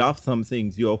 but of some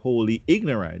things you're wholly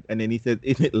ignorant. And then he says,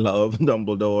 isn't it love,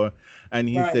 Dumbledore? And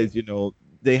he says,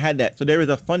 they had that. So there is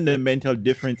a fundamental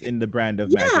difference in the brand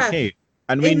of magic. Hey,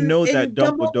 and we know that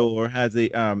Dumbledore has a,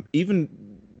 Dumbledore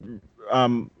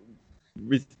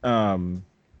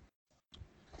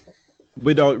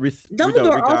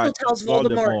also tells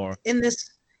Voldemort in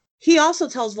this. He also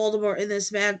tells Voldemort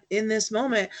in this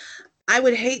moment, I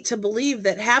would hate to believe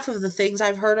that half of the things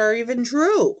I've heard are even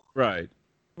true. Right.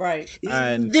 Right.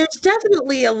 And there's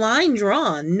definitely a line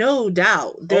drawn, no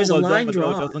doubt. There's a line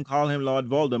drawn. Dumbledore doesn't call him Lord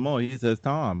Voldemort. He says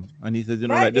Tom, and he says, they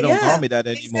don't call me that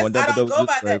anymore. Says, I don't go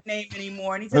by that name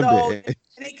anymore. And he said, and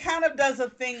he kind of does a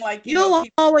thing like you'll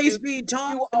always be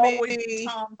Tom. You always be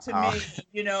Tom to me.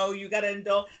 You got to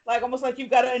indulge, almost like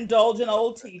you've got to indulge an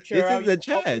old teacher. This is a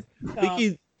chance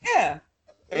because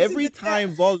every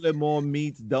time Voldemort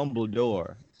meets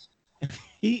Dumbledore,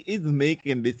 he is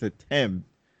making this attempt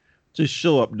to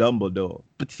show up Dumbledore,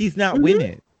 but he's not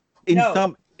winning.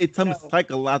 It's some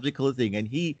psychological thing, and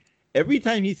every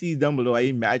time he sees Dumbledore, I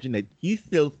imagine that he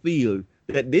still feels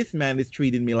that this man is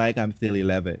treating me like I'm still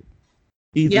 11.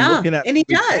 He's looking at and he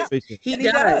does. He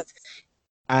does.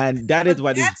 And that is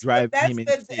what is driving him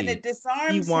insane. And it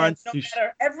disarms him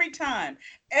matter every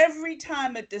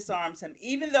time it disarms him,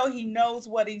 even though he knows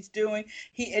what he's doing.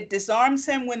 It disarms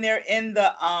him when they're in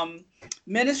the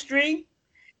Ministry.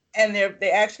 and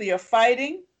they actually are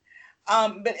fighting.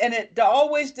 But it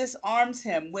always disarms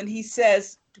him when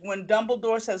when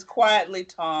Dumbledore says quietly,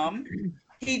 Tom,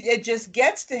 it just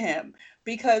gets to him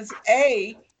because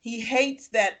he hates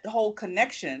that whole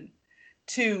connection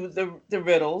to the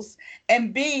riddles,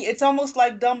 and B, it's almost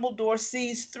like Dumbledore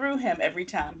sees through him every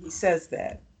time he says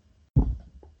that.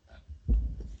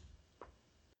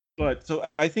 But so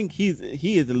I think he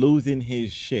is losing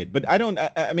his shit. But I don't.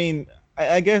 I mean,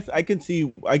 I guess I can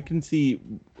see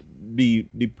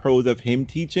the pros of him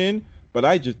teaching. But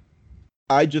I just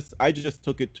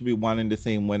took it to be one and the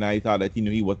same when I thought that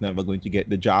he was never going to get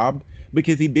the job,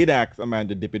 because he did ask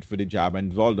Amanda Dippet for the job,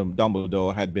 and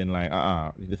Dumbledore had been like,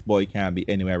 this boy can't be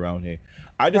anywhere around here.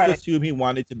 I just assumed he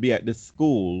wanted to be at the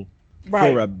school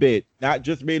for a bit, not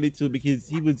just really because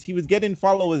he was getting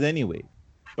followers anyway.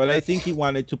 But I think he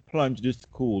wanted to plunge the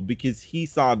school because he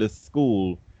saw the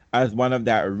school as one of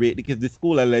that because the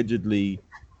school allegedly,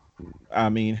 I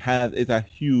mean, is a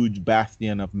huge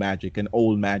bastion of magic and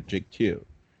old magic too.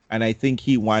 And I think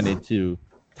he wanted to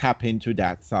tap into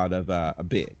that sort of a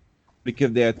bit,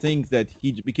 because there are things that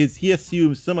because he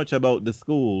assumes so much about the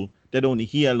school that only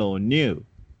he alone knew,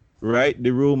 right?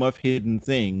 The room of hidden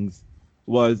things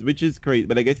which is great,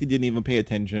 but I guess he didn't even pay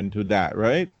attention to that,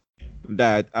 right?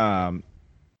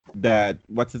 That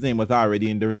what's his name was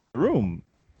already in the room.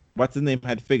 What's his name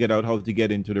had figured out how to get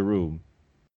into the room.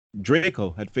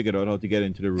 Draco had figured out how to get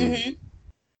into the room. Mm-hmm.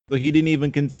 So he didn't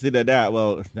even consider that.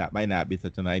 Well, that might not be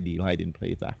such an ideal hiding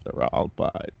place after all,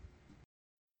 but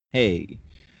hey,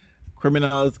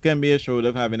 criminals can be assured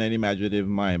of having an imaginative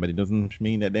mind, but it doesn't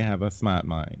mean that they have a smart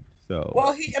mind. So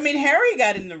well, Harry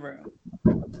got in the room.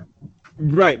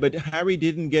 Right, but Harry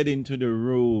didn't get into the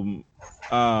room.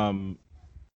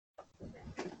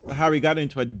 Harry got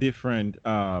into a different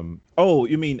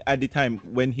you mean at the time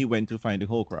when he went to find the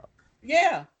Horcrux?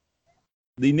 Yeah.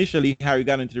 Initially Harry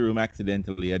got into the room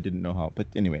accidentally. I didn't know how, but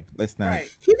anyway, let's not.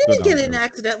 Right. He didn't get in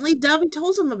accidentally. Dobby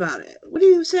told him about it. What do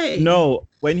you say? No,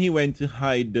 when he went to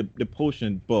hide the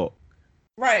potion book.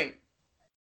 Right.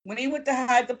 When he went to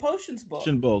hide the potions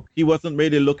book. He wasn't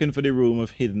really looking for the room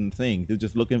of hidden things. He was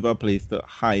just looking for a place to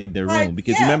hide the room.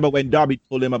 Because remember when Dobby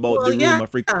told him about the room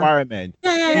of requirement.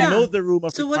 He knows the room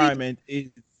of requirement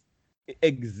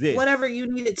exists. Whatever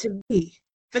you need it to be.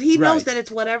 But he knows that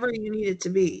it's whatever you need it to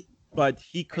be. But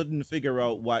he couldn't figure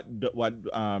out what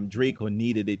Draco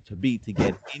needed it to be to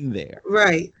get in there.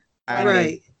 Right.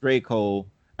 And Draco,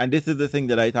 and this is the thing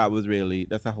that I thought was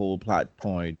that's a whole plot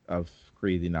point of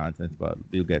crazy nonsense, but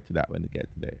we'll get to that when we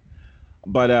get to there.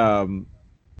 But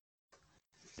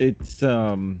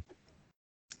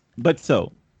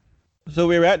so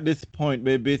we're at this point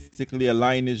where basically a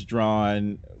line is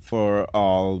drawn for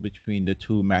all between the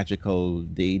two magical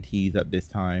deities at this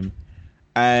time.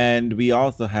 And we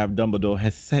also have Dumbledore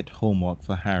has set homework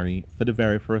for Harry for the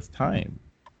very first time.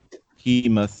 He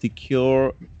must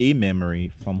secure a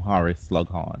memory from Horace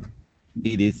Slughorn.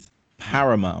 It is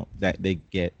paramount that they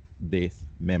get this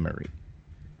memory,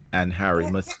 and Harry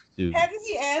must do. Hadn't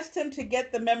he asked him to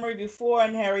get the memory before,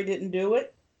 and Harry didn't do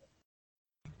it?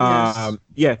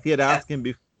 Yes, he had asked him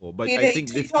before, but I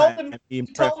think this time he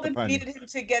told him he needed him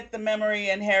to get the memory,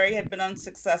 and Harry had been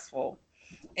unsuccessful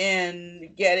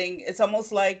in getting. It's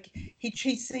almost like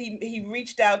he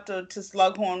reached out to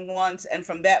Slughorn once, and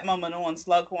from that moment on,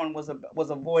 Slughorn was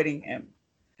avoiding him.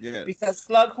 Yes. Because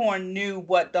Slughorn knew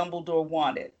what Dumbledore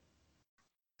wanted.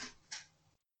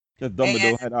 Because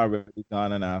Dumbledore had already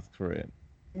gone and asked for it.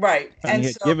 Right. And he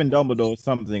had given Dumbledore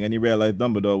something, and he realized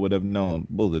Dumbledore would have known,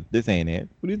 bullet, this ain't it.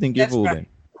 What do you think you're fooling? Right.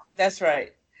 That's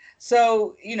right.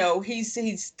 So,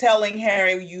 he's telling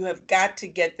Harry, you have got to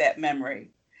get that memory.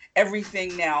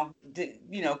 Everything now,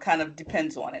 kind of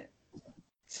depends on it.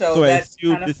 So that's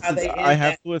kind of how I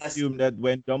have to assume that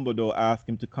when Dumbledore asked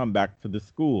him to come back to the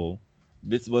school,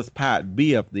 this was part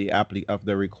B of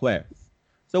the request.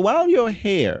 So while you're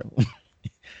here,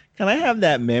 can I have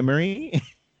that memory?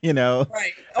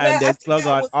 Right. And then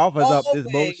Slughorn offers up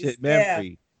this bullshit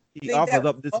memory. He offers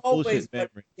up this bullshit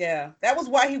memory. Yeah, that was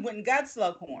why he went and got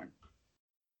Slughorn,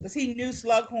 because he knew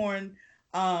Slughorn.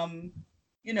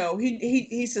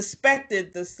 He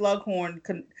suspected the Slughorn,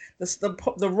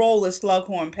 the role that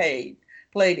Slughorn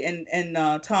played in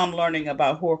Tom learning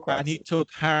about Horcrux. And he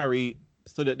took Harry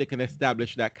so that they can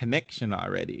establish that connection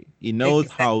already. He knows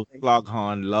how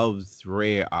Slughorn loves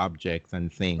rare objects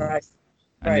and things. Right.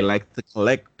 And he likes to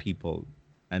collect people.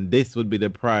 And this would be the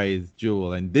prize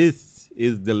jewel. And this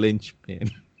is the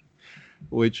linchpin,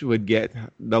 which would get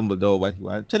Dumbledore what he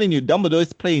wants. I'm telling you, Dumbledore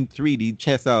is playing 3D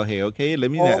chess out here, okay?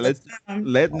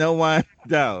 Let no one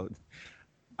doubt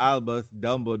Albus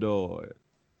Dumbledore,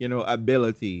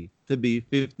 ability to be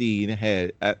 15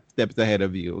 steps ahead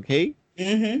of you, okay?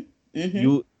 Mm-hmm.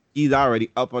 Mm-hmm. He's already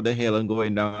up on the hill and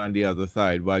going down on the other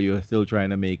side while you're still trying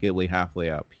to make it way halfway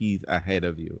up. He's ahead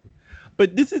of you.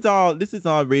 But this is all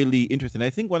really interesting. I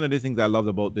think one of the things I loved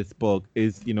about this book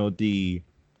is,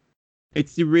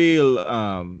 it's the real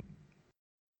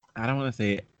I don't want to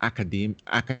say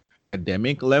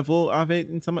academic level of it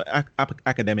and some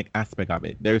academic aspect of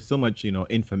it. There's so much,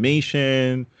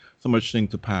 information, so much thing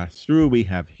to pass through. We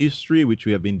have history, which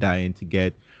we have been dying to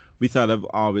get. We sort of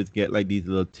always get like these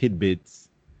little tidbits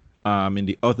in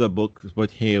the other books,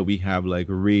 but here we have like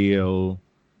real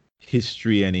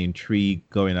history and intrigue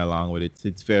going along with it.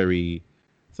 It's very,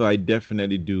 so I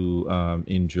definitely do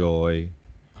enjoy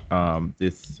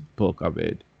this book of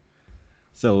it.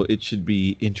 So it should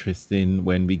be interesting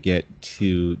when we get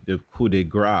to the coup de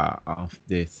grace of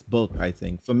this book, I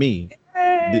think. For me,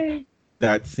 Yay.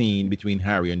 that scene between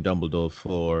Harry and Dumbledore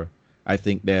for, I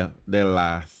think, their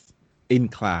last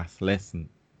in-class lesson.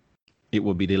 It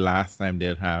will be the last time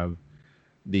they'll have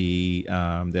their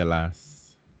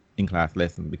last in-class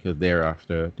lesson, because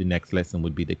thereafter the next lesson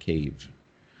would be the cave.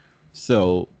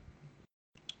 So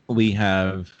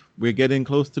we're getting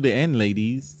close to the end,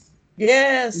 ladies.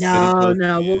 Yes. No,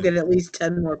 we'll get at least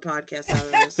 10 more podcasts out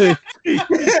of this.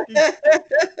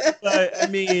 But I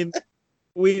mean,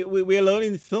 we're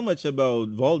learning so much about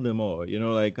Voldemort.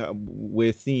 Like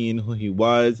we're seeing who he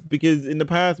was, because in the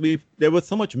past there was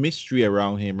so much mystery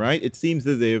around him, right? It seems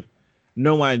as if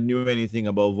no one knew anything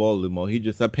about Voldemort. He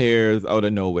just appears out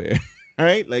of nowhere,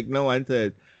 right? Like no one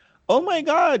said, "Oh my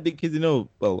God," because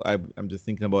well, I'm just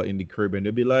thinking about in the Caribbean,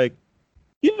 they'll be like,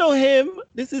 "You know him?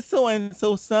 This is so and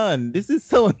so son. This is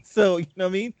so and so." You know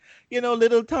what I mean?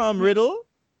 Little Tom Riddle.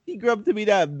 He grew up to be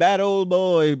that bad old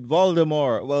boy,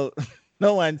 Voldemort. Well,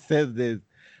 no one says this.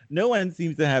 No one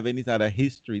seems to have any sort of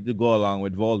history to go along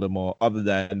with Voldemort, other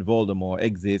than Voldemort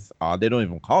exists. They don't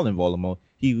even call him Voldemort.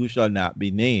 He who shall not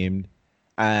be named,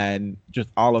 and just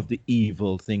all of the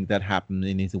evil things that happen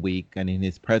in his wake and in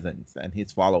his presence and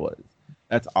his followers.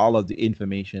 That's all of the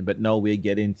information. But no, we're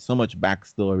getting so much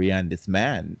backstory on this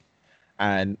man.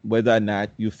 And whether or not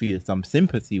you feel some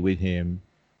sympathy with him,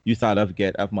 you sort of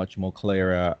get a much more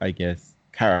clearer, I guess,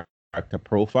 character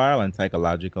profile and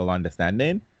psychological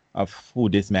understanding of who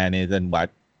this man is and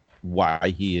why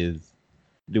he is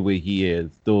the way he is.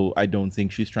 Though I don't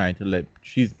think she's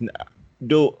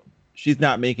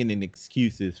not making any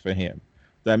excuses for him.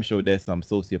 So I'm sure there's some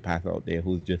sociopath out there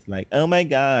who's just like, "Oh my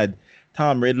God,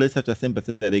 Tom Riddle is such a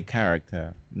sympathetic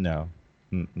character." No.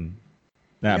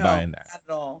 Not buying that. Not at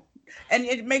all. And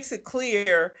it makes it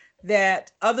clear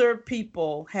that other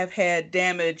people have had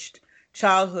damaged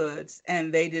childhoods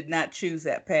and they did not choose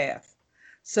that path.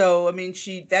 So, I mean,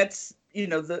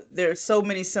 there's so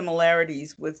many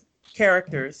similarities with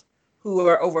characters who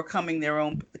are overcoming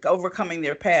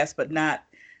their past, but not,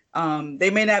 they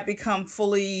may not become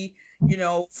fully,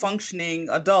 functioning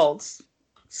adults.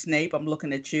 Snape, I'm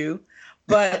looking at you.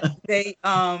 But they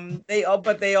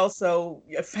also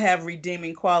have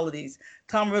redeeming qualities.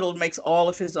 Tom Riddle makes all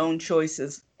of his own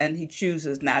choices, and he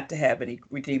chooses not to have any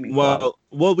redeeming qualities.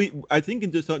 Well, I think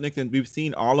to a certain extent we've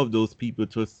seen all of those people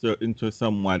to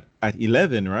somewhat at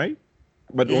 11, right?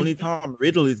 But only Tom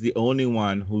Riddle is the only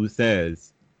one who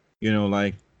says,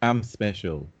 like, "I'm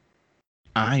special.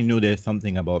 I know there's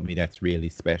something about me that's really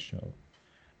special."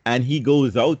 And he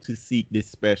goes out to seek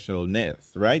this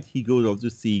specialness, right? He goes out to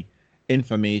seek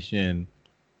information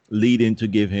leading to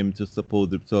give him to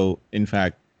suppose it. So, in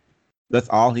fact, that's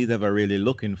all he's ever really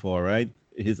looking for, right?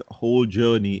 His whole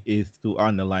journey is to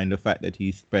underline the fact that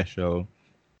he's special,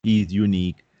 he's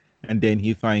unique, and then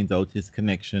he finds out his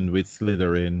connection with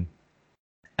Slytherin,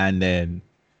 and then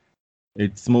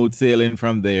it's smooth sailing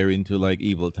from there into like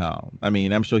Evil Town. I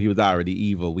mean, I'm sure he was already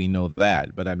evil, we know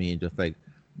that, but I mean, just like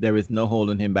there is no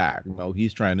holding him back.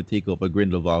 He's trying to take over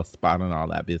Grindelwald's spot and all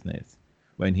that business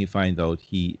when he finds out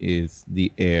he is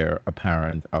the heir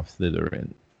apparent of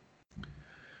Slytherin.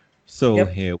 So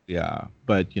Here we are.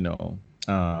 But,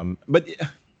 but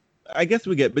I guess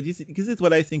but you see, because it's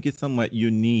what I think is somewhat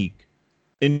unique,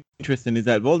 interesting, is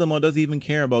that Voldemort doesn't even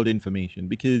care about information,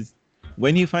 because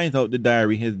when he finds out the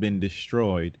diary has been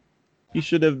destroyed, he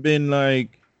should have been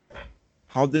like,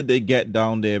 how did they get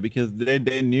down there? Because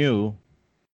they knew.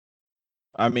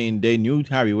 I mean, they knew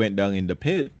Harry went down in the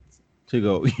pit to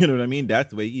go. You know what I mean?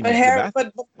 That's where he.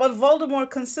 But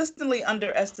Voldemort consistently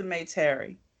underestimates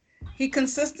Harry. He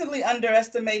consistently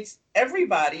underestimates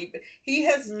everybody. He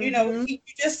has, you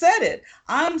just said it.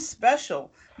 I'm special.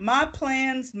 My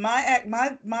plans,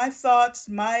 my thoughts,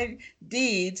 my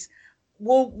deeds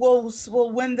will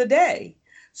win the day.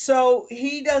 So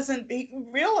he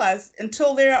realize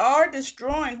until they are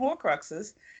destroying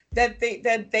Horcruxes that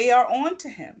they are on to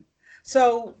him.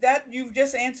 So that you've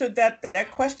just answered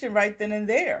that question right then and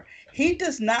there. He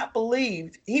does not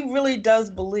believe, he really does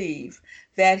believe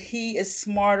that he is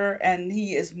smarter and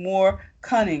he is more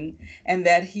cunning and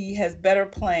that he has better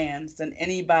plans than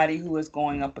anybody who is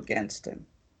going up against him.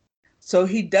 So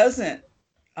he doesn't,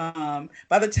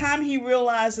 by the time he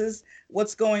realizes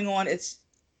what's going on,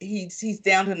 he's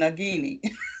down to Nagini.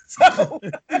 So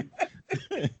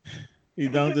He's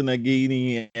down to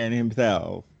Nagini and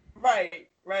himself. right.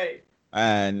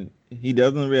 And he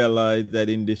doesn't realize that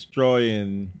in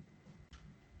destroying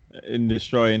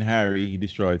Harry, he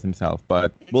destroys himself.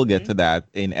 But we'll get to that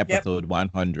in episode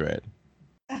 100.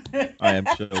 I am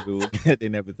sure we will get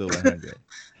in episode 100.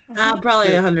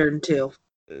 Probably 102.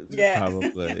 Yeah.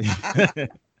 Probably.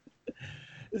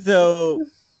 So,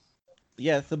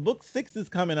 so book 6 is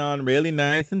coming on really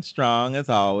nice and strong as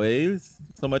always.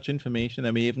 So much information.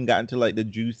 I mean, even gotten to like the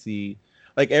juicy,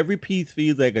 like every piece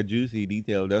feels like a juicy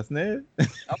detail, doesn't it?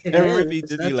 Every piece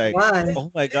just be like, oh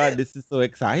my God, this is so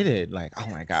excited. Like, oh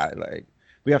my God, like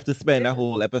we have to spend a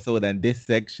whole episode on this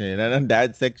section and on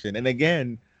that section. And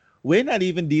again, we're not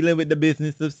even dealing with the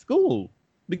business of school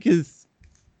because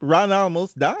Ron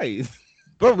almost dies.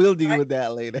 But we'll deal with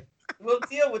that later. We'll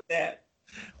deal with that.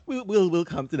 We'll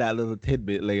come to that little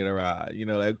tidbit later on. You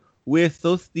know, like we're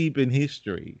so steep in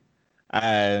history,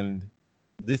 and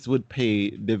this would pay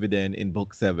dividend in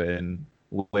book 7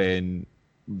 when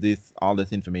all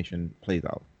this information plays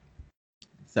out.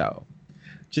 So,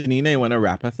 Janina, you want to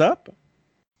wrap us up?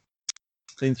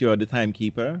 Since you're the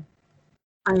timekeeper.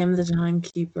 I am the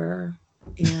timekeeper,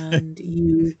 and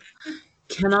you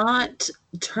cannot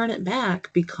turn it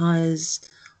back because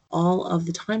all of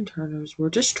the time turners were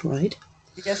destroyed.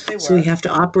 Yes, they were. So we have to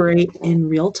operate in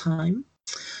real time.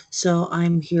 So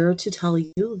I'm here to tell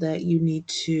you that you need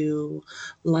to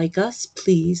like us,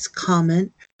 please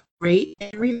comment, rate,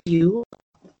 and review,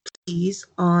 please,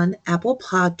 on Apple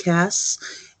Podcasts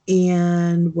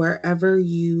and wherever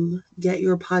you get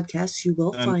your podcasts, you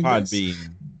will find Podbean. us.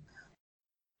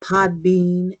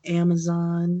 Podbean,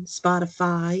 Amazon,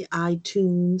 Spotify,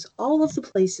 iTunes, all of the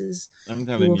places you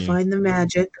will find the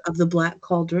magic of the Black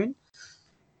Cauldron.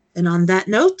 And on that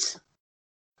note,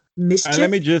 Mischief. Let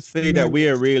me just say that we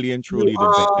are really and truly the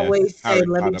best Harry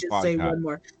let Potter me just podcast. say one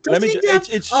more.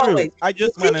 It's true. Always. I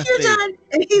just want to say. Done,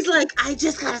 and he's like, I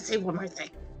just gotta say one more thing.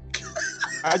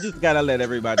 I just gotta let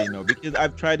everybody know because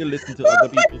I've tried to listen to other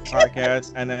people's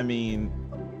podcasts, and I mean,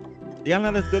 they're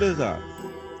not as good as us.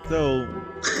 So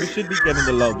we should be getting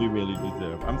the love we really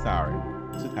deserve. I'm sorry.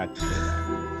 Just had to say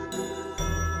that.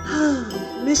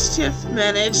 Mischief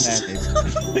managed.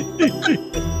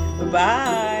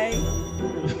 Bye.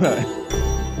 Bye.